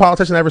the first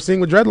politician I've ever seen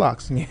with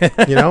dreadlocks, And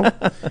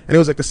it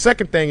was like, the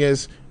second thing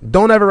is,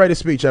 don't ever write a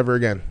speech ever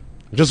again.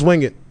 Just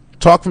wing it.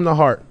 Talk from the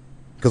heart.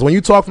 Because when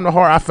you talk from the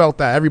heart, I felt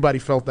that. Everybody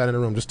felt that in the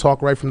room. Just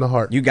talk right from the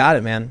heart. You got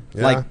it, man.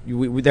 Yeah. Like,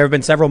 there have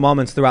been several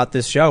moments throughout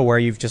this show where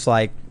you've just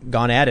like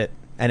gone at it,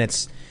 and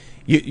it's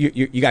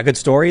you got good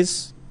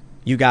stories.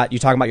 You talking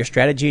about your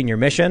strategy and your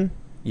mission.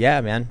 Yeah,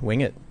 man,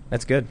 wing it.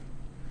 That's good.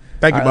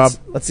 Thank you, All right,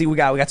 Bob. Let's see. We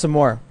got some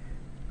more.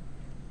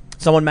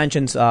 Someone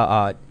mentions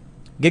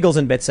Giggles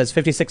and Bits says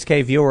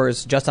 56K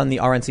viewers just on the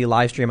RNC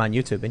live stream on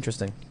YouTube.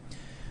 Interesting.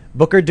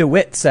 Booker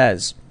DeWitt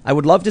says, I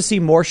would love to see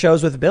more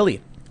shows with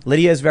Billy.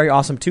 Lydia is very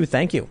awesome too.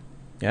 Thank you.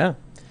 Yeah.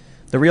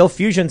 The Real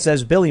Fusion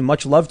says, Billy,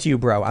 much love to you,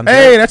 bro.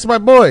 Hey, that's my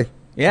boy.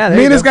 Yeah,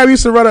 me and this guy we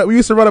used to run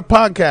a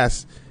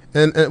podcast.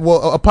 And a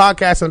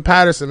podcast in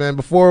Patterson, man.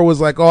 Before it was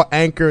like all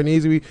Anchor and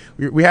easy.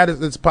 We had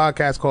this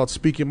podcast called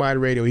Speak Your Mind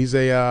Radio. He's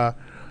a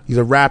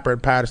rapper in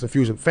Patterson.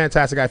 Fusion,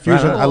 fantastic guy.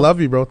 Fusion, Right. I love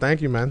you, bro.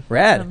 Thank you, man.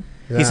 Rad.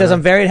 Yeah. He says,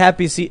 I'm very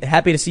happy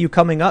to see you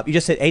coming up. You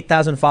just hit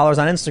 8,000 followers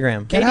on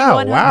Instagram. Get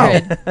out! Wow,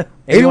 8100.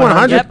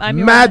 8100. Yep,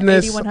 I'm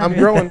Madness. 8100. I'm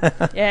growing.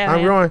 Yeah, I'm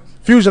man. growing.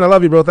 Fusion, I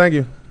love you, bro. Thank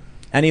you.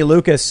 Annie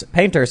Lucas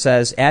Painter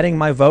says, adding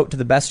my vote to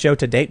the best show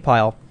to date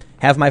pile.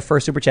 Have my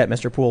first super chat,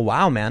 Mr. Poole.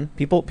 Wow, man.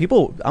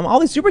 People, all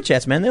these super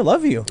chats, man, they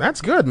love you. That's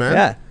good, man.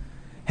 Yeah.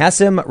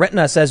 Hassim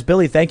Retina says,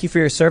 Billy, thank you for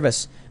your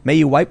service. May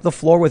you wipe the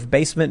floor with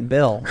Basement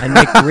Bill and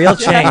make real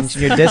change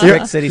in your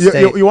district, city,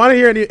 state. You want to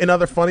hear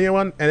another funnier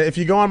one? And if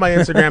you go on my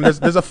Instagram,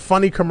 there's a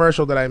funny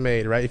commercial that I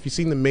made, right? If you've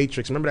seen The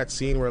Matrix, remember that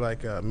scene where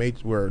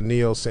where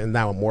Neo's sitting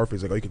down with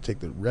Morpheus, like, oh, you can take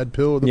the red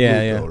pill or the blue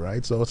pill,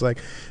 right? So it's like,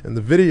 in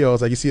the video,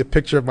 it's like you see a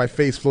picture of my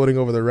face floating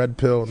over the red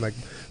pill and like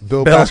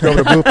Bill Paxton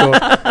over the blue pill.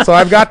 So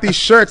I've got these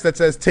shirts that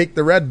says take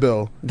the red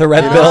bill. The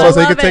red Oh, bill. I So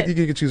you love can it.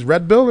 you can choose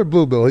red bill or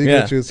blue bill. You Yeah.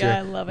 can choose. Yeah,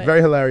 I love it.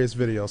 Very hilarious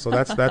video. So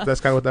that's kind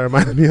of what that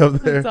reminded me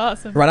of there.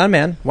 That's awesome. Right on,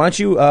 man. Why don't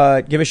you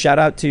give a shout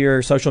out to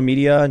your social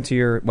media and to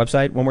your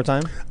website one more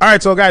time? All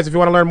right, so guys, if you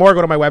want to learn more,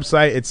 go to my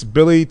website. It's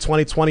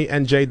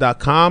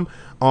billy2020nj.com.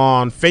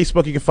 On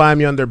Facebook, you can find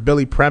me under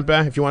Billy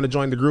Prempa. If you want to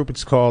join the group,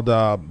 it's called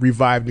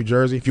Revive New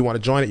Jersey. If you want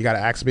to join it, you got to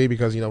ask me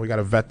because, we got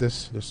to vet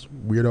this. There's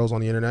weirdos on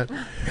the internet.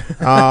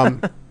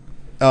 On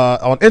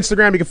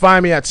Instagram, you can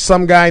find me at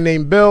Some Guy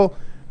Named Bill.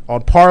 On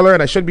Parler,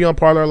 and I should be on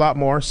Parler a lot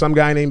more. Some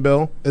Guy Named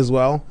Bill as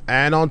well.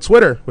 And on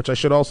Twitter, which I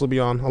should also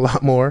be on a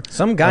lot more.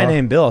 Some guy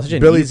named Bill. Such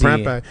an Billy easy.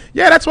 Prempa.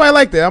 Yeah, that's why I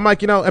liked it. I'm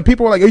like, and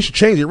people were like, oh, you should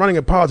change it. You're running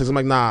in politics. I'm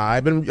like, nah,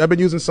 I've been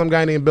using Some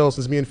Guy Named Bill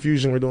since me and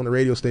Fusion were doing the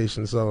radio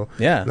station. So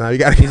Yeah. no, you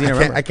got Easy to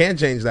remember. I can't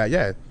change that.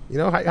 Yeah,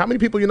 how many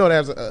people that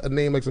has a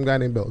name like Some Guy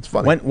Named Bill? It's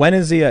funny. When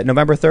is the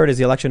November 3rd is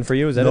the election for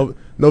you? Is that it?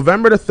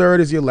 November the 3rd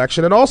is the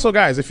election. And also,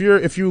 guys, if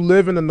you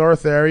live in the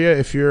North area,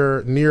 if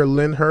you're near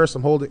Lyndhurst,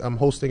 I'm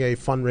hosting a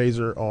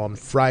fundraiser on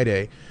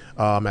Friday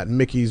at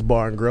Mickey's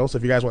Bar and Grill. So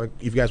if you guys want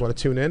to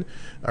tune in,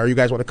 or you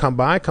guys want to come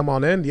by, come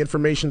on in. The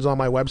information's on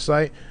my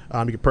website.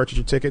 You can purchase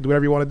your ticket, do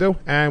whatever you want to do,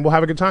 and we'll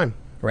have a good time.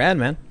 Rad,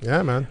 man.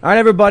 Yeah, man. All right,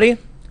 everybody.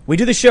 We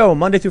do the show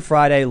Monday through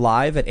Friday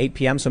live at 8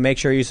 p.m., so make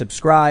sure you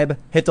subscribe,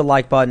 hit the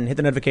like button, hit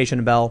the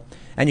notification bell,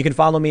 and you can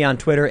follow me on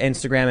Twitter,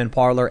 Instagram, and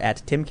Parler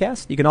at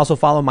Timcast. You can also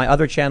follow my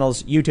other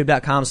channels,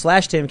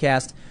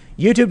 youtube.com/Timcast,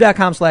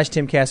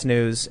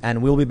 youtube.com/TimcastNews,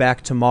 and we'll be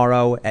back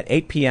tomorrow at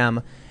 8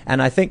 p.m.,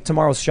 and I think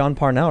tomorrow's Sean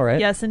Parnell, right?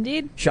 Yes,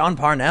 indeed. Sean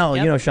Parnell,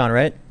 Yep. You know Sean,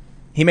 right?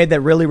 He made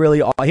that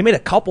he made a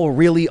couple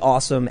really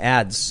awesome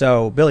ads.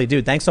 So, Billy,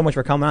 dude, thanks so much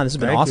for coming on. This has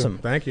been Thank you. awesome.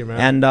 Thank you,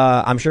 man. And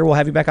I'm sure we'll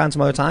have you back on some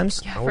other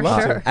times. Yeah, I would for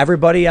love sure. to.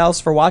 Everybody else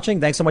for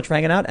watching, thanks so much for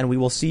hanging out, and we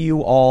will see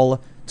you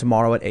all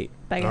tomorrow at 8.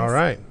 Bye, guys. All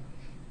right.